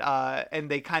 And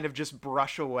they kind of just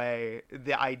brush away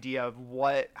the idea of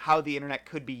how the internet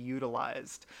could be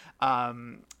utilized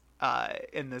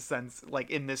in this sense,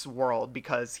 like in this world,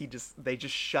 because they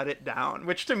just shut it down,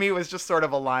 which to me was just sort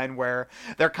of a line where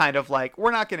they're kind of like,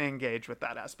 we're not going to engage with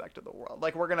that aspect of the world.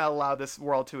 Like, we're going to allow this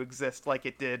world to exist like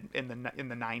it did in the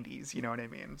 90s. You know what I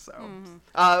mean? So,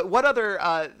 what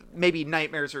other maybe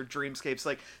nightmares or dreamscapes,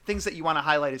 like things that you want to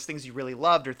highlight as things you really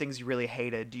loved or things you really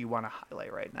hated, do you want to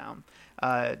highlight right now?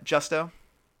 Justo?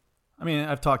 I mean,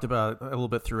 I've talked about it a little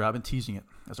bit throughout. I've been teasing it,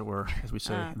 as it were, as we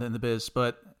say in the biz.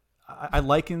 But I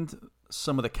likened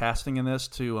some of the casting in this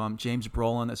to James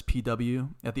Brolin as PW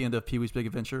at the end of Pee-wee's Big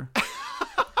Adventure.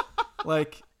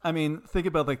 Like, I mean, think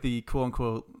about like the quote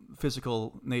unquote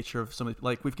physical nature of somebody.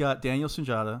 Like, we've got Daniel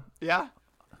Sunjata,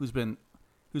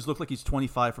 who's looked like he's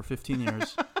 25 for 15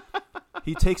 years.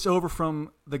 He takes over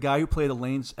from the guy who played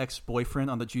Elaine's ex-boyfriend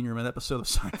on the Junior Minute episode of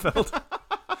Seinfeld,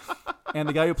 and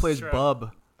the guy who plays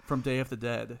Bub from Day of the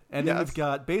Dead. And then we've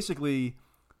got basically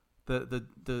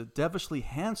the devilishly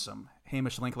handsome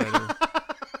Hamish Linklater,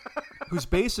 who's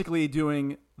basically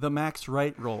doing the Max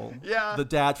Wright role, the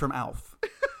dad from Alf.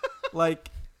 Like,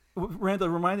 Randall,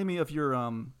 reminded me of your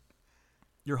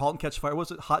Halt and Catch Fire. What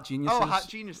was it, Hot Geniuses? Oh, Hot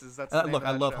Geniuses. That's the name look, of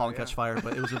I that love show, Halt and Catch Fire,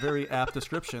 but it was a very apt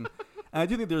description. And I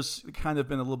do think there's kind of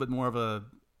been a little bit more of I don't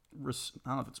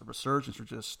know if it's a resurgence or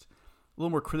just a little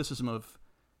more criticism of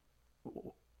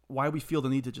why we feel the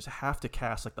need to just have to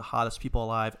cast like the hottest people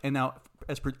alive. And now,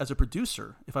 as a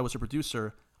producer, if I was a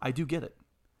producer, I do get it.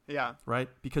 Yeah. Right?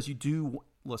 Because you do,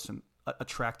 listen,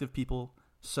 attractive people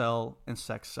sell and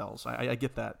sex sells. I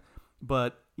get that.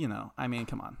 But, you know, I mean,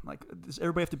 come on. Like, does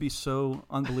everybody have to be so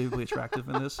unbelievably attractive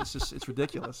in this? It's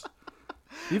ridiculous.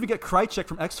 You even get Krychek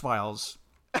from X-Files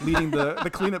leading the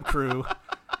cleanup crew.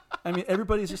 I mean,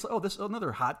 everybody's just like, oh, this is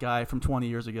another hot guy from 20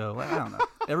 years ago. Like, I don't know.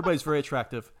 Everybody's very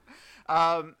attractive.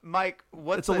 Mike,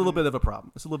 it's a little bit of a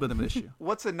problem. It's a little bit of an issue.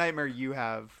 What's a nightmare you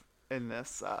have in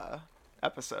this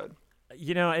episode?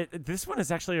 You know, this one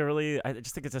is actually I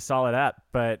just think it's a solid app.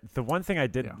 But the one thing I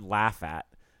did laugh at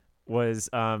was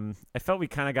I felt we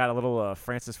kind of got a little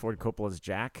Francis Ford Coppola's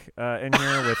Jack in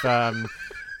here with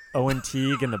Owen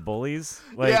Teague and the bullies.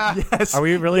 Like, yes. Are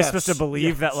we really supposed to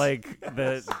believe that like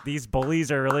these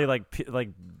bullies are really like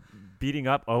beating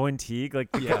up Owen Teague?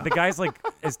 Like the guy's like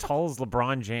as tall as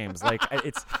LeBron James. Like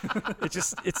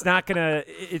it's not gonna.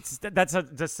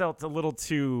 That's felt a little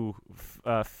too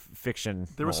fiction.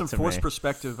 There was some forced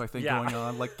perspective, I think, going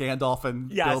on, like Gandalf and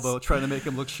Bilbo trying to make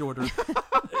him look shorter.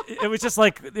 It was just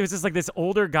like this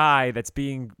older guy that's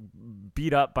being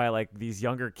beat up by like these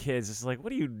younger kids. It's like,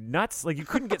 what are you, nuts? Like, you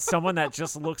couldn't get someone that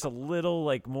just looks a little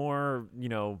like more, you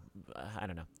know, I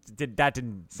don't know. I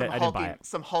didn't buy it.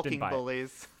 Some hulking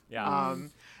bullies. Yeah.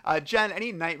 Jen,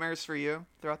 any nightmares for you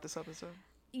throughout this episode?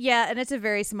 Yeah, and it's a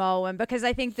very small one because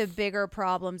I think the bigger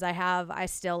problems I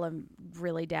still am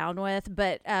really down with.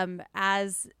 But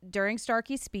as during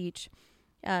Starkey's speech,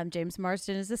 James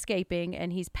Marsden is escaping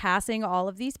and he's passing all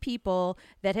of these people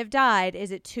that have died. Is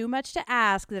it too much to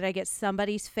ask that I get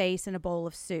somebody's face in a bowl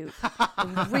of soup?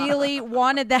 I really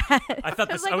wanted that. I thought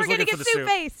I was like, we're going to get soup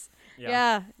face.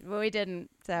 Yeah, well, we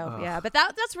didn't. So, but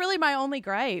that's really my only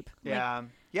gripe. Yeah. Like,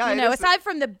 yeah. You know, aside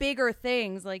from the bigger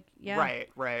things, like, Right.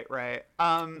 Well,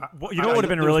 you know what would have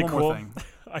been really cool?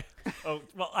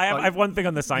 I have one thing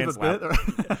on the science lab.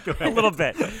 A little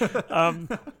bit.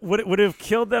 Would it have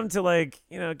killed them to, like,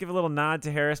 you know, give a little nod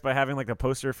to Harris by having like a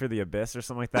poster for the Abyss or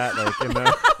something like that, like in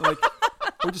the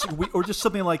or just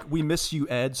something like "We miss you,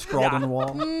 Ed" scrawled on the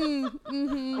wall,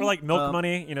 or like Milk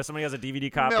Money. You know, somebody has a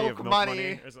DVD copy of Milk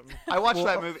Money or something. I watched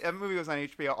that movie. That movie was on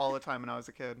HBO all the time when I was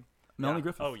a kid. Melanie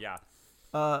Griffith. Oh yeah.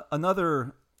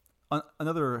 Another.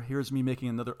 Here's me making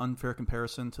another unfair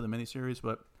comparison to the miniseries,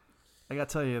 but I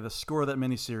gotta tell you, the score of that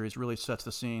miniseries really sets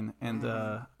the scene, and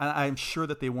I'm sure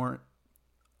that they weren't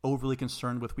overly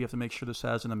concerned with. We have to make sure this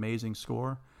has an amazing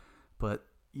score, but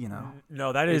you know,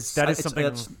 no, that is something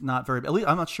that's not very. At least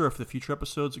I'm not sure if the future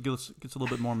episodes gets a little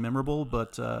bit more memorable,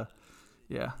 but I'm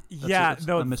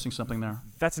missing something there.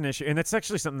 That's an issue, and that's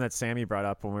actually something that Sammy brought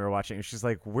up when we were watching. She's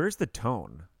like, "Where's the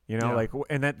tone?" You know, like,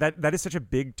 and that is such a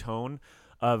big tone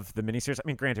of the miniseries. I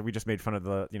mean, granted, we just made fun of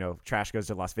the, you know, Trash Goes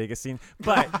to Las Vegas scene,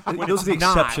 but those are the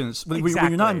exceptions. When you're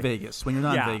not in Vegas,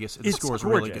 the score's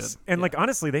really good. And like,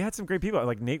 honestly, they had some great people,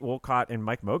 like Nate Wolcott and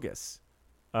Mike Mogus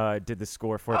did the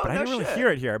score for it, but I didn't really hear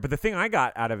it here. But the thing I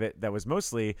got out of it that was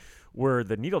mostly were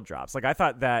the needle drops. Like, I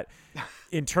thought that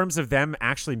in terms of them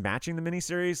actually matching the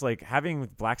miniseries, like having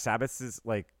Black Sabbath's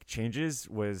like changes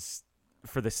was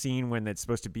for the scene when it's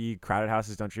supposed to be Crowded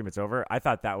Houses Don't Dream It's Over. I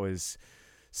thought that was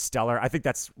stellar. I think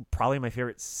that's probably my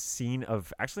favorite scene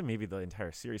of actually maybe the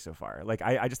entire series so far. Like,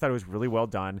 I just thought it was really well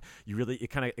done. It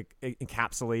kind of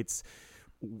encapsulates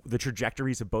the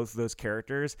trajectories of both of those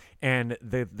characters, and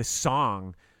the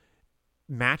song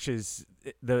matches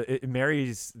it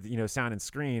marries, you know, sound and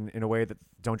screen in a way that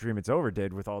Don't Dream It's Over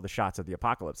did with all the shots of the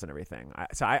apocalypse and everything.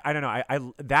 I don't know. I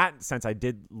that sense I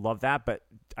did love that, but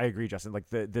I agree, Justin. Like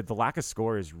the lack of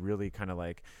score is really kind of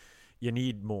like, you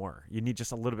need more. You need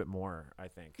just a little bit more, I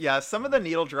think. Yeah, some of the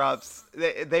needle drops,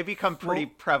 they become pretty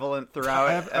prevalent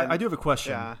throughout. I do have a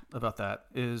question about that.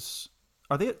 They're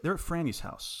at Franny's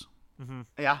house? Mm-hmm.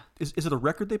 Yeah. Is it a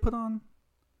record they put on?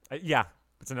 Yeah,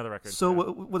 it's another record. So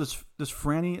what is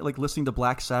Franny like listening to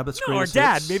Black Sabbath's greatest her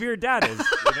dad. hits? Maybe her dad is.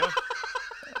 You know?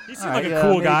 He seemed like a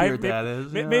cool guy. Her dad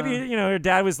is. Maybe you know, her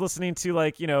dad was listening to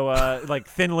like, you know, like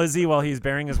Thin Lizzy while he's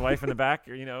burying his wife in the back,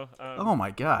 or, you know. Oh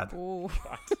my God.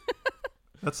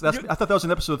 That's. I thought that was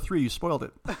in episode 3. You spoiled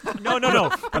it. No.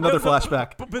 Another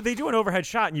flashback. But they do an overhead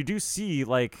shot, and you do see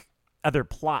like other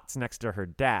plots next to her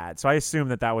dad. So I assume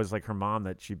that was like her mom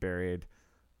that she buried.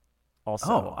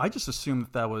 Also, I just assumed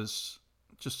that was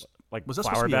just like, was that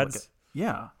flower beds.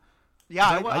 Yeah.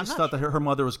 I just thought that her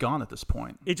mother was gone at this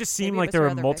point. It just seemed like there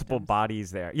were multiple bodies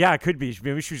there. Yeah, it could be.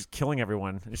 Maybe she was killing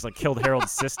everyone. She like killed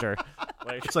Harold's sister.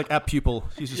 Like, it's like at Pupil.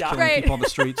 She's just killing people on the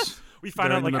streets. We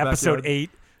find out like episode 8.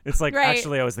 It's like,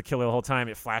 actually, I was the killer the whole time.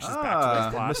 It flashes back to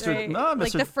this plot. Mr.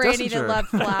 Like the Franny that loved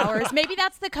flowers. Maybe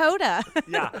that's the coda.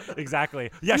 Yeah, exactly.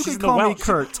 Yeah, you she's can in the call well. me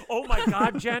Kurt. Oh my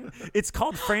God, Jen! It's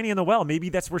called Franny in the Well. Maybe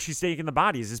that's where she's taking the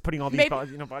bodies. Is putting all these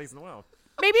bodies in the well.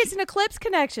 Maybe it's an eclipse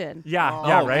connection. Yeah,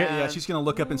 Oh, right. Yeah, she's gonna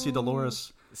look up and see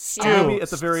Dolores. Stu, Maybe at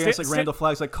the very end, it's like Randall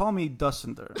Flagg's like, "Call me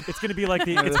Dustinder." It's gonna be like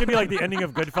the ending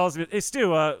of Goodfellas. Hey Stu,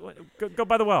 go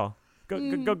by the well. Go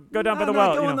down by the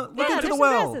well. Look into the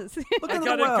well. Dresses. Look I into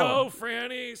gotta the well. go,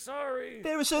 Franny. Sorry.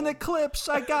 There's an eclipse.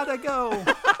 I gotta go.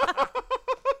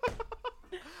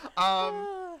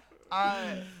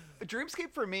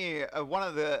 Dreamscape for me,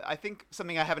 I think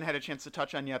something I haven't had a chance to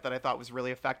touch on yet that I thought was really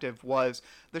effective was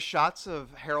the shots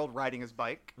of Harold riding his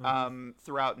bike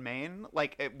throughout Maine,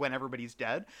 when everybody's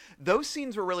dead. Those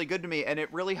scenes were really good to me, and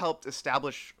it really helped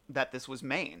establish that this was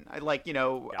Maine.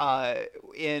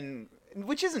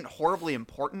 Which isn't horribly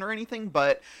important or anything,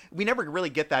 but we never really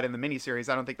get that in the miniseries.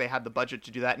 I don't think they had the budget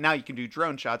to do that. Now you can do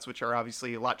drone shots, which are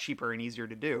obviously a lot cheaper and easier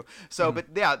to do. So, but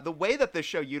yeah, the way that this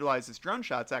show utilizes drone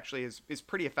shots actually is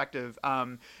pretty effective.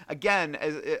 Again,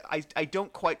 I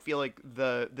don't quite feel like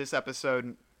this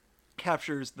episode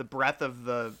captures the breadth of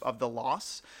the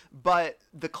loss, but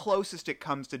the closest it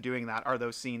comes to doing that are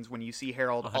those scenes when you see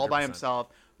Harold 100%. all by himself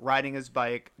riding his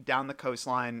bike down the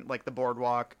coastline, like the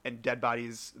boardwalk, and dead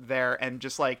bodies there, and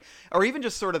just or even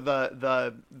just sort of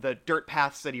the dirt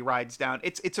paths that he rides down.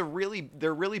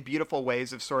 They're really beautiful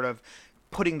ways of sort of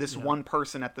putting this one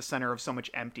person at the center of so much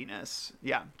emptiness.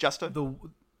 Yeah, Justin?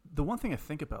 The one thing I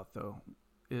think about though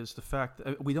is the fact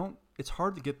that it's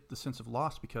hard to get the sense of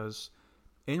loss because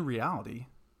in reality,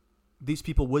 these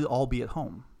people would all be at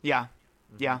home. Yeah.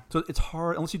 Yeah. So it's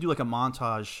hard unless you do like a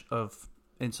montage of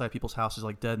inside people's houses,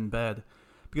 like dead in bed,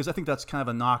 because I think that's kind of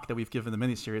a knock that we've given the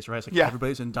miniseries, right? It's like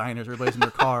everybody's in diners, everybody's in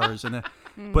their cars,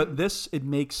 but it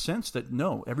makes sense that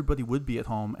no, everybody would be at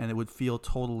home and it would feel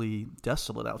totally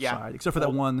desolate outside, except for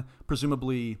that one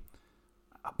presumably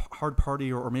hard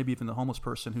party or maybe even the homeless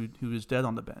person who is dead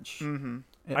on the bench. Mm-hmm.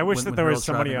 I wish that there was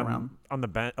somebody on the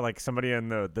bench, like somebody on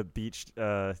the beach,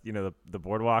 the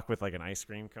boardwalk with like an ice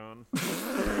cream cone,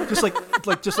 just like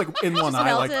in one eye,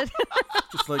 melted.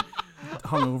 just like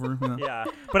hungover. Yeah,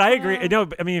 but I agree. No,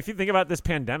 I mean, if you think about this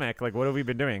pandemic, like what have we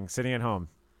been doing? Sitting at home.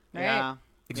 Right. Yeah.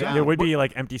 Exactly. There would be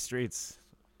like empty streets.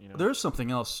 There's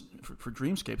something else for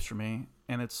Dreamscapes for me,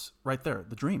 and it's right there.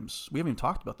 The dreams. We haven't even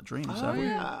talked about the dreams, have we?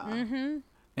 Yeah. Mm-hmm.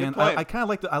 And I kind of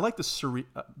like the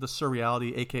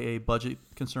surreality, aka budget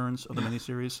concerns of the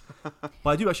miniseries, but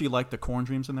I do actually like the corn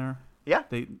dreams in there. Yeah,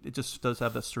 it just does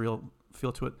have that surreal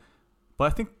feel to it. But I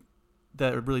think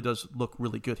that it really does look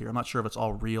really good here. I'm not sure if it's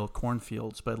all real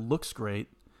cornfields, but it looks great.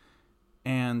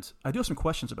 And I do have some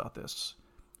questions about this.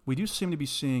 We do seem to be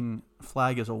seeing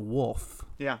Flag as a wolf,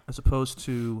 as opposed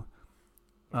to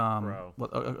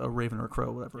a raven or a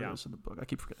crow, whatever it is in the book. I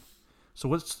keep forgetting.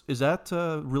 So is that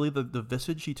really the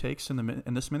visage he takes in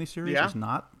this miniseries? Yeah. Is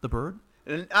not the bird?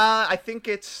 I think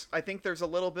there's a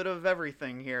little bit of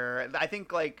everything here. I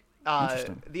think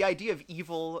the idea of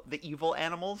the evil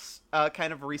animals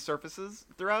kind of resurfaces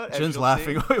throughout. Jen's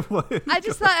laughing. I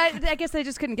just thought I guess they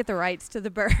just couldn't get the rights to the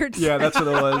birds. Yeah, that's what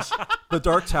it was. The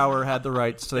Dark Tower had the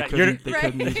rights, so they couldn't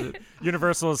use it.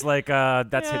 Universal is like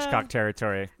that's Hitchcock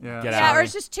territory. Yeah, Get out. Or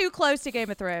it's just too close to Game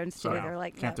of Thrones too. Sorry. They're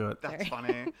like, can't do it. That's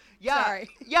funny. Yeah, Sorry.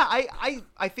 Yeah.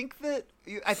 I think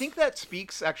that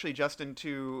speaks actually, Justin,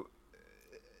 to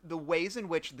the ways in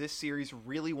which this series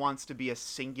really wants to be a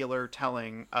singular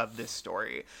telling of this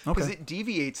story, because it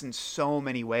deviates in so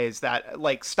many ways that,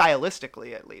 like,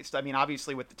 stylistically at least, I mean,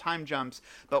 obviously with the time jumps,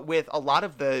 but with a lot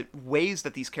of the ways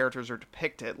that these characters are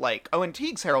depicted. Like Owen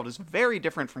Teague's Harold is very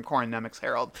different from Corin Nemec's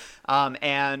Harold,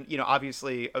 and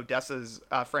obviously Odessa's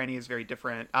Franny is very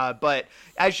different, but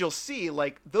as you'll see,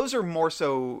 like, those are more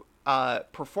so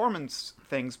performance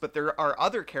things, but there are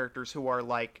other characters who are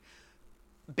like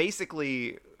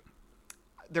basically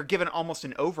they're given almost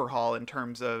an overhaul in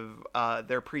terms of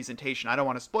their presentation. I don't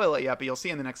want to spoil it yet, but you'll see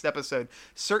in the next episode,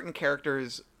 certain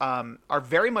characters are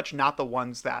very much not the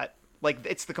ones that, like,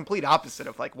 it's the complete opposite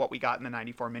of like what we got in the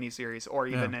 94 miniseries or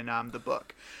even in the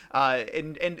book.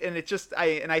 And it's just,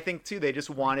 I think too, they just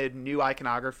wanted new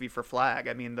iconography for Flag.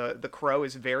 I mean, the crow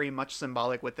is very much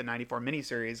symbolic with the 94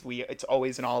 miniseries. It's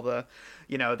always in all the,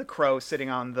 the crow sitting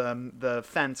on the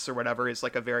fence or whatever is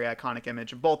like a very iconic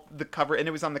image. Both the cover, and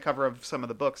it was on the cover of some of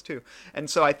the books too. And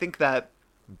so I think that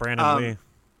Brandon Lee.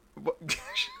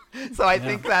 So I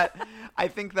think that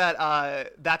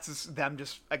that's them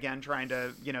just again trying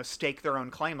to stake their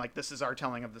own claim, like this is our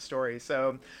telling of the story.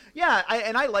 So yeah,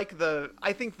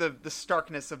 I think the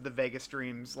starkness of the Vegas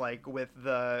dreams, like with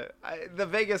the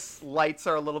Vegas lights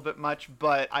are a little bit much,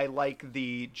 but I like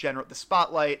the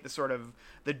spotlight, the sort of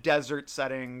the desert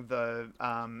setting,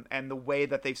 and the way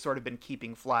that they've sort of been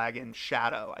keeping Flag in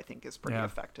shadow, I think is pretty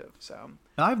effective. So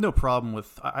and I have no problem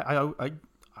with I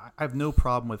have no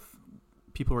problem with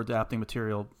people who are adapting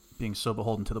material being so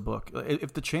beholden to the book.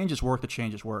 If the changes work, the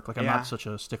changes work. Like I'm Yeah. not such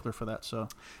a stickler for that. So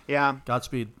Yeah.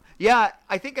 Godspeed. Yeah,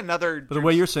 I think another. But the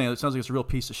way you're saying it, sounds like it's a real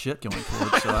piece of shit going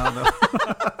forward. So I don't know.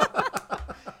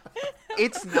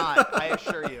 It's not, I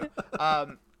assure you.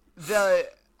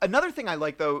 Another thing I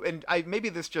like though, and maybe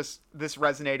this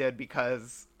resonated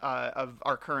because of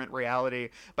our current reality,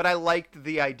 but I liked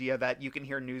the idea that you can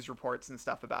hear news reports and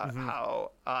stuff about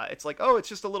how it's like, oh, it's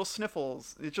just a little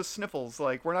sniffles. It's just sniffles.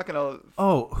 Like we're not gonna.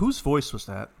 Oh, whose voice was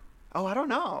that? Oh, I don't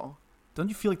know. Don't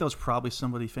you feel like that was probably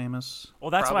somebody famous?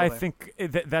 Well, that's why I think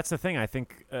that's the thing. I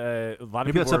think a lot of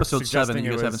Maybe people that's episode 7 that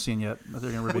you guys haven't seen yet.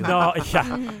 They're gonna reveal no,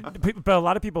 yeah, but a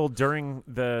lot of people during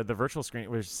the virtual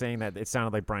screen were saying that it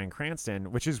sounded like Bryan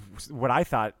Cranston, which is what I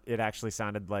thought it actually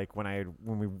sounded like when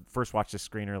we first watched the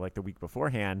screener like the week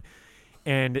beforehand.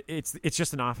 And it's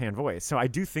just an offhand voice. So I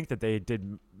do think that they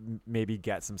did maybe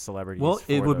get some celebrities. Well,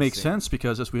 it would make scenes. sense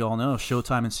because, as we all know,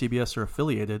 Showtime and CBS are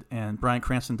affiliated, and Bryan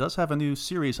Cranston does have a new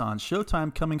series on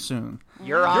Showtime coming soon.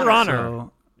 Your Honor.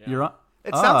 So, Your Honor.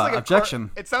 It sounds like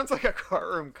objection. It sounds like a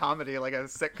courtroom comedy, like a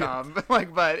sitcom,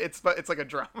 but it's like a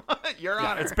drama. Your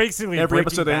Honor. It's basically every Breaking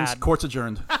episode ends. Bad. Court's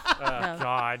adjourned.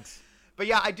 God. But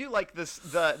yeah, I do like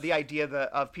the idea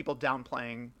of people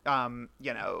downplaying,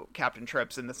 Captain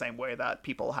Trips in the same way that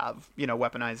people have,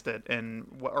 weaponized it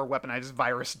or weaponized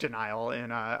virus denial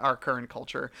in our current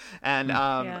culture. And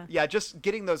just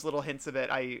getting those little hints of it,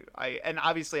 and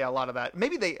obviously a lot of that,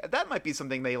 maybe that might be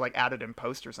something they like added in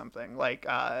post or something, like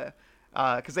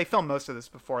because they filmed most of this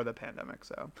before the pandemic.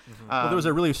 So well, there was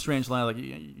a really strange line like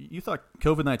you thought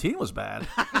COVID-19 was bad,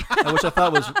 which I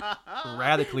thought was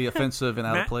radically offensive and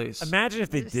out of place. Imagine if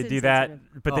they did do that,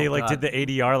 but they did the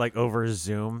ADR like over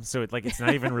Zoom, so it's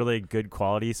not even really good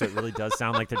quality. So it really does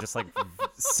sound like they're just like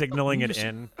signaling it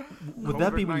in. Would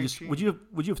that be would you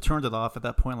have turned it off at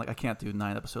that point? Like I can't do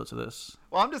 9 episodes of this.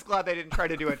 Well, I'm just glad they didn't try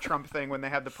to do a Trump thing when they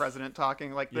had the president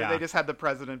talking. Like they just had the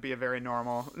president be a very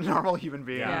normal human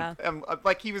being. Yeah.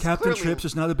 Like he was Captain clearly... Trips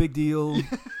is not a big deal.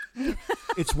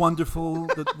 It's wonderful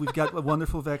that we've got a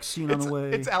wonderful vaccine on the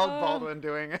way. It's Alec Baldwin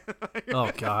doing it.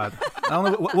 Oh God! I don't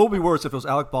know what would be worse if it was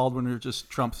Alec Baldwin or just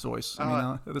Trump's voice. I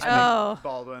mean,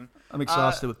 Baldwin. I'm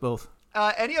exhausted with both.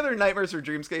 Any other nightmares or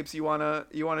dreamscapes you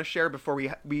wanna share before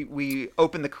we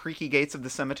open the creaky gates of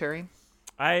the cemetery?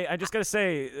 I just gotta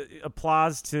say,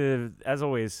 applause to, as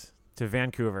always, to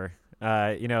Vancouver.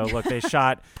 Look, they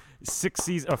shot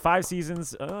 5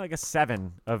 seasons, I guess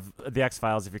 7 of the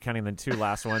X-Files if you're counting the 2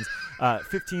 last ones.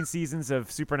 15 seasons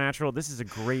of Supernatural. This is a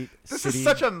great This city. is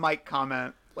such a Mike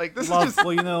comment. Like this is just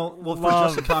for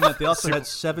just a comment, they also had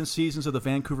 7 seasons of the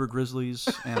Vancouver Grizzlies,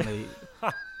 and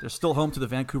they're still home to the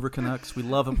Vancouver Canucks. We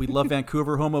love them. We love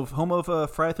Vancouver, home of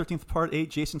Friday 13th Part 8.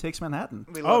 Jason Takes Manhattan.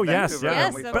 Yes,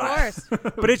 of course.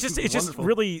 But it's just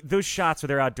really those shots where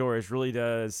they're outdoors really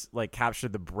does like capture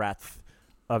the breadth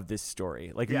of this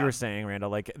story. Like you were saying, Randall,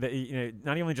 like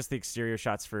not only just the exterior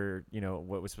shots for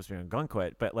what was supposed to be on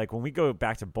Gunquit, but like when we go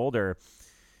back to Boulder.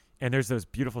 And there's those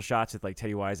beautiful shots with like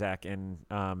Teddy Wysak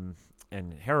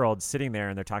and Harold sitting there,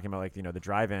 and they're talking about like the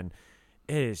drive-in.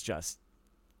 It is just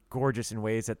gorgeous in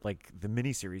ways that like the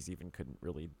miniseries even couldn't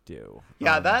really do.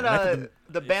 Yeah,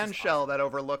 the band shell that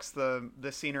overlooks the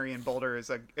scenery in Boulder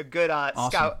is a good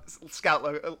awesome. scout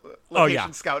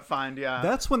location scout find. Yeah,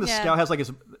 that's when the scout has like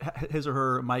his or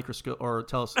her microscope or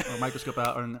microscope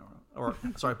out or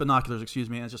binoculars. Excuse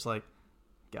me, and it's just like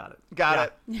got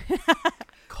it.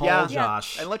 Call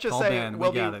Josh. And let's just say Ben.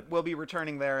 we'll be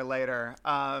returning there later.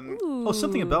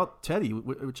 Something about Teddy,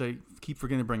 which I keep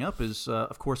forgetting to bring up, is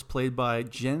of course played by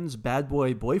Jen's bad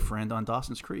boy boyfriend on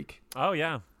Dawson's Creek. Oh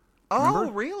yeah. Remember?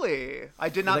 Oh really? I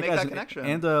did not make that connection.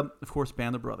 And of course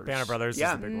Band of Brothers. Band of Brothers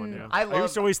is the big one. Yeah. I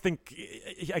used to always think.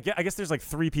 I guess there's like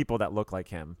 3 people that look like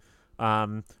him.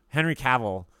 Henry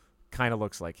Cavill kind of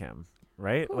looks like him,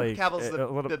 right? Ooh, like Cavill's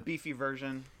the beefy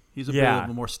version. He's a bit of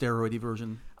a more steroidy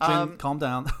version. Jen, calm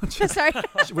down. Sorry.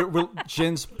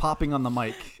 Jen's popping on the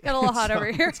mic. Got a little hot over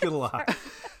here. It's getting a little hot.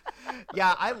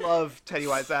 Yeah, I love Teddy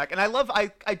Wysak, and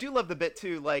I do love the bit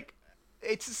too. Like,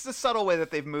 it's just a subtle way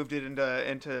that they've moved it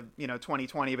into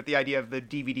 2020, but the idea of the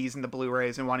DVDs and the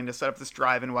Blu-rays and wanting to set up this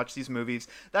drive and watch these movies,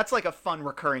 that's like a fun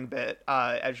recurring bit,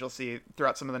 as you'll see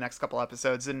throughout some of the next couple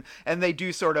episodes, and they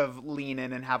do sort of lean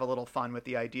in and have a little fun with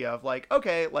the idea of like,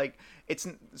 okay, like it's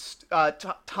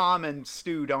Tom and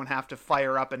Stu don't have to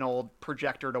fire up an old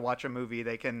projector to watch a movie.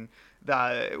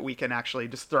 We can actually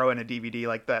just throw in a DVD.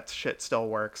 Like that shit still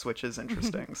works, which is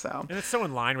interesting. So and it's so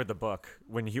in line with the book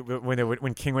when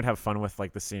King would have fun with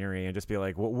like the scenery and just be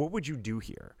like, what would you do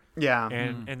here? Yeah,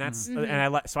 and that's and I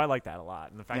like that a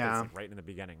lot. And the fact that it's like right in the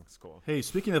beginning is cool. Hey,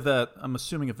 speaking of that, I'm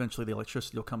assuming eventually the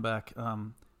electricity will come back.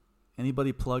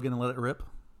 Anybody plug in and let it rip?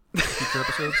 Future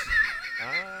episodes?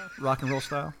 Rock and roll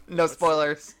style? No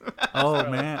spoilers. Oh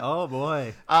man! Oh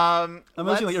boy!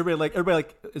 Imagine everybody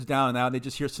is down and out, and they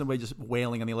just hear somebody just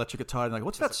wailing on the electric guitar, and like,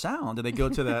 what's that sound? And they go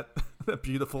to that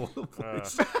beautiful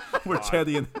place where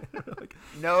Teddy and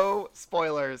no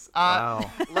spoilers. Wow!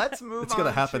 Let's move it's on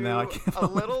gonna happen to now. I can't a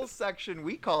little section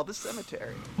we call the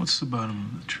cemetery. What's the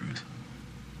bottom of the truth?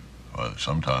 Well,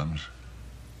 sometimes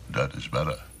that is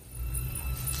better.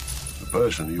 The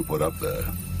person you put up there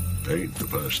ain't the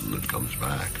person that comes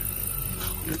back.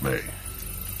 It may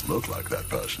look like that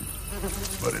person,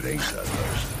 but it ain't that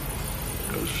person.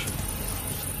 Because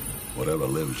whatever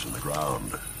lives in the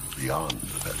ground beyond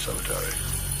that cemetery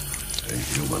ain't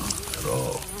human at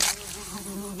all.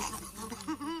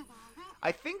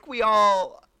 I think we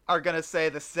all are going to say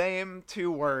the same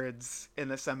 2 words in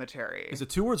the cemetery. Is it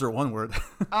 2 words or 1 word?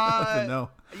 I don't even know.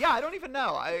 Yeah, I don't even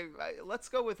know. Let's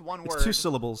go with 1 word. It's 2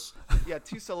 syllables. Yeah,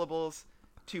 2 syllables.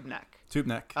 Tube neck. Tube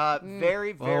neck.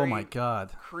 Very, very oh my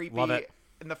God. creepy. Love it.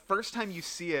 And the first time you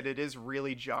see it, it is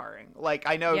really jarring. Like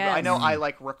I know I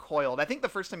like recoiled. I think the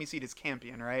first time you see it is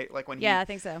Campion, right? Like when I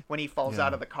think so. When he falls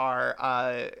out of the car,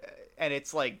 and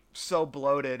it's like so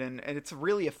bloated and it's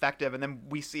really effective. And then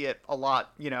we see it a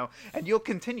lot, and you'll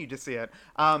continue to see it.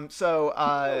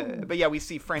 But yeah, we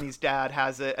see Franny's dad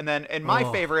has it, and then my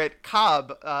favorite,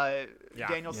 Cobb.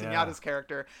 Daniel Sunyata's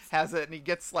character has it, and he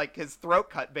gets like his throat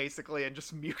cut basically, and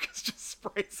just mucus just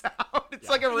sprays out. It's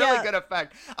like a really good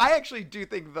effect. I actually do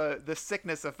think the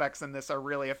sickness effects in this are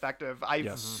really effective.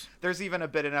 There's even a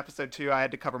bit in episode 2 I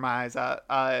had to cover my eyes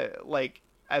at, like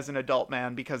as an adult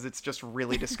man, because it's just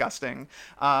really disgusting.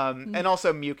 And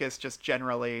also mucus just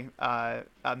generally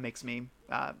makes me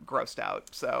grossed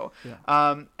out. So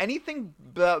anything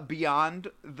beyond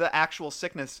the actual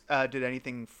sickness, did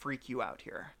anything freak you out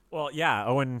here? Well, yeah,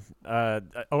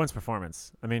 Owen's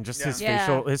performance. I mean, just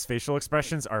his facial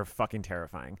expressions are fucking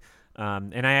terrifying.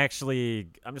 And I'm just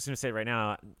gonna say it right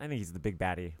now, I think he's the big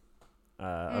baddie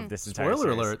of this entire Spoiler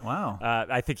series. alert! Wow.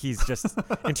 I think he's just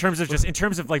in terms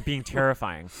of like being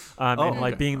terrifying,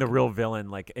 like being the real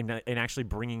villain, like and actually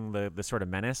bringing the sort of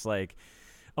menace. Like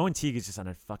Owen Teague is just on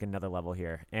a fucking another level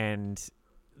here, and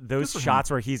those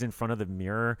shots where he's in front of the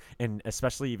mirror, and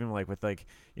especially even like with the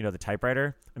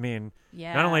typewriter. I mean,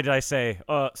 not only did I say,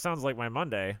 sounds like my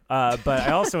Monday, but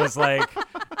I also was like,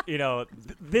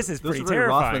 this is pretty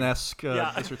terrifying. Rothman-esque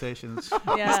dissertations.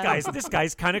 This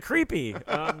guy's kind of creepy.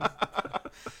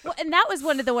 Well, and that was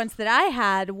one of the ones that I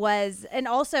had and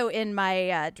also in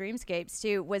my Dreamscapes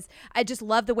too, was I just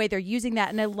love the way they're using that.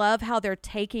 And I love how they're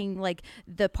taking like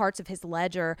the parts of his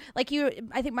ledger. Like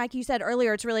I think Mike, you said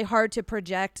earlier, it's really hard to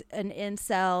project an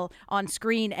incel on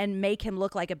screen and make him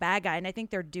look like a bad guy. And I think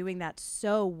they're doing that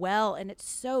so well. And it's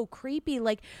so creepy.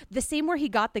 Like the scene where he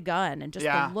got the gun and just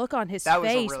the look on his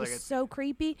face was so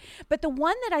creepy. But the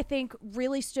one that I think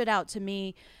really stood out to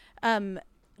me,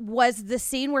 was the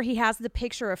scene where he has the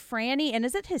picture of Franny, and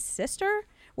is it his sister,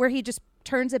 where he just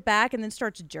turns it back and then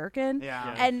starts jerking?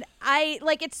 Yeah. And I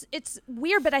like it's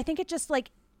weird, but I think it just like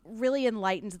really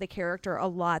enlightens the character a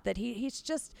lot, that he's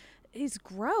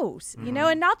gross,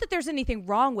 and not that there's anything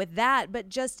wrong with that, but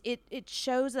just it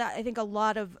shows that I think a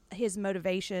lot of his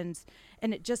motivations,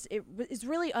 and it is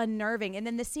really unnerving. And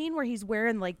then the scene where he's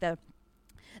wearing like that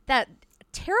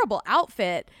terrible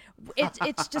outfit,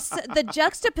 it's just the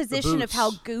juxtaposition of how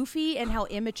goofy and how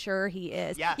immature he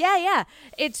is.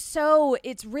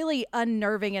 It's really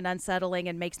unnerving and unsettling,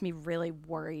 and makes me really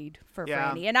worried for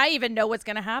Franny. And I even know what's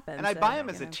going to happen. And I buy him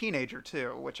as a teenager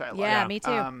too, which I like. Yeah, me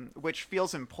too. Which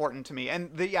feels important to me.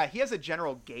 And he has a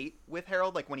general gait with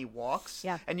Harold, like when he walks.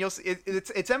 Yeah. And you'll see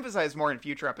it's emphasized more in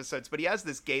future episodes, but he has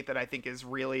this gait that I think is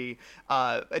really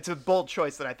it's a bold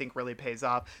choice that I think really pays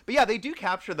off. But yeah, they do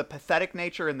capture the pathetic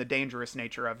nature and the dangerous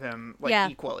nature of him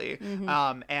equally.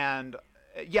 Mm-hmm. And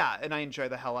I enjoy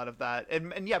the hell out of that.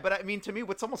 But I mean, to me,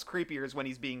 what's almost creepier is when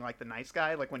he's being like the nice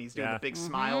guy, like when he's doing the big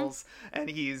smiles, and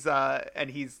he's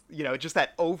just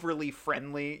that overly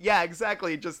friendly. Yeah,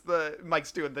 exactly. Just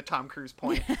Mike's doing the Tom Cruise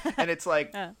point, and it's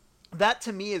like that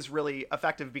to me is really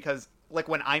effective, because like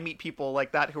when I meet people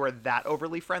like that who are that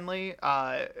overly friendly,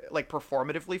 like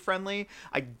performatively friendly,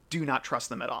 I do not trust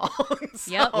them at all.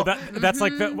 Well, that's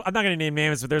like I'm not going to name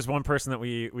names, but there's one person that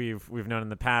we've known in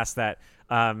the past that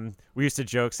we used to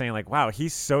joke saying like, wow,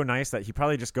 he's so nice that he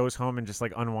probably just goes home and just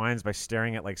like unwinds by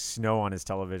staring at like snow on his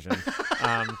television.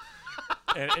 And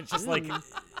it's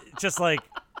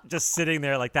just sitting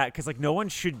there like that, because like no one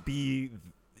should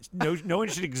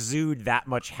exude that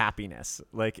much happiness.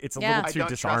 Like it's a little too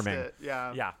disarming.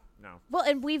 Yeah. No. Well,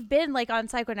 and we've been like on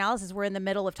Psychoanalysis. We're in the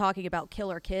middle of talking about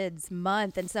Killer Kids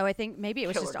Month, and so I think maybe it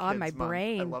was just on my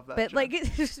brain. I love that. But Jen. like,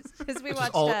 because we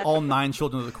watched all 9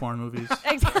 Children of the Corn movies.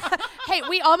 Hey,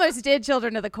 we almost did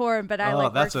Children of the Corn, but I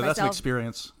that's worked an myself.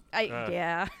 experience.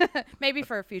 Yeah, maybe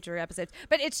for future episodes.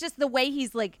 But it's just the way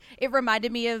he's like. It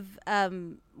reminded me of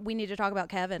We Need to Talk About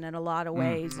Kevin in a lot of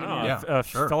ways. You know? Yeah,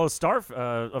 sure. Fellow star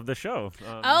of the show.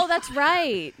 Oh, that's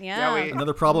right. Yeah.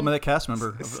 Another problematic cast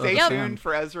member. Stay tuned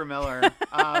for Ezra Miller.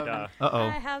 I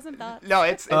have some thoughts. No,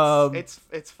 it's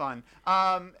fun.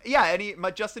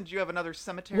 Justin, do you have another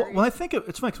cemetery? When I think of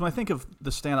when I think of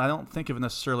The Stand, I don't think of it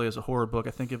necessarily as a horror book.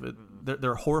 I think of it.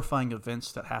 There are horrifying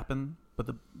events that happen, but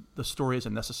the story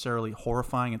isn't necessarily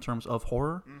horrifying in terms of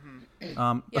horror.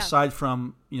 Aside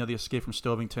from the escape from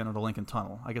Stovington or the Lincoln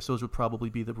Tunnel, I guess those would probably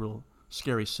be the real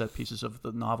scary set pieces of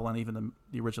the novel and even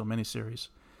the original miniseries.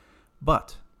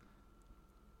 But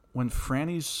when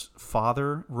Franny's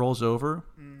father rolls over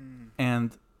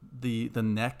and the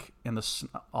neck and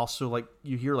also like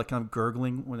you hear like kind of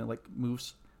gurgling when it like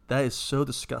moves, that is so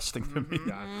disgusting to me.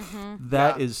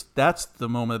 That's the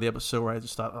moment of the episode where I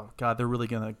just thought, oh God, they're really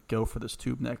gonna go for this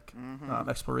tube neck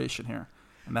exploration here.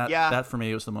 And that for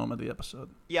me was the moment of the episode.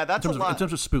 Yeah, that's in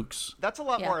terms of spooks. That's a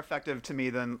lot more effective to me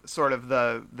than sort of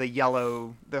the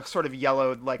sort of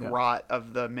yellowed rot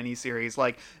of the miniseries.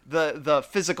 Like the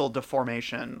physical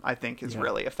deformation, I think, is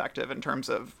really effective in terms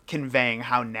of conveying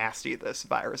how nasty this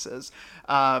virus is.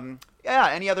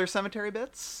 Any other cemetery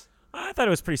bits? I thought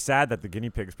it was pretty sad that the guinea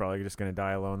pig's probably just going to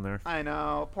die alone there. I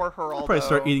know, poor Geraldo. It'll probably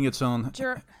start eating its own.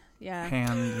 Yeah.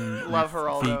 Hand and Love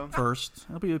Geraldo feet first.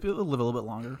 It'll live a little bit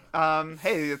longer.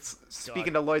 Hey, it's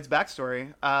speaking to Lloyd's backstory.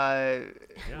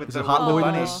 Is it Hot Lloyd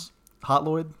in this? Hot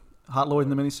Lloyd in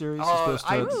the miniseries?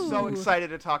 I'm so excited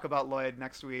to talk about Lloyd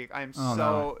next week. I'm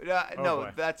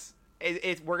that's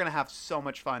it. We're gonna have so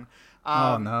much fun.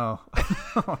 No.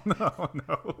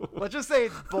 Let's just say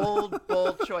bold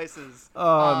choices.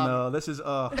 No, this is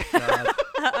God.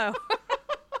 Uh-oh.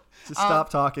 Just stop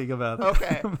talking about it.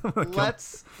 Okay,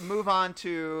 let's move on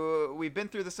to. We've been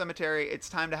through the cemetery. It's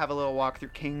time to have a little walk through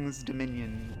King's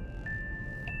Dominion.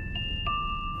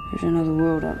 There's another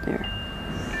world out there.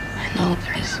 I know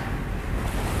there is.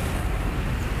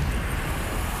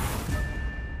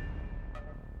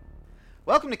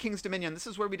 Welcome to King's Dominion. This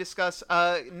is where we discuss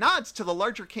nods to the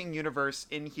larger King universe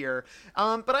in here.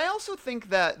 But I also think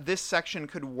that this section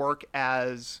could work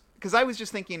as... Because I was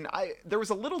just thinking, there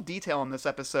was a little detail in this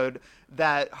episode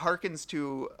that harkens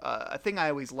to a thing I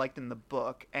always liked in the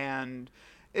book, and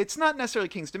it's not necessarily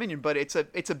King's Dominion, but it's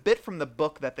a bit from the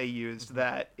book that they used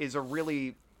that is a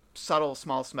really subtle,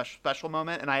 small, special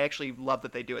moment, and I actually love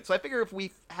that they do it. So I figure if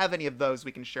we have any of those,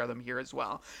 we can share them here as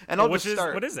well. And I'll just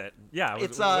start. What is it? Yeah,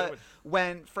 it's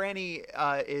when Franny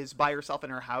is by herself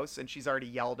in her house, and she's already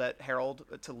yelled at Harold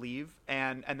to leave,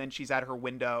 and then she's at her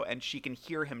window, and she can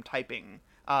hear him typing.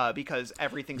 Because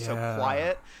everything's so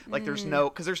quiet, like there's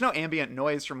no ambient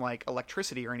noise from like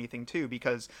electricity or anything too,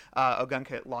 because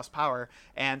Ogunka lost power,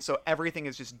 and so everything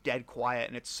is just dead quiet,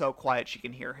 and it's so quiet she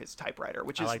can hear his typewriter,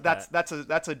 which is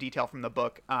that's a detail from the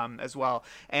book as well,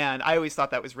 and I always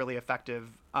thought that was really effective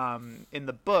in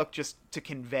the book, just to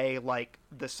convey like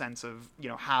the sense of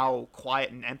how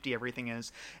quiet and empty everything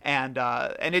is, and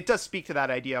it does speak to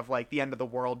that idea of like the end of the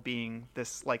world being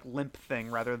this like limp thing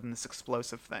rather than this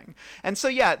explosive thing. And so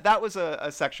that was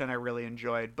a section I really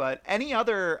enjoyed. But any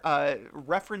other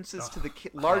references to the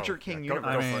larger King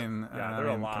universe? I mean,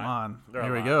 come on,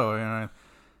 here we go.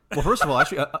 Well, first of all,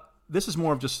 actually, this is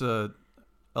more of just a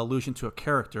allusion to a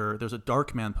character. There's a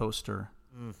Darkman poster.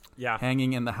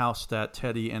 Hanging in the house that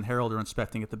Teddy and Harold are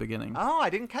inspecting at the beginning. Oh, I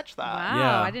didn't catch that.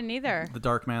 Wow, I didn't either. The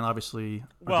Darkman, obviously,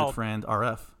 our good friend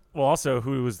RF. Well, also,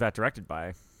 who was that directed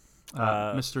by?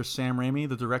 Mr. Sam Raimi,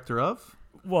 the director of.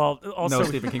 Well, also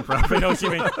Stephen King property. but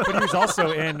he was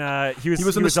also in. He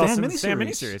was in the Stan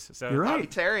miniseries. So. You're right, Bobby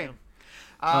Terry.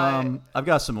 I've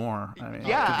got some more. I mean,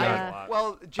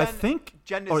 Jen, I think.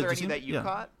 Jen, is there any that you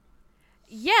caught?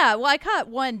 Yeah, well, I caught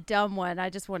one dumb one. I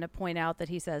just want to point out that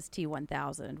he says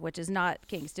T-1000, which is not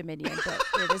King's Dominion, but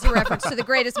it is a reference to the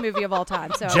greatest movie of all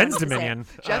time. So Jen's Dominion.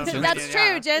 That's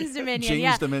true, Jen's Dominion.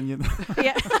 Jane's Dominion.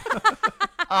 Yeah.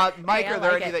 Mike, are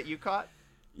there any that you caught?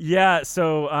 Yeah,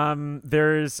 so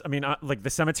there's, like the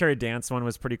cemetery dance one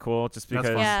was pretty cool, just because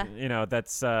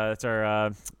that's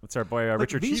our boy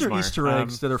Richard Cheesemar. These are Easter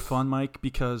eggs that are fun, Mike,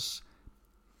 because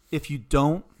if you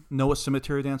don't know what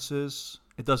cemetery dance is,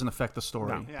 it doesn't affect the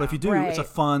story. No. But if you do, it's a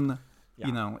fun,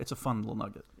 it's a fun little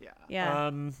nugget. Yeah.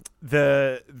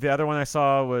 The other one I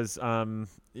saw was I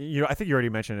think you already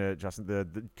mentioned it, Justin.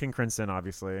 The King Crimson,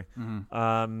 obviously.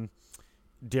 Mm-hmm.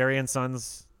 Derry and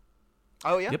Sons.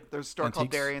 Oh yeah, Yep. there's a store called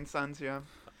Antiques. Dairy and Sons. Yeah.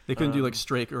 They couldn't do like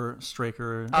Straker.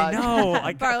 I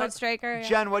know. Bartlett Straker. Yeah.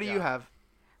 Jen, what do you have?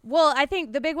 Well, I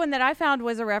think the big one that I found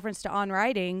was a reference to On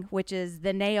Writing, which is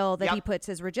the nail that Yep. he puts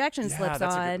his rejection slips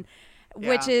that's a on, good-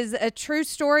 which Yeah. is a true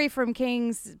story from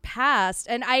King's past.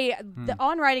 And the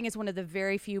On Writing is one of the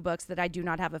very few books that I do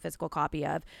not have a physical copy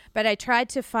of. But I tried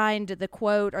to find the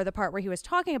quote or the part where he was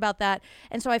talking about that.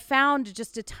 And so I found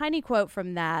just a tiny quote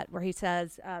from that where he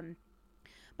says,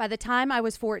 by the time I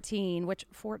was 14,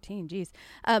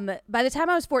 by the time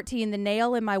I was 14, the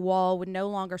nail in my wall would no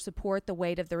longer support the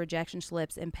weight of the rejection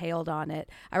slips impaled on it.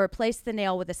 I replaced the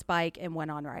nail with a spike and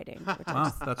went on writing. Which I Wow,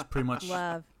 just that's pretty much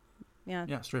love. Yeah.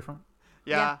 yeah, straight from.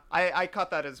 Yeah, I caught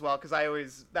that as well because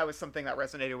that was something that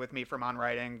resonated with me from On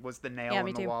Writing was the nail Yeah, me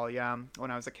in the too. wall. Yeah,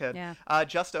 when I was a kid. Yeah.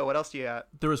 Justo, what else do you got?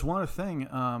 There was one other thing.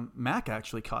 Mac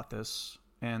actually caught this,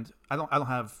 and I don't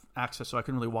have access, so I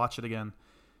couldn't really watch it again.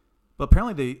 But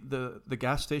apparently, the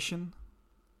gas station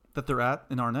that they're at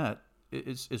in Arnett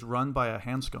is run by a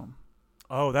Hanscom.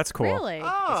 Oh, that's cool. Really?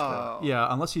 Oh, Yeah,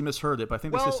 unless he misheard it, but I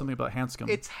think they said something about Hanscom.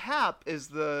 It's Hap is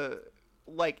the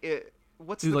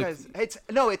what's Dude, the like- guy's?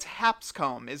 It's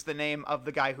Hapscomb is the name of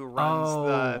the guy who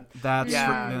runs that's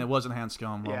Yeah. and it wasn't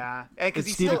Hanscom. Well, Yeah, because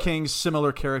it's Stephen King's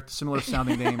similar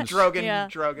sounding names. Drogon, Yeah.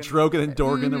 Drogon and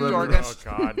Dorgan. or whatever. Dorgan.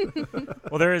 Oh God.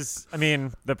 Well, there is. I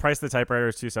mean, the price of the typewriter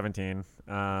is $217.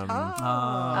 Oh,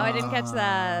 I didn't catch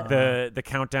that. The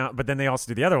countdown, but then they also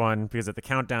do the other one because at the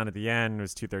countdown at the end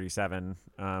was $237,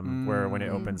 where when it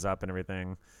opens up and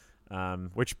everything,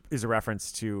 which is a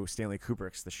reference to Stanley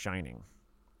Kubrick's The Shining.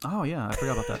 Oh yeah, I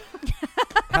forgot about that.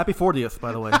 Happy 40th,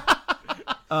 by the way.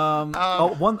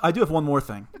 I do have one more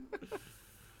thing.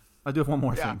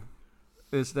 Thing.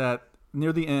 Is that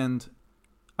near the end?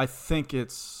 I think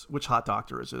it's which hot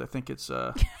doctor is it? I think it's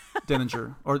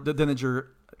Denninger or the Denninger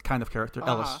kind of character,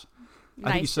 Ellis.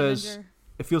 I think he says Denninger.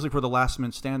 it feels like we're the last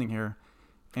man standing here,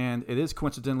 and it is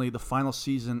coincidentally the final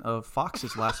season of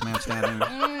Fox's Last Man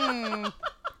Standing,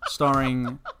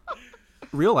 starring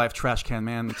real life trash can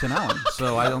man Tim Allen.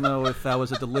 So I don't know if that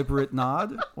was a deliberate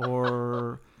nod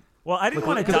or. Well, I didn't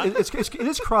want to. Because it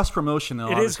is cross promotion though.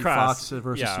 It is obviously, cross. Fox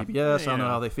versus Yeah. CBS. I don't know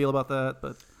Yeah. how they feel about that,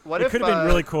 but What It if could have been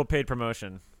really cool paid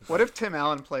promotion. What if Tim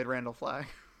Allen played Randall Flagg?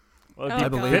 Well, Oh,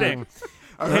 it'd be God. fitting.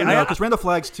 no, because Randall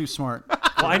Flagg's too smart.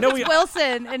 Well, I know we.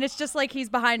 Wilson, and it's just like he's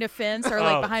behind a fence or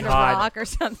like Oh, behind God. a rock or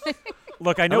something.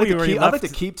 Look, I know we already I'd left.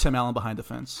 like to keep Tim Allen behind the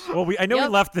fence. Well, I know we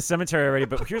Yep. left the cemetery already,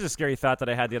 but here's a scary thought that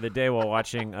I had the other day while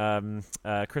watching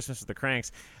Christmas with the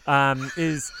Cranks.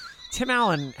 Is Tim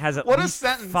Allen has at What a least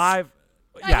sentence. 5.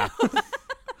 Yeah.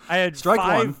 I had Strike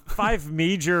one. five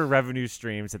major revenue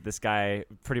streams that this guy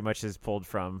pretty much has pulled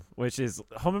from, which is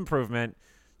Home Improvement,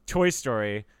 Toy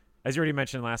Story, as you already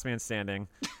mentioned, Last Man Standing,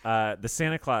 the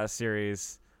Santa Claus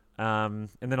series, and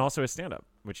then also his stand-up,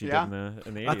 which he Yeah. did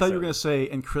in the 80s. I thought you were going to say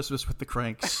 "In Christmas with the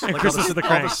Cranks." Like Christmas with the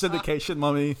Cranks. All the syndication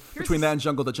money between that and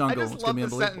Jungle to I Jungle. just It's love going to be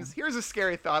the unbelievable. sentence. Here's a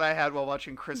scary thought I had while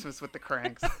watching Christmas with the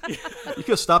Cranks. You could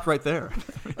have stopped right there.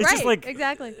 It's right, just like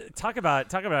exactly. talk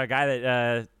about a guy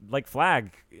that like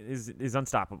Flag is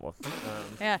unstoppable.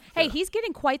 Yeah. Hey, he's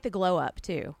getting quite the glow up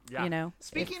too. Yeah. You know.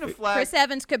 Speaking If of Flag, Chris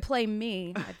Evans could play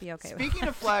me, I'd be okay. with Speaking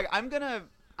of Flag,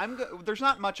 there's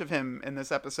not much of him in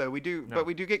this episode. But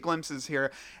we do get glimpses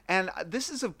here, and this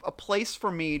is a place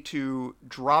for me to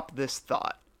drop this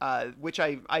thought, which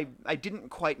I didn't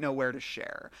quite know where to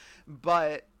share,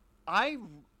 but I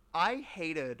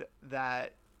hated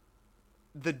that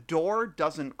the door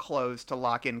doesn't close to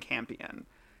lock in Campion,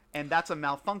 and that's a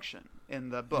malfunction in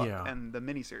the book and the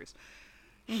miniseries.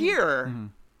 Here,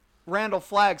 Randall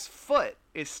Flagg's foot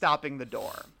is stopping the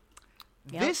door.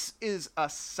 Yep. This is a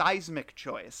seismic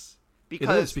choice It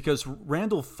is because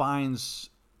Randall finds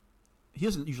he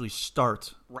doesn't usually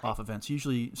start off events. He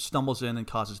usually stumbles in and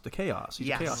causes the chaos. He's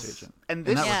a chaos agent. And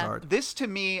in this, that regard. this to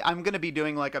me, I'm going to be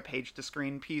doing like a page to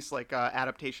screen piece, like a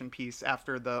adaptation piece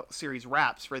after the series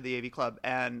wraps for the AV Club.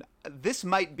 And this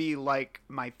might be like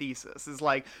my thesis is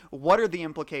like, what are the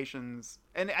implications?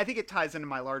 And I think it ties into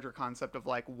my larger concept of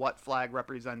like what Flag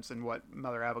represents and what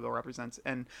Mother Abigail represents.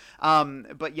 And,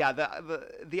 but yeah,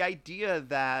 the idea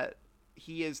that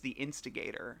he is the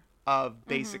instigator of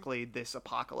basically this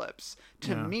apocalypse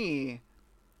to me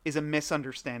is a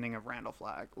misunderstanding of Randall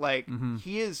Flagg. Like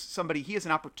he is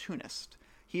an opportunist.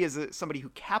 He is somebody who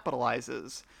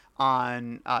capitalizes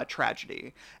on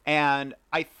tragedy. And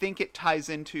I think it ties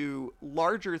into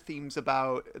larger themes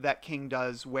about that King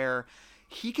does where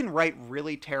he can write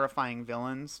really terrifying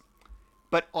villains,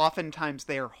 but oftentimes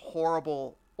they are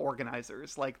horrible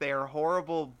organizers. Like they are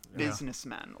horrible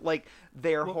businessmen. Like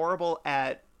they are horrible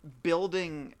at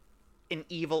building an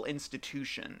evil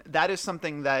institution. That is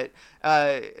something that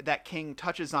that King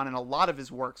touches on in a lot of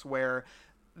his works, where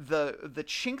the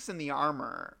chinks in the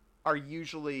armor are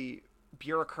usually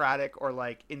bureaucratic or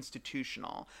like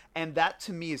institutional, and that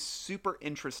to me is super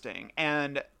interesting.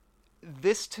 And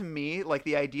this to me, like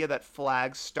the idea that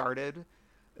Flag started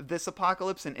this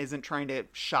apocalypse and isn't trying to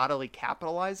shoddily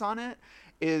capitalize on it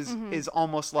is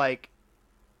almost like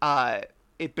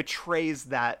it betrays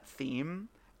that theme,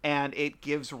 and it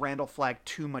gives Randall Flagg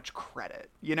too much credit.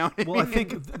 You know what I mean? I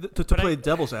think to play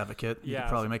devil's advocate, you could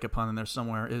probably make a pun in there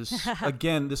somewhere, is,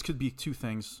 again, this could be two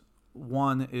things.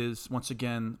 One is, once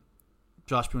again,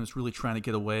 Josh Boone is really trying to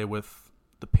get away with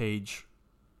the page,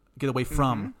 get away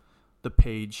from the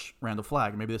page Randall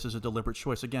Flagg. Maybe this is a deliberate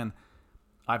choice. Again,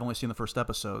 I've only seen the first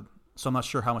episode, so I'm not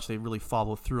sure how much they really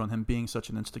follow through on him being such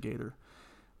an instigator.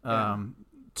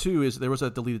 Two is, there was a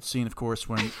deleted scene, of course,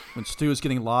 when Stu is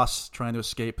getting lost trying to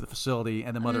escape the facility,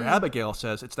 and then Mother Abigail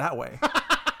says it's that way to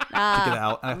get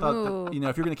out. And I thought, that,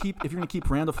 if you're gonna keep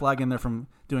Randall Flagg in there from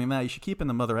doing that, you should keep in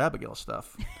the Mother Abigail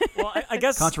stuff. Well, I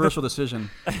guess controversial decision.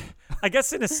 I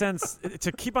guess in a sense,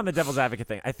 to keep on the devil's advocate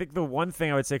thing, I think the one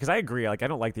thing I would say, because I agree, like I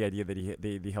don't like the idea that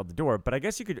he held the door, but I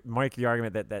guess you could make the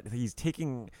argument that he's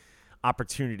taking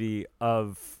opportunity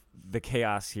of the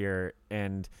chaos here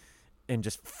and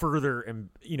just further,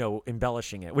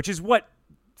 embellishing it, which is what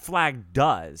Flagg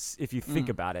does if you think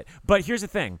about it. But here's the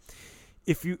thing: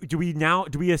 do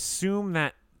we assume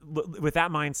that with that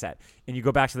mindset, and you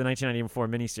go back to the 1994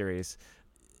 miniseries,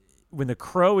 when the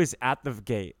Crow is at the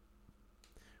gate,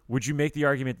 would you make the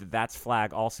argument that that's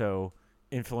Flagg also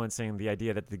influencing the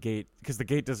idea that the gate, because the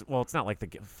gate does, well, it's not like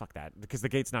fuck that, because the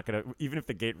gate's not gonna, even if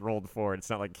the gate rolled forward, it's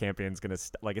not like Campion's gonna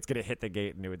it's gonna hit the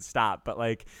gate and it would stop. But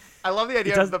like, I love the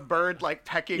idea of the bird like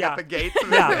pecking at the gate.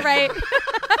 Right.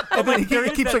 And then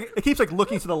it keeps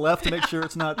looking to the left to make sure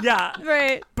it's not. Yeah.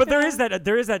 Right. But there is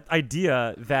that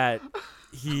idea that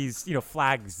he's,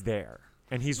 Flagg's there.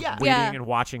 And he's waiting and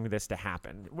watching this to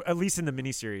happen, at least in the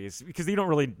miniseries, because you don't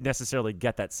really necessarily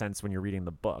get that sense when you're reading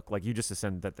the book. Like, you just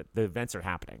assume that the events are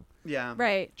happening. Yeah.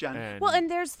 Right.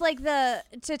 And there's like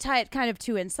to tie it kind of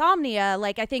to Insomnia,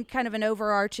 like I think kind of an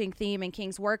overarching theme in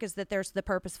King's work is that there's the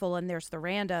purposeful and there's the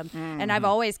random. And I've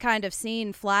always kind of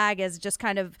seen Flagg as just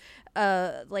kind of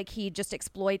like he just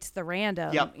exploits the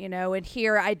random, and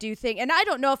here I do think, and I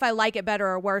don't know if I like it better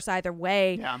or worse either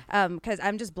way, because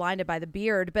I'm just blinded by the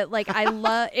beard, but like I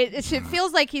love it. It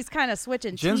feels like he's kind of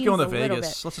switching. Jen's going to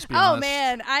Vegas. Let's just be honest. Oh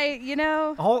man,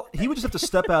 he would just have to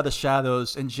step out of the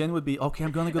shadows, and Jen would be okay.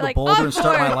 I'm going to go to Boulder and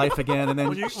start my life again, and then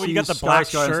when you got the black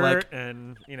shirt like,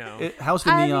 and how's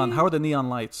the neon? How are the neon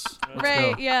lights?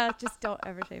 Right? Yeah. Just don't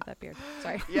ever shave that beard.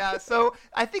 Sorry. Yeah. So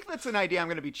I think that's an idea I'm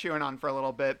going to be chewing on for a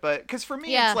little bit, but because for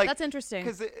me, it's like that's interesting.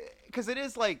 Because it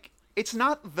is like, it's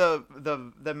not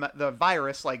the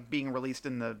virus like being released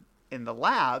in the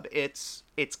lab. It's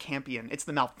Campion. It's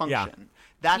the malfunction.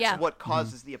 That's what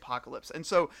causes the apocalypse. And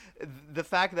so the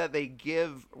fact that they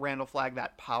give Randall Flagg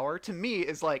that power, to me,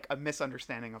 is like a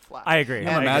misunderstanding of Flagg. I agree.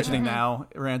 I'm imagining now,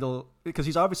 Randall, because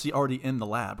he's obviously already in the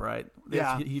lab, right?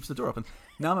 Yeah. He keeps the door open.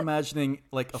 Now I'm imagining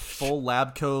like a full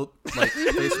lab coat, like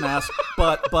face mask,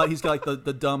 but he's got like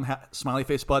the dumb smiley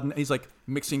face button. He's like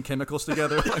mixing chemicals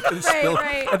together, like,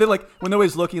 right. And then like when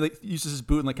nobody's looking, he like uses his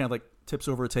boot and like kind of like tips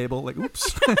over a table, like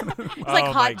oops. It's like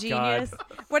Hot Genius.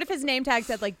 What if his name tag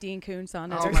said like Dean Koontz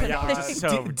on it? Oh or my God.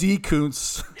 So D.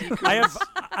 Koontz. I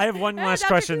have one last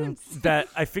question Koontz. that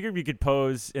I figured we could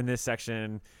pose in this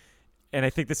section. And I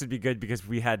think this would be good because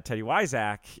we had Teddy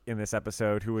Wyzak in this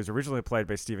episode, who was originally played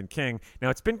by Stephen King. Now,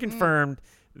 it's been confirmed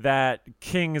that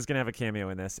King is going to have a cameo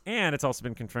in this, and it's also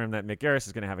been confirmed that Mick Garris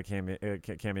is going to have a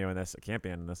cameo in this, a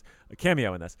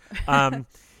cameo in this.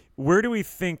 Where do we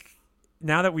think,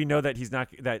 now that we know that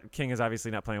that King is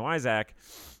obviously not playing Wyzak,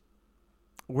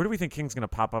 where do we think King's going to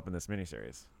pop up in this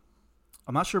miniseries?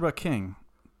 I'm not sure about King,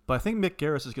 but I think Mick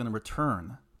Garris is going to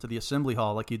return to the assembly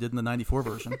hall like he did in the 94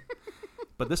 version.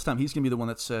 But this time he's going to be the one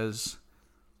that says,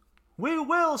 "We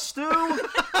will, Stu." I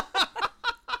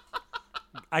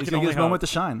he's can going to only get his hope. moment to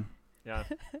shine. Yeah.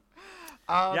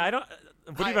 I don't.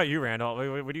 What about you, Randall?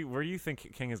 Where do you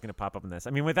think King is going to pop up in this? I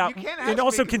mean, without You can't ask and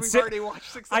also me 'cause we've consider. already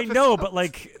watched 6 I know,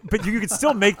 episodes. but you could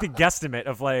still make the guesstimate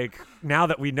of like now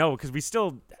that we know, because we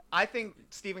still. I think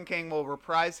Stephen King will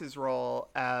reprise his role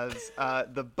as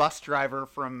the bus driver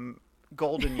from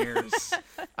Golden Years.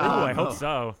 I hope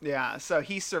so. Yeah, so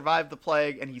he survived the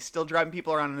plague, and he's still driving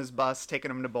people around in his bus, taking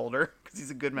them to Boulder, because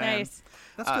he's a good man. Nice.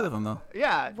 That's good of him, though.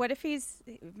 Yeah. What if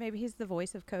maybe he's the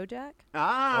voice of Kojak?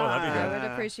 Ah. Oh, that'd be good. I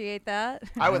would appreciate that.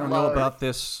 I would don't love know about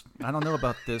this. I don't know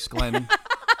about this, Glenn.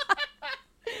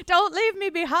 Don't leave me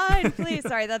behind, please.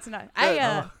 Sorry, that's not.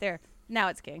 There. Now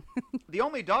it's King. The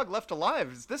only dog left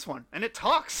alive is this one, and it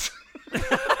talks.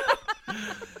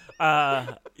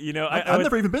 I've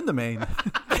never even been to Maine.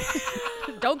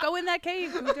 Don't go in that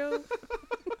cave, Cujo.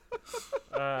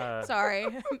 Sorry.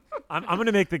 I'm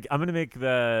gonna make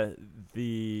the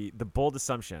bold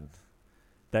assumption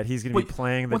that he's gonna be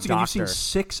playing the once again, doctor. You've seen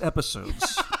 6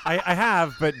 episodes. I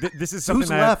have, but this is something Who's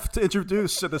left to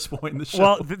introduce at this point in the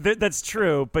show? Well, that's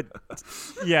true, but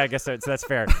yeah, I guess so that's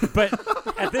fair. But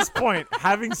at this point,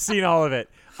 having seen all of it,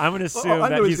 I'm going to assume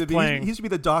that he's playing. He's to be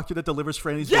the doctor that delivers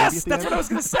Franny's baby. Yes, that's what I was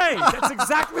going to say. That's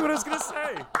exactly what I was going to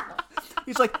say.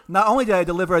 He's like, not only did I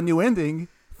deliver a new ending,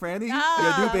 Franny, you're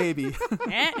a new baby.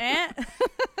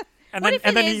 What if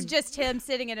it is just him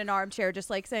sitting in an armchair, just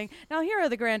like saying, "Now here are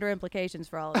the grander implications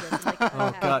for all of this." Like,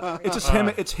 oh God! It's just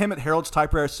him. It's him at Harold's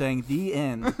typewriter saying, "The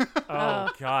end." Oh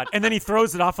God! And then he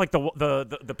throws it off like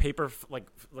the paper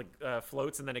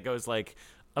floats, and then it goes like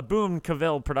a Boom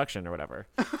Cavell production or whatever.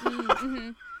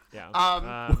 Mm-hmm.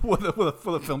 Yeah. For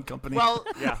the film company. Well,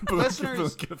 yeah.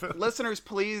 listeners,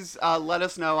 please let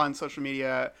us know on social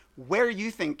media where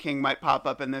you think King might pop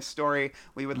up in this story.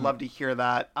 We would love to hear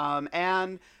that.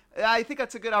 And I think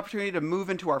that's a good opportunity to move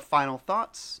into our final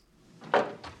thoughts.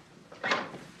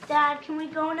 Dad, can we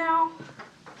go now?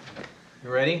 You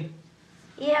ready?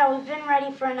 Yeah, we've been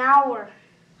ready for an hour.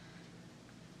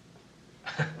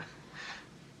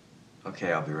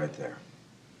 Okay, I'll be right there.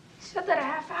 You said that a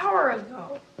half hour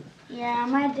ago. Yeah,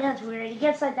 my dad's weird. He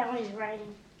gets like that when he's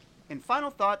writing. In final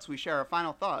thoughts, we share our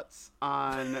final thoughts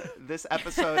on this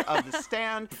episode of The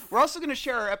Stand. We're also going to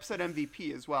share our episode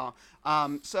MVP as well.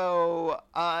 So,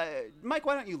 Mike,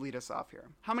 why don't you lead us off here?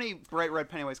 How many Bright Red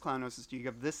Pennywise Clown Noses do you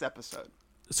give this episode?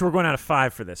 So we're going out of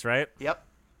 5 for this, right? Yep.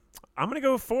 I'm going to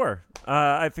go with 4.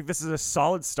 I think this is a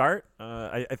solid start.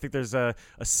 I think there's a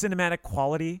cinematic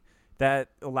quality that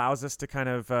allows us to kind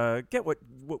of get what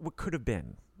could have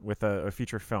been with a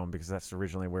feature film, because that's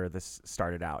originally where this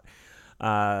started out.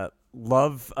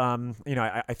 Love,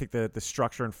 I think the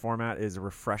structure and format is a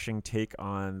refreshing take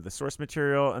on the source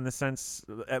material in the sense,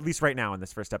 at least right now in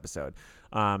this first episode,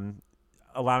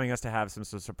 allowing us to have some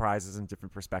sort of surprises and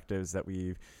different perspectives that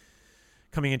we've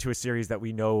coming into a series that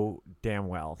we know damn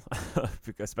well,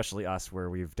 especially us, where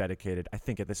we've dedicated, I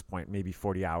think at this point, maybe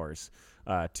 40 hours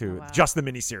to just the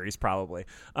miniseries, probably.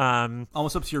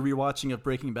 Almost up to your rewatching of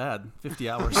Breaking Bad, 50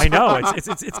 hours. I know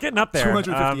it's getting up there.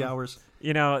 250 hours.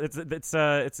 It's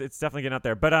definitely getting up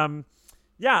there. But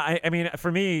yeah, I mean,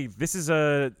 for me, this is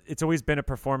it's always been a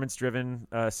performance-driven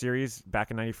series.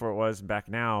 Back in '94, it was, and back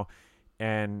now.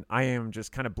 And I am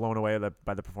just kind of blown away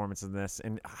by the performance in this.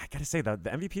 And I got to say, the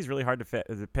MVP is really hard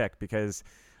to pick, because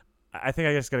I think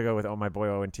I just got to go with my boy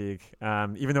Owen Teague.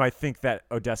 Even though I think that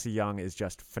Odessa Young is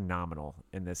just phenomenal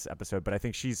in this episode, but I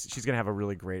think she's going to have a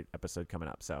really great episode coming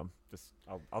up. So just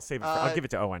I'll save it. I'll give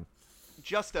it to Owen.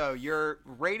 Justo, your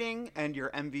rating and your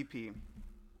MVP.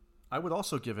 I would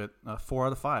also give it 4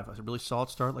 out of 5. It's a really solid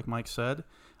start, like Mike said.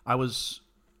 I've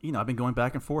been going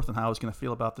back and forth on how I was going to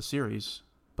feel about the series,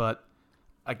 but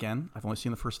again, I've only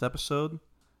seen the first episode,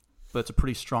 but it's a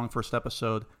pretty strong first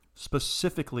episode.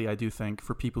 Specifically, I do think,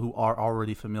 for people who are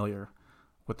already familiar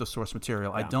with the source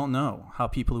material. Yeah. I don't know how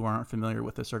people who aren't familiar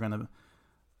with this are going to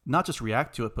not just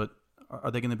react to it, but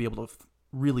are they going to be able to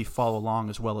really follow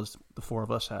along as well as the 4 of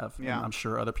us have? Yeah. And I'm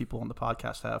sure other people on the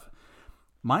podcast have.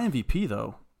 My MVP,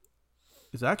 though,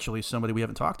 is actually somebody we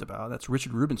haven't talked about. That's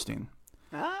Richard Rubinstein,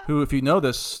 who, if you know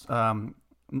this,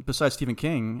 besides Stephen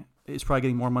King, is probably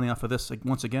getting more money off of this. Like,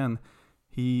 once again,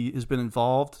 he has been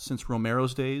involved since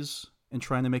Romero's days in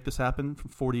trying to make this happen from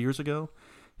 40 years ago.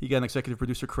 He got an executive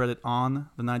producer credit on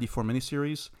the 94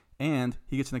 miniseries, and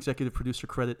he gets an executive producer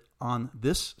credit on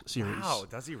this series. Wow,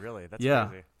 does he really? That's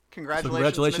crazy.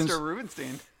 Congratulations, Mr.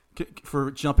 Rubinstein. For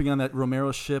jumping on that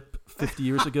Romero ship 50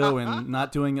 years ago and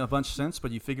not doing a bunch since,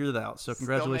 but you figured it out. So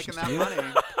congratulations to you.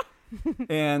 Money.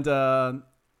 And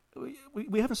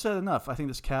we haven't said enough. I think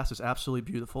this cast is absolutely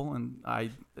beautiful, and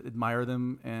I admire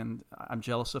them, and I'm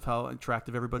jealous of how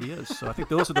attractive everybody is. So I think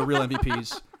those are the real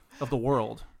MVPs of the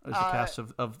world, is the cast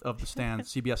of The Stand.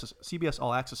 CBS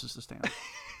All Access is The Stand.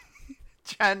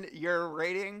 Jen, your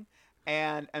rating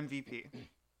and MVP.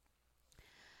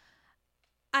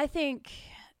 I think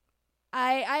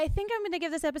I'm going to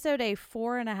give this episode a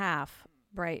 4.5.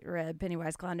 Bright Red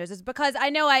Pennywise Clown Noses, because I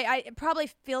know I it probably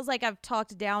feels like I've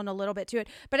talked down a little bit to it,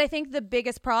 but I think the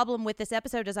biggest problem with this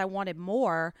episode is I wanted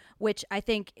more, which I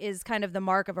think is kind of the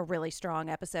mark of a really strong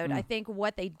episode. I think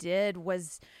what they did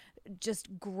was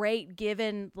just great,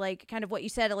 given like kind of what you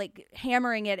said, like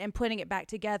hammering it and putting it back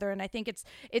together. And I think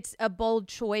it's a bold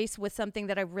choice with something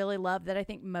that I really love, that I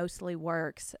think mostly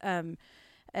works.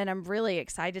 and I'm really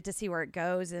excited to see where it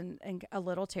goes, and a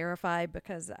little terrified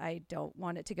because I don't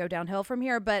want it to go downhill from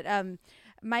here. But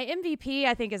my MVP,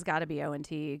 I think, has got to be Owen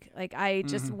Teague. Like, I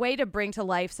just way to bring to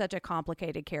life such a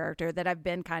complicated character that I've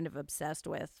been kind of obsessed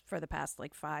with for the past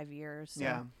 5 years.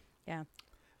 So, yeah.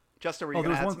 Justin, were you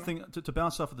there's one something? thing to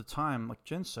bounce off at the time, like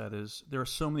Jen said, is there are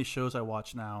so many shows I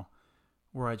watch now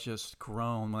where I just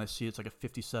groan when I see it's like a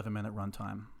 57-minute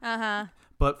runtime.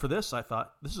 But for this, I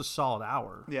thought this is a solid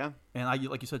hour. Yeah. And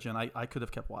like you said, Jen, I could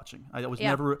have kept watching. I was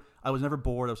never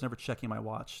bored. I was never checking my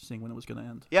watch, seeing when it was going to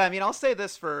end. Yeah, I mean, I'll say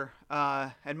this for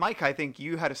and Mike, I think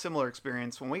you had a similar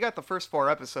experience when we got the first 4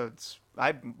 episodes.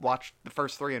 I watched the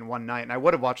first 3 in one night, and I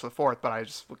would have watched the 4th, but I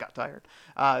just got tired.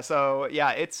 So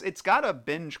yeah, it's got a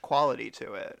binge quality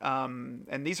to it. And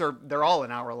they're all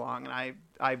an hour long,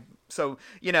 and so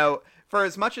for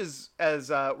as much as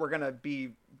we're gonna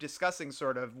be discussing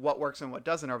sort of what works and what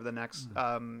doesn't over the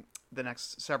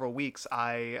next several weeks,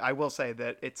 I will say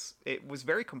that it was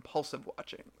very compulsive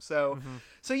watching. So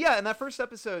yeah, in that first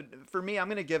episode, for me, I'm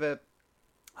gonna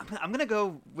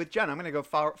go with Jen. I'm gonna go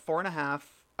 4.5.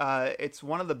 It's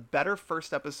one of the better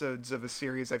first episodes of a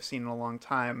series I've seen in a long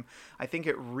time. I think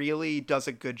it really does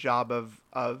a good job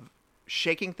of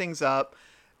shaking things up,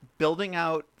 building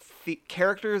out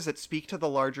characters that speak to the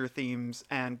larger themes,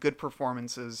 and good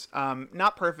performances.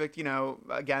 Not perfect,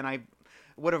 again, I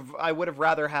would have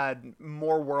rather had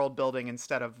more world building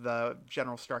instead of the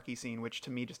General Starkey scene, which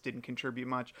to me just didn't contribute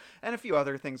much, and a few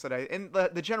other things that and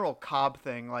the General Cobb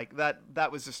thing, like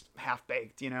that was just half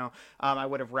baked. I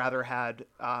would have rather had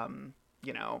the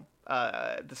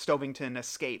Stovington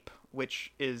escape,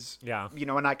 which is an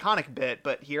iconic bit,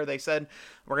 but here they said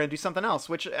we're going to do something else,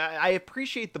 which I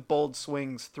appreciate the bold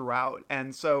swings throughout.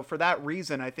 And so for that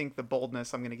reason, I think the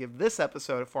boldness, I'm going to give this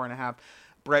episode a 4.5.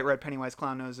 Bright red Pennywise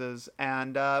clown noses.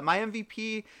 And my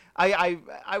MVP, I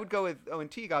would go with Owen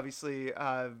Teague, obviously,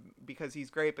 because he's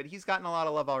great, but he's gotten a lot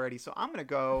of love already. So I'm going to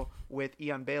go with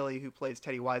Ian Bailey, who plays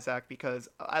Teddy Wiseack, because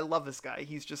I love this guy.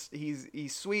 He's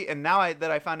sweet. And now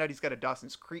that I found out he's got a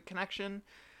Dawson's Creek connection,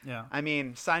 yeah, I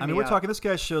mean, sign me we're up. talking, this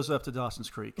guy shows up to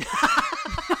Dawson's Creek.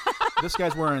 This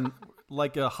guy's wearing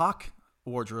like a hawk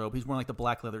wardrobe. He's wearing like the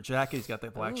black leather jacket. He's got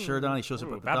that black shirt on. He shows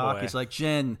up at the dock. He's like,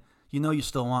 Jen, you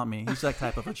still want me. He's that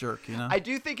type of a jerk, I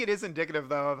do think it is indicative,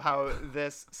 though, of how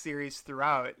this series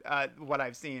throughout, what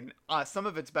I've seen, some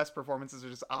of its best performances are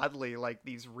just oddly like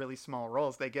these really small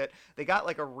roles. They got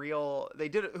like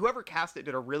whoever cast it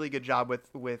did a really good job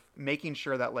with making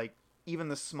sure that like even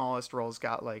the smallest roles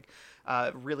got like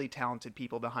really talented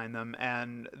people behind them,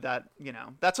 and that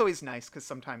that's always nice, because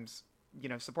sometimes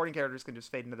supporting characters can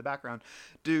just fade into the background.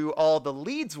 Do all the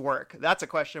leads work? That's a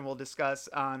question we'll discuss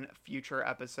on future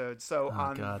episodes. So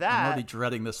God. that, I'm already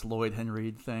dreading this Lloyd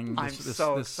Henreid thing. This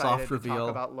so this excited soft to reveal. talk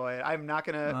about Lloyd. I'm not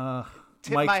gonna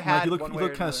tip Mike, my hat. Mike, you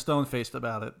look kind of stone-faced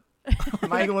about it.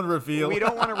 Mike, don't want to reveal. We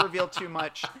don't want to reveal too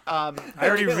much. I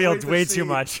already revealed way too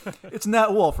much. It's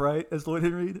Nat Wolff, right? As Lloyd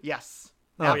Henreid? Yes.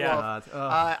 Oh, yeah.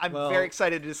 I'm very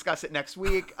excited to discuss it next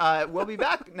week. We'll be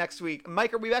back next week.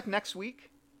 Mike, are we back next week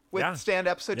with Stand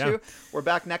episode 2? We're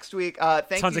back next week.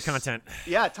 Tons of content.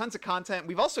 Yeah, tons of content.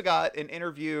 We've also got an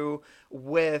interview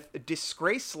with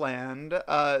Disgraceland,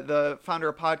 the founder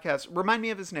of podcast. Remind me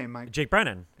of his name, Mike. Jake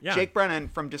Brennan. Yeah. Jake Brennan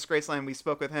from Disgraceland. We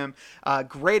spoke with him.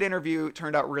 Great interview.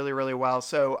 Turned out really, really well.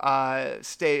 So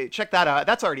check that out.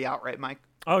 That's already out, right, Mike?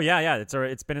 Oh yeah.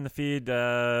 It's been in the feed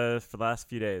for the last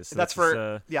few days. So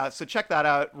So check that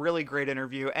out. Really great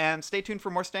interview, and stay tuned for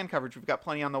more Stand coverage. We've got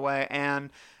plenty on the way,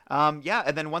 and and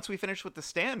then once we finish with the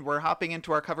Stand, we're hopping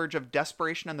into our coverage of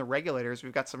Desperation and the Regulators.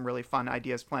 We've got some really fun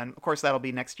ideas planned. Of course, that'll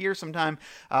be next year sometime,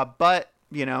 but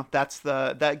that's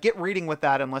get reading with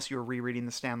that, unless you're rereading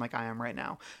the Stand like I am right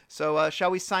now. So shall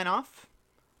we sign off?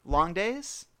 Long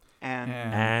days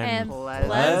and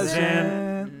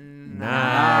pleasant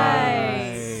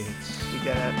night. We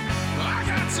did it. I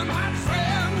got some hot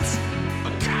friends.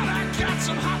 God, I got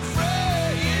some hot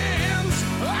friends.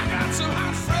 I got some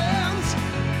hot friends.